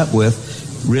ended up with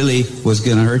really was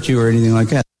going to hurt you or anything like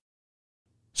that.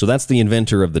 So that's the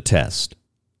inventor of the test.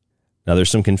 Now,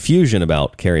 there's some confusion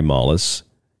about Kary Mullis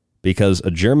because a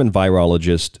German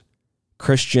virologist,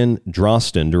 Christian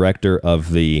Drosten, director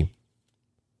of the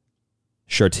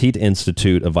Charité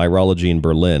Institute of Virology in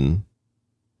Berlin,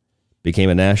 became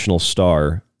a national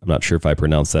star. I'm not sure if I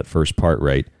pronounced that first part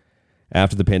right.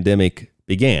 After the pandemic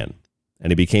began. And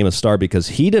he became a star because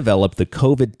he developed the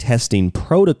COVID testing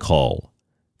protocol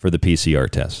for the PCR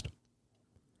test.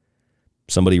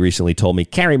 Somebody recently told me,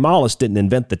 Kary Mullis didn't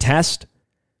invent the test.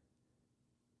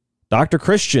 Dr.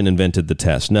 Christian invented the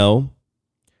test. No,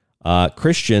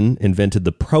 Christian invented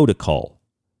the protocol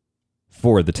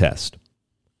for the test.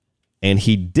 And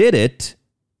he did it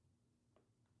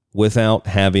without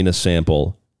having a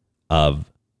sample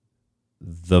of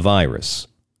the virus.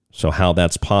 So how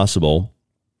that's possible,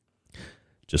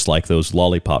 just like those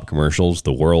lollipop commercials,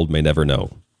 the world may never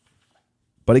know.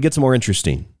 But it gets more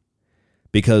interesting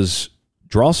because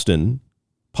Drosten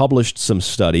published some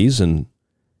studies, and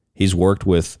he's worked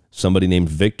with somebody named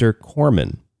Victor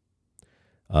Corman.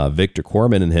 Victor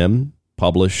Corman and him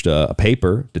published a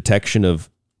paper, Detection of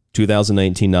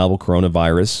 2019 Novel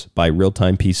Coronavirus by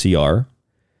Real-Time PCR.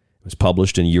 It was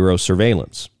published in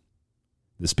Eurosurveillance.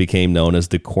 This became known as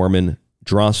the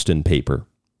Corman-Drosten paper.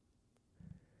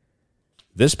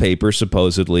 This paper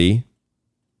supposedly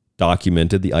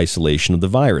documented the isolation of the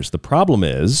virus. The problem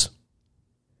is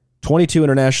 22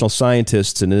 international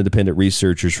scientists and independent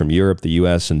researchers from Europe, the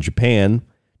U.S., and Japan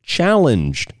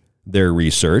challenged their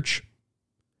research.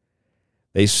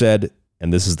 They said,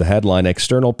 and this is the headline,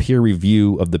 external peer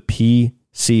review of the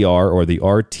PCR or the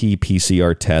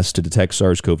RT-PCR test to detect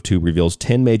SARS-CoV-2 reveals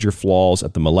 10 major flaws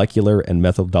at the molecular and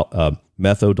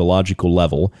methodological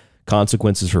level,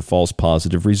 consequences for false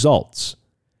positive results.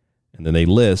 And then they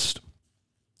list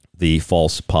the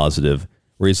false positive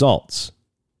results.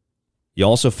 You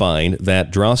also find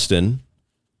that Drosten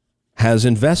has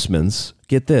investments,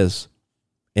 get this,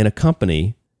 in a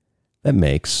company that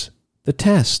makes the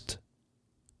test.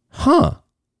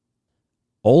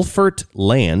 Olfert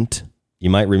Lant, you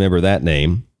might remember that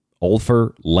name,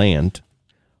 Olfert Lant.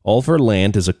 Olfert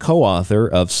Lant is a co-author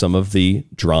of some of the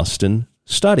Drosten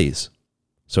studies.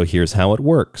 So here's how it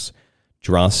works.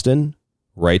 Drosten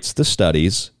writes the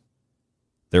studies.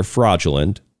 They're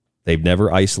fraudulent. They've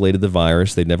never isolated the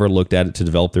virus. They've never looked at it to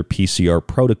develop their PCR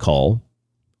protocol.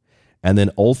 And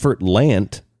then Olfert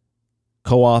Lant,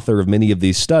 co-author of many of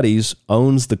these studies,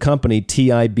 owns the company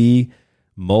TIB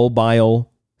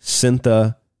Mobile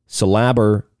Syntha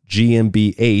Salaber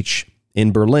GmbH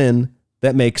in Berlin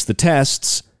that makes the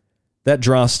tests that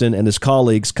Drosten and his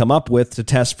colleagues come up with to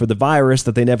test for the virus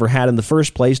that they never had in the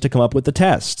first place to come up with the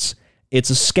tests.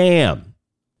 It's a scam.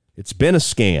 It's been a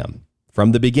scam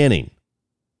from the beginning.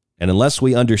 And unless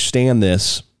we understand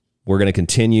this, we're going to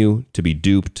continue to be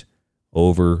duped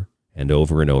over and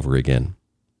over and over again.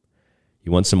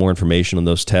 You want some more information on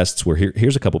those tests? Well,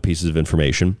 here's a couple pieces of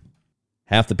information.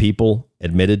 Half the people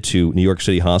admitted to New York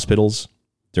City hospitals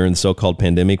during the so-called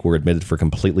pandemic were admitted for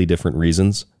completely different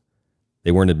reasons.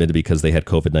 They weren't admitted because they had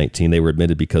COVID-19. They were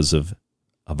admitted because of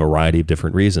a variety of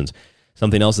different reasons.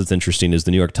 Something else that's interesting is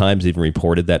the New York Times even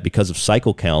reported that because of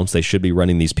cycle counts, they should be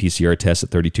running these PCR tests at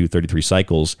 32, 33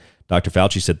 cycles. Dr.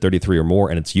 Fauci said 33 or more,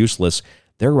 and it's useless.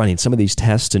 They're running some of these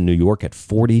tests in New York at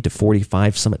 40 to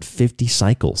 45, some at 50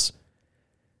 cycles.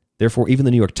 Therefore, even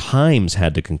the New York Times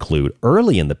had to conclude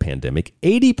early in the pandemic,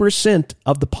 80%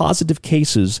 of the positive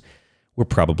cases were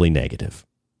probably negative.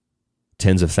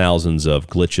 Tens of thousands of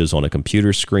glitches on a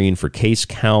computer screen for case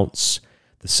counts,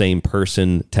 the same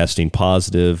person testing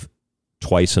positive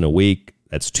twice in a week.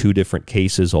 That's two different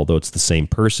cases, although it's the same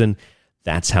person.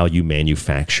 That's how you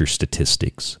manufacture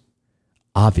statistics.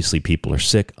 Obviously, people are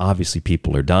sick. Obviously,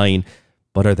 people are dying.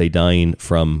 But are they dying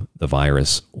from the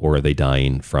virus or are they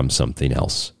dying from something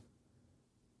else?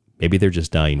 Maybe they're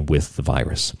just dying with the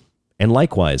virus. And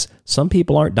likewise, some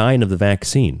people aren't dying of the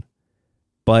vaccine.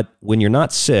 But when you're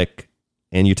not sick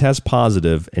and you test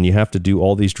positive and you have to do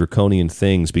all these draconian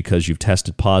things because you've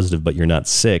tested positive but you're not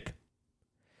sick,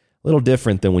 a little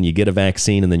different than when you get a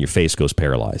vaccine and then your face goes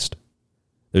paralyzed.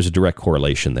 There's a direct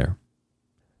correlation there.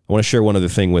 I want to share one other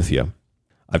thing with you.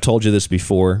 I've told you this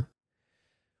before.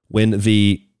 When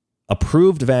the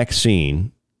approved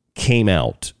vaccine came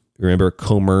out, remember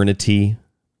Comirnaty?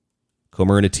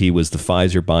 Comirnaty was the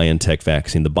Pfizer-BioNTech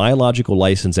vaccine. The biological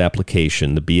license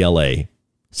application, the BLA,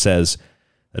 says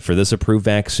that for this approved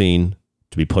vaccine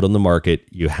to be put on the market,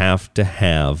 you have to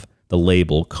have the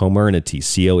label Comirnaty,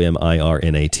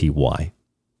 Comirnaty.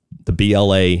 The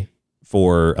BLA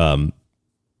for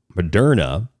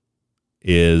Moderna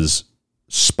is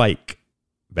Spike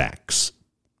Vax.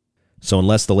 So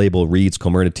unless the label reads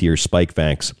Comirnaty or Spike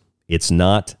Vax, it's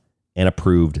not an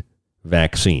approved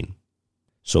vaccine.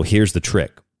 So here's the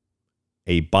trick.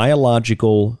 A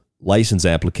biological license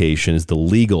application is the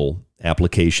legal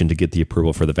application to get the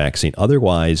approval for the vaccine.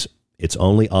 Otherwise, it's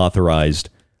only authorized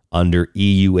under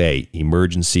EUA,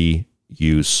 Emergency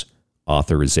Use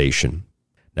Authorization.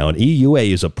 Now, an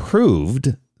EUA is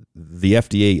approved. The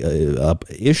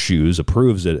FDA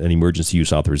approves an emergency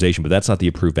use authorization, but that's not the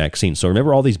approved vaccine. So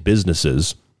remember, all these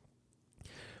businesses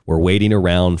were waiting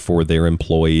around for their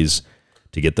employees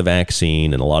to get the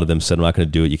vaccine, and a lot of them said, I'm not going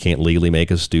to do it. You can't legally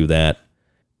make us do that.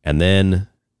 And then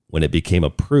when it became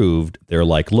approved, they're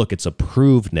like, look, it's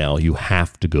approved now. You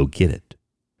have to go get it.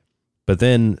 But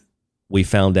then we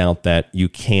found out that you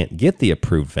can't get the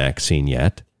approved vaccine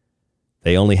yet.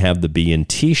 They only have the B and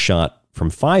T shot from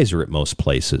Pfizer at most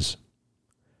places.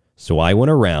 So I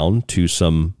went around to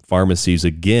some pharmacies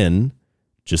again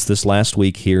just this last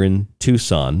week here in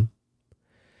Tucson,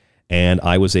 and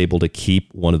I was able to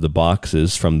keep one of the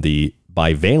boxes from the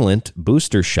bivalent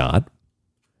booster shot,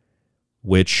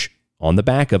 which on the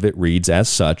back of it reads as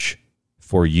such,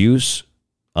 for use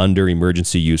under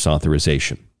emergency use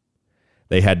authorization.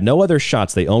 They had no other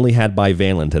shots. They only had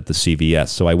bivalent at the CVS.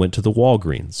 So I went to the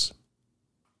Walgreens.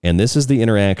 And this is the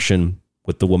interaction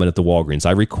with the woman at the Walgreens.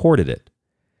 I recorded it.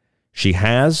 She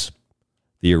has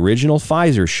the original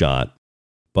Pfizer shot,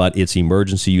 but it's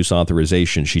emergency use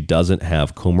authorization. She doesn't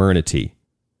have Comirnaty.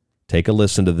 Take a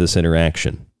listen to this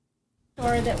interaction.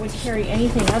 Or that would carry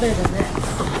anything other than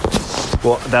this.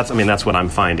 Well, that's what I'm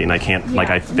finding. I can't,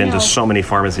 I've been to so many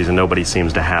pharmacies and nobody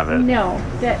seems to have it. No,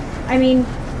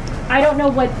 I don't know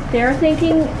what they're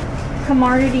thinking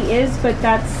Comirnaty is, but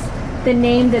that's the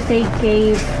name that they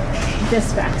gave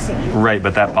this vaccine. Right,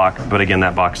 but that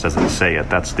box doesn't say it.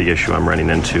 That's the issue I'm running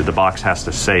into. The box has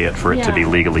to say it for it to be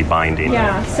legally binding.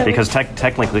 Yeah. So because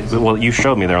technically, well, you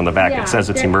showed me there on the back. It says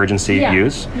it's emergency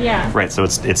use. Yeah. Right. So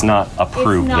it's not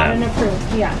approved. It's not then. an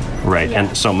approved. Yeah. Right. Yeah.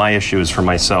 And so my issue is for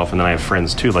myself, and then I have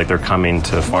friends too. Like they're coming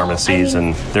to pharmacies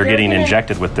and they're getting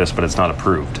injected with this, but it's not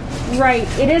approved. Right.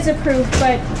 It is approved,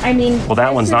 but Well,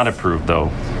 that one's not approved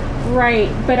though. Right,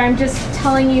 but I'm just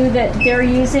telling you that they're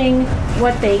using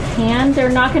what they can. They're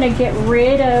not going to get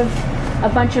rid of a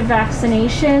bunch of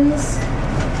vaccinations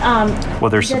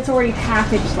that's already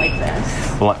packaged like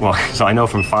this. Well, so I know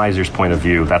from Pfizer's point of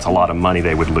view, that's a lot of money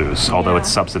they would lose, although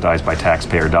it's subsidized by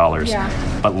taxpayer dollars. Yeah.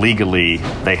 But legally,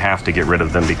 they have to get rid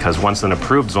of them because once an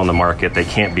approved's on the market, they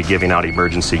can't be giving out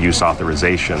emergency use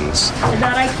authorizations.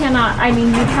 That I cannot.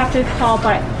 You'd have to call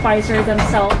Pfizer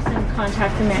themselves and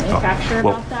contact the manufacturer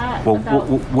about that.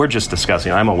 We're just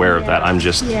discussing. I'm aware of that. I'm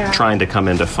just trying to come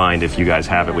in to find if you guys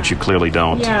have it, which you clearly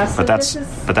don't. Yeah, so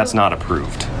but that's not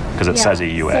approved because it says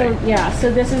EUA.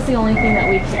 So this is the only thing that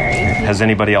we carry. Has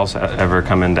anybody else ever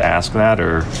come in to ask that,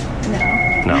 or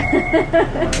no?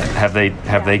 Have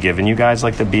they given you guys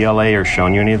like the BLA or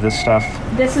shown you any of this stuff?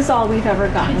 This is all we've ever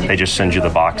gotten. They just send you the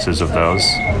boxes of those?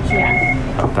 Yeah.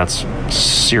 Oh, that's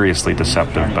seriously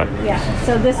deceptive, but... Yeah,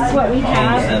 so this is what we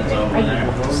have.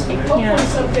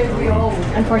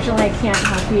 Unfortunately, I can't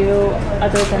help you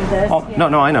other than this. Oh,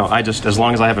 no, I know. As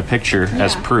long as I have a picture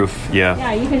as proof,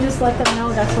 Yeah, you can just let them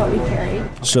know that's what we carry.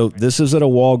 So this is at a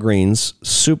Walgreens,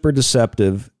 super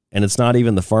deceptive, and it's not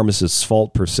even the pharmacist's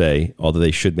fault per se, although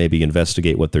they should maybe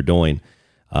investigate what they're doing,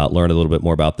 learn a little bit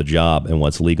more about the job and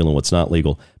what's legal and what's not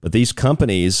legal. But these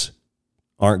companies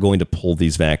aren't going to pull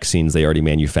these vaccines they already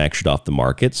manufactured off the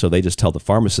market, so they just tell the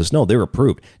pharmacist, no, they're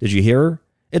approved. Did you hear her?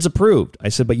 It's approved. I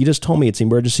said, but you just told me it's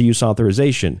emergency use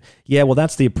authorization. Yeah, well,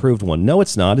 that's the approved one. No,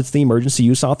 it's not. It's the emergency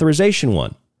use authorization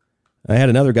one. I had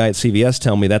another guy at CVS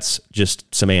tell me that's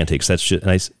just semantics. That's just,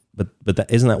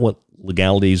 isn't that what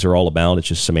legalities are all about? It's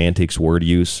just semantics, word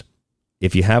use.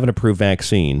 If you have an approved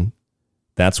vaccine,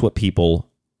 that's what people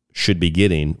should be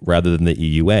getting rather than the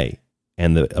EUA.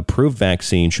 And the approved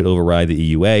vaccine should override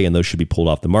the EUA, and those should be pulled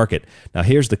off the market. Now,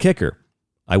 here's the kicker.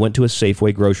 I went to a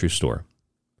Safeway grocery store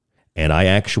and I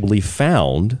actually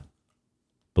found,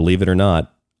 believe it or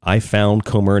not, I found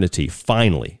Comirnaty.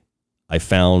 Finally, I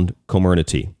found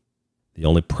Comirnaty. The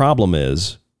only problem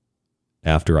is,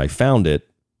 after I found it,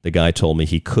 the guy told me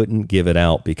he couldn't give it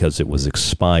out because it was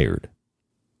expired.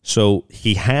 So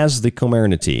he has the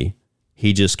Comirnaty.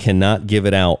 He just cannot give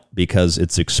it out because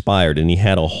it's expired. And he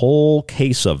had a whole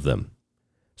case of them.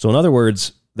 So in other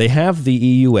words, they have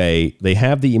the EUA, they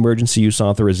have the emergency use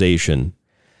authorization,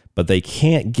 but they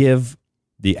can't give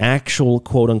the actual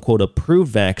quote-unquote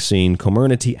approved vaccine,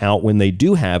 Comirnaty, out when they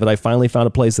do have it. I finally found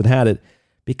a place that had it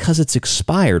because it's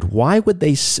expired. Why would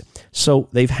they? So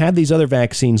they've had these other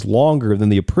vaccines longer than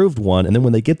the approved one, and then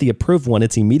when they get the approved one,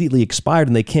 it's immediately expired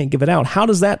and they can't give it out. How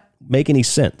does that make any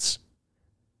sense?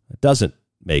 It doesn't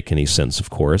make any sense, of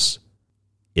course.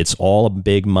 It's all a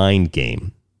big mind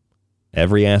game.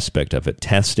 Every aspect of it,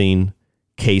 testing,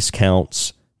 case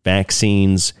counts,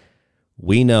 vaccines.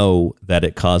 We know that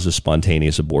it causes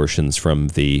spontaneous abortions from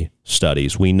the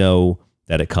studies. We know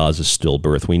that it causes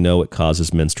stillbirth. We know it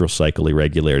causes menstrual cycle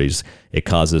irregularities. It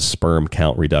causes sperm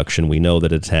count reduction. We know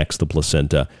that it attacks the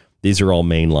placenta. These are all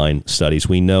mainline studies.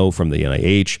 We know from the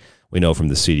NIH. We know from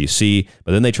the CDC.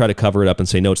 But then they try to cover it up and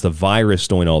say, no, it's the virus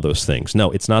doing all those things.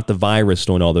 No, it's not the virus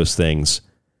doing all those things.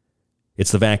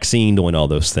 It's the vaccine doing all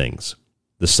those things.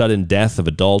 The sudden death of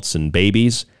adults and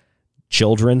babies,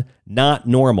 children, not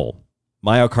normal.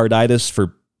 Myocarditis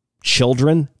for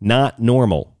children, not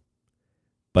normal.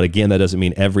 But again, that doesn't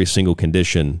mean every single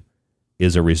condition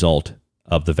is a result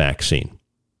of the vaccine.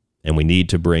 And we need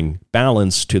to bring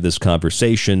balance to this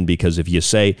conversation, because if you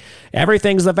say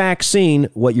everything's the vaccine,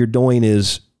 what you're doing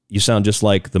is you sound just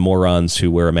like the morons who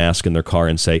wear a mask in their car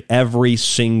and say every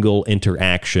single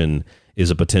interaction is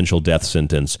a potential death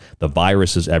sentence. The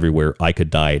virus is everywhere. I could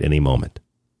die at any moment.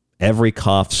 Every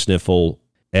cough, sniffle,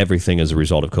 everything is a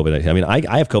result of COVID-19. I mean,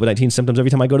 I have COVID-19 symptoms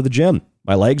every time I go to the gym.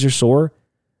 My legs are sore.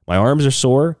 My arms are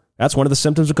sore. That's one of the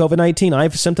symptoms of COVID-19. I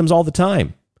have symptoms all the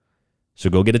time. So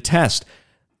go get a test,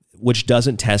 which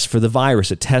doesn't test for the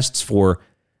virus. It tests for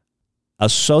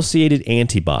associated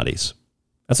antibodies.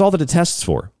 That's all that it tests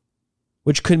for,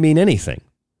 which could mean anything.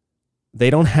 They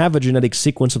don't have a genetic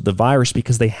sequence of the virus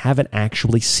because they haven't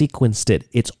actually sequenced it.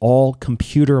 It's all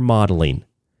computer modeling,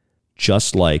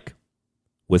 just like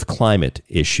with climate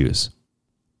issues.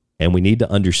 And we need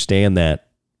to understand that.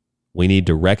 We need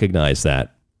to recognize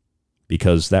that,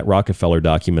 because that Rockefeller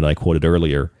document I quoted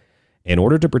earlier, in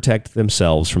order to protect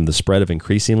themselves from the spread of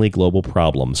increasingly global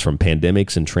problems, from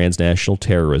pandemics and transnational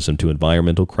terrorism to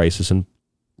environmental crisis and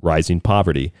rising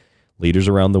poverty, leaders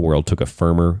around the world took a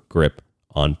firmer grip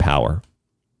on power.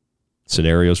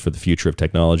 Scenarios for the future of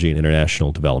technology and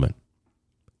international development.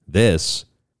 This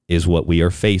is what we are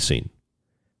facing.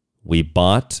 We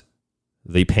bought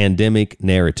the pandemic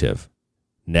narrative.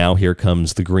 Now here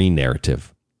comes the green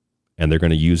narrative. And they're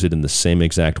going to use it in the same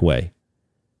exact way.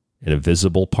 An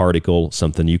invisible particle,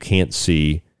 something you can't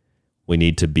see. We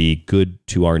need to be good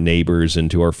to our neighbors and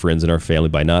to our friends and our family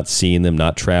by not seeing them,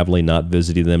 not traveling, not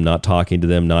visiting them, not talking to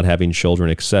them, not having children,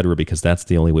 etc., because that's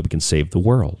the only way we can save the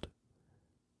world.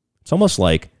 It's almost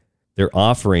like they're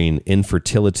offering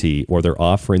infertility, or they're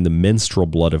offering the menstrual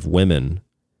blood of women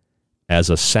as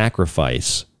a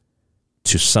sacrifice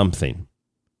to something,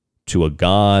 to a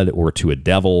god or to a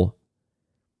devil.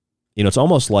 You know, it's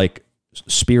almost like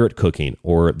spirit cooking,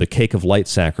 or the cake of light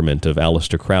sacrament of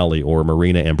Aleister Crowley or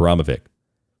Marina Abramovic.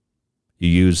 You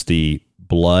use the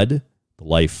blood, the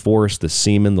life force, the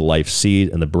semen, the life seed,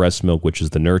 and the breast milk, which is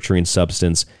the nurturing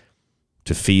substance,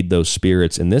 to feed those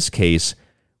spirits. In this case,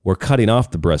 we're cutting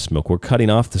off the breast milk, we're cutting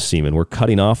off the semen, we're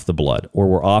cutting off the blood, or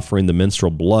we're offering the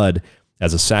menstrual blood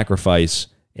as a sacrifice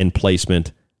in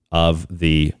placement of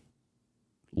the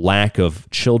lack of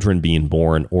children being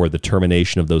born, or the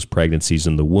termination of those pregnancies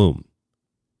in the womb.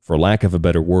 For lack of a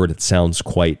better word, it sounds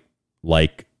quite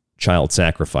like child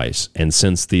sacrifice. And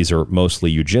since these are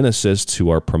mostly eugenicists who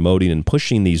are promoting and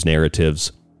pushing these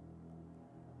narratives,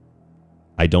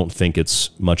 I don't think it's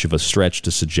much of a stretch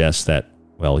to suggest that,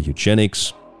 well,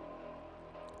 eugenics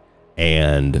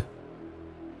and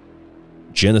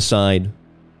genocide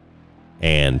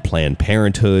and Planned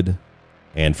Parenthood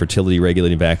and fertility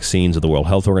regulating vaccines of the World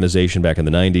Health Organization back in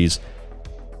the 90s,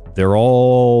 they're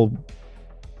all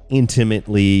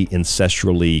intimately,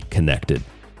 ancestrally connected.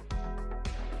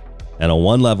 And on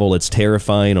one level, it's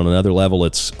terrifying. On another level,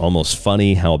 it's almost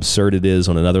funny how absurd it is.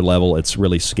 On another level, it's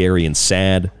really scary and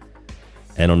sad.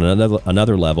 And on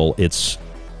another level, it's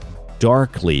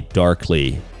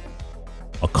darkly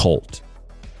occult.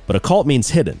 But occult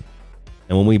means hidden.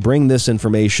 And when we bring this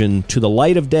information to the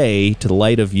light of day, to the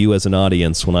light of you as an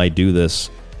audience, when I do this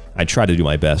I try to do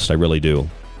my best. I really do.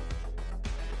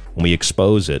 When we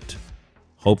expose it,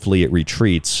 hopefully it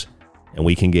retreats and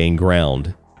we can gain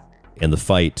ground in the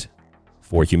fight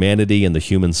for humanity and the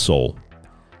human soul.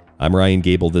 I'm Ryan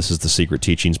Gable. This is The Secret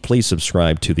Teachings. Please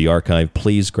subscribe to the archive.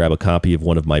 Please grab a copy of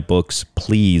one of my books.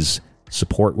 Please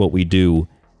support what we do,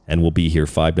 and we'll be here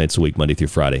 5 nights a week, Monday through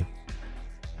Friday.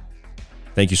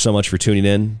 Thank you so much for tuning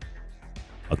in.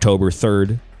 October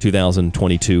 3rd,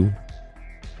 2022.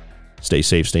 Stay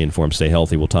safe, stay informed, stay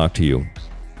healthy. We'll talk to you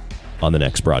on the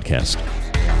next broadcast.